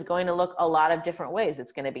that is going to look a lot of different ways.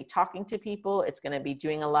 It's going to be talking to people. It's going to be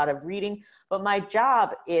doing a lot of reading. But my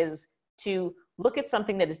job is to look at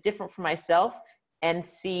something that is different from myself and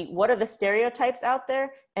see what are the stereotypes out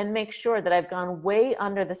there, and make sure that I've gone way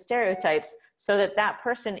under the stereotypes so that that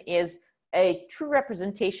person is a true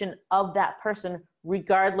representation of that person,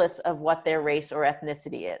 regardless of what their race or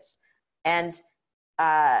ethnicity is. And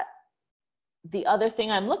the other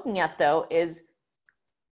thing I'm looking at, though, is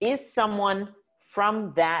someone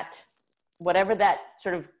from that, whatever that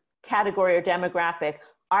sort of category or demographic,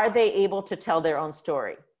 are they able to tell their own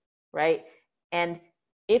story, right? And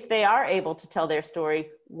if they are able to tell their story,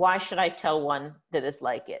 why should I tell one that is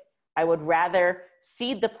like it? I would rather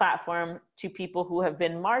cede the platform to people who have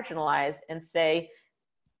been marginalized and say,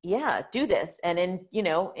 yeah, do this. And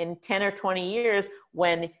in 10 or 20 years,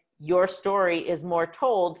 when your story is more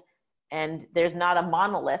told and there's not a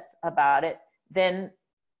monolith about it, then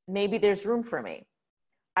maybe there's room for me.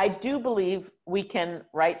 I do believe we can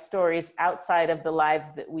write stories outside of the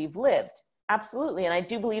lives that we've lived. Absolutely. And I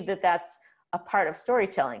do believe that that's a part of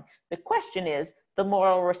storytelling. The question is the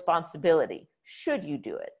moral responsibility. Should you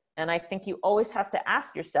do it? And I think you always have to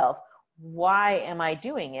ask yourself, why am I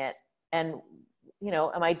doing it? And,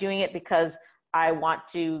 am I doing it because I want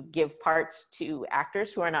to give parts to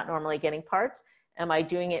actors who are not normally getting parts? Am I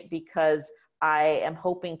doing it because I am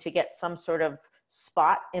hoping to get some sort of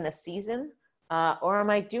spot in a season? Or am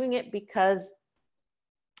I doing it because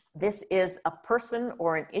this is a person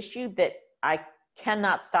or an issue that I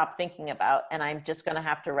cannot stop thinking about, and I'm just going to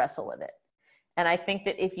have to wrestle with it? And I think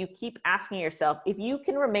that if you keep asking yourself, if you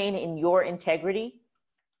can remain in your integrity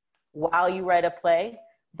while you write a play,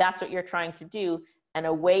 that's what you're trying to do. And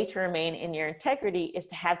a way to remain in your integrity is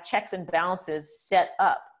to have checks and balances set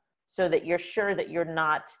up so that you're sure that you're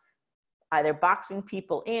not either boxing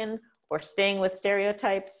people in or staying with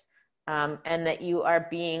stereotypes, and that you are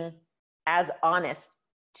being as honest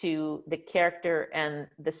to the character and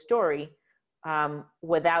the story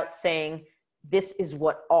without saying, this is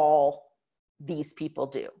what all these people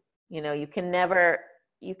do. You can never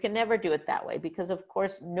do it that way, because of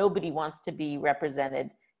course nobody wants to be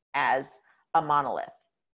represented as a monolith.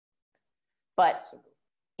 But,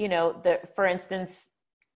 you know, for instance,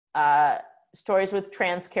 stories with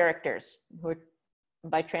trans characters, who are,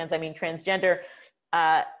 by trans, I mean transgender,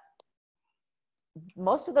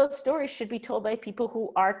 most of those stories should be told by people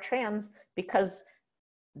who are trans, because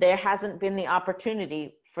there hasn't been the opportunity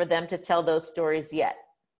for them to tell those stories yet.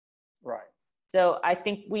 Right. So I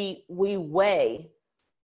think we weigh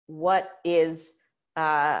what is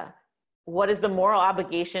the moral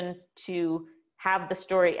obligation to have the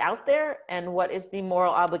story out there, and what is the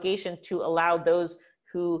moral obligation to allow those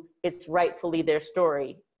who it's rightfully their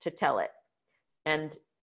story to tell it. And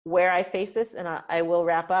where I face this, and I will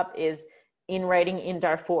wrap up, is in writing in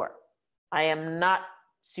Darfur. I am not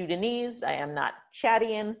Sudanese, I am not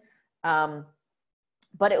Chadian,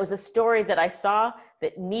 but it was a story that I saw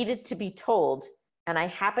that needed to be told, and I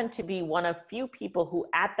happened to be one of few people who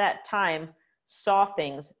at that time saw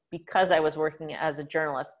things, because I was working as a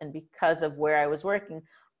journalist and because of where I was working.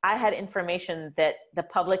 I had information that the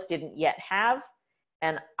public didn't yet have,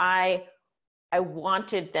 and I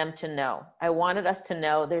wanted them to know. I wanted us to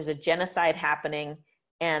know there's a genocide happening,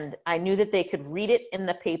 and I knew that they could read it in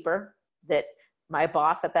the paper, that my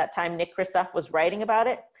boss at that time, Nick Kristof, was writing about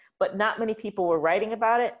it, but not many people were writing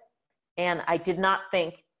about it. And I did not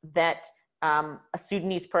think that a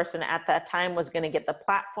Sudanese person at that time was going to get the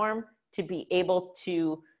platform to be able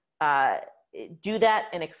to do that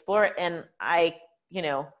and explore it. And I, you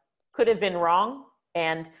know, could have been wrong.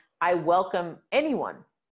 And I welcome anyone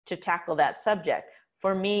to tackle that subject.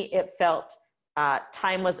 For me, it felt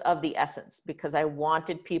time was of the essence, because I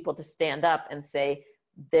wanted people to stand up and say,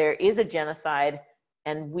 there is a genocide,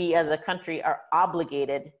 and we as a country are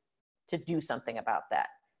obligated to do something about that.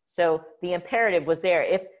 So the imperative was there.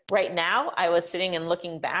 If right now I was sitting and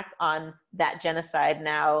looking back on that genocide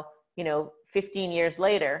now, you know, 15 years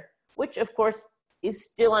later, which of course is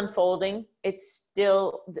still unfolding, it's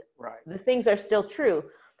still, right, the things are still true,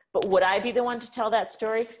 but would I be the one to tell that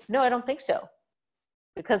story? No, I don't think so.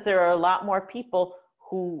 Because there are a lot more people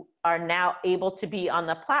who are now able to be on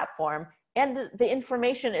the platform, and the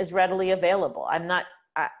information is readily available. I'm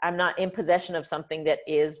not in possession of something that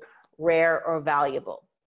is rare or valuable.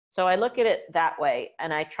 So I look at it that way,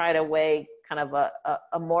 and I try to weigh kind of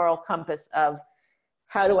a moral compass of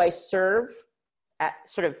how do I serve at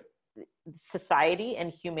sort of society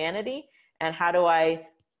and humanity, and how do I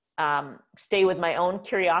stay with my own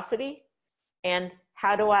curiosity, and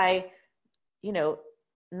how do I, you know,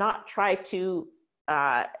 not try to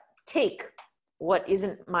take what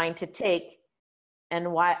isn't mine to take,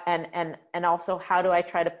 and why, and also how do I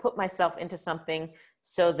try to put myself into something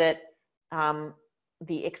so that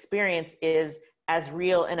the experience is as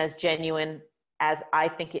real and as genuine as I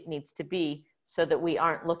think it needs to be, so that we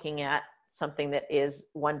aren't looking at something that is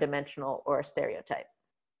one-dimensional or a stereotype.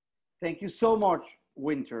 Thank you so much,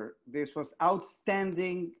 Winter. This was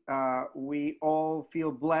outstanding. We all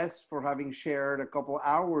feel blessed for having shared a couple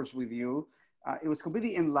hours with you. It was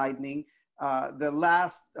completely enlightening. The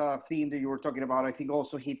last theme that you were talking about, I think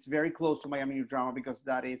also hits very close to Miami New Drama, because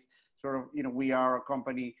that is sort of, you know, we are a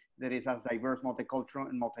company that is as diverse, multicultural,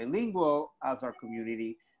 and multilingual as our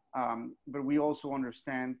community. But we also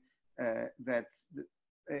understand that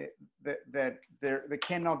there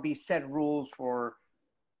cannot be set rules for,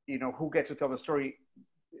 you know, who gets to tell the story,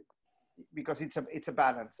 because it's a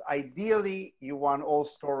balance. Ideally, you want all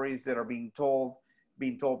stories that are being told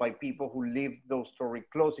by people who live those stories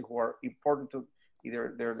closely, who are important to,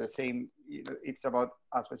 either they're the same, you know, it's about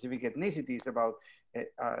a specific ethnicity, it's about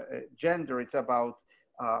gender, it's about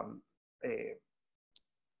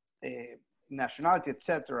nationality,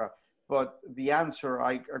 etc. But the answer,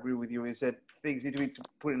 I agree with you, is that things need to be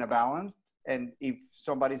put in a balance. And if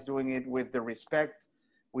somebody's doing it with the respect,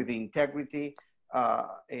 with the integrity,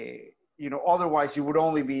 you know, otherwise you would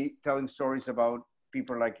only be telling stories about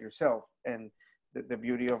people like yourself. And the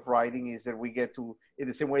beauty of writing is that we get to, in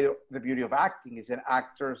the same way the beauty of acting is that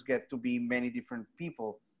actors get to be many different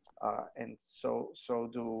people, and so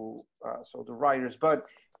do writers. But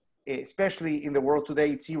especially in the world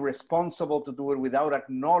today, it's irresponsible to do it without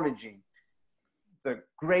acknowledging the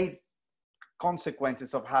great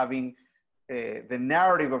consequences of having the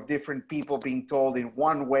narrative of different people being told in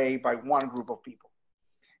one way by one group of people.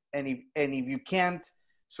 And if you can't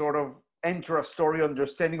sort of enter a story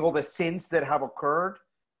understanding all the sins that have occurred,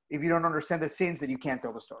 if you don't understand the sins, then you can't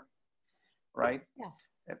tell the story, right?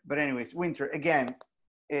 Yeah. But anyways, Winter, again,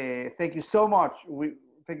 thank you so much.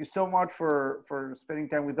 Thank you so much for spending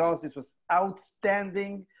time with us. This was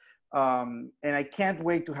outstanding. And I can't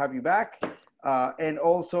wait to have you back. And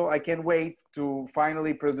also, I can't wait to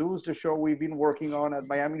finally produce the show we've been working on at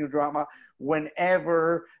Miami New Drama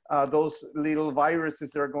whenever those little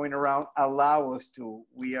viruses that are going around allow us to.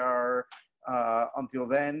 We are, until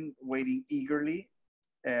then, waiting eagerly.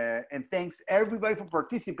 And thanks everybody for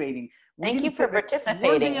participating. Thank you for participating.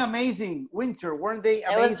 Weren't they amazing, Winter? Weren't they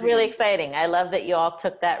amazing? It was really exciting. I love that you all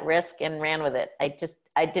took that risk and ran with it.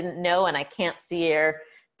 I didn't know, and I can't see your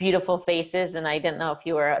beautiful faces, and I didn't know if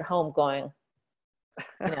you were at home going,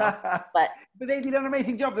 you know, but they did an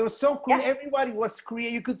amazing job. They were so cool. Yeah. Everybody was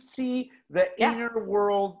creative. You could see the inner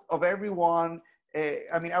world of everyone.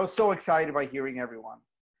 I mean, I was so excited by hearing everyone.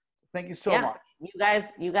 Thank you so much.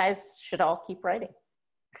 You guys should all keep writing.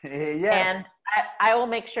 Yes. And I will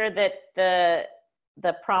make sure that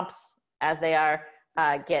the prompts as they are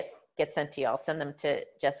get sent to you. I'll send them to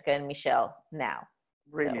Jessica and Michelle now.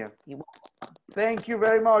 Brilliant. So thank you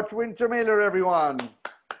very much, Winter Miller, everyone.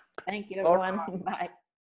 Thank you, everyone. Bye.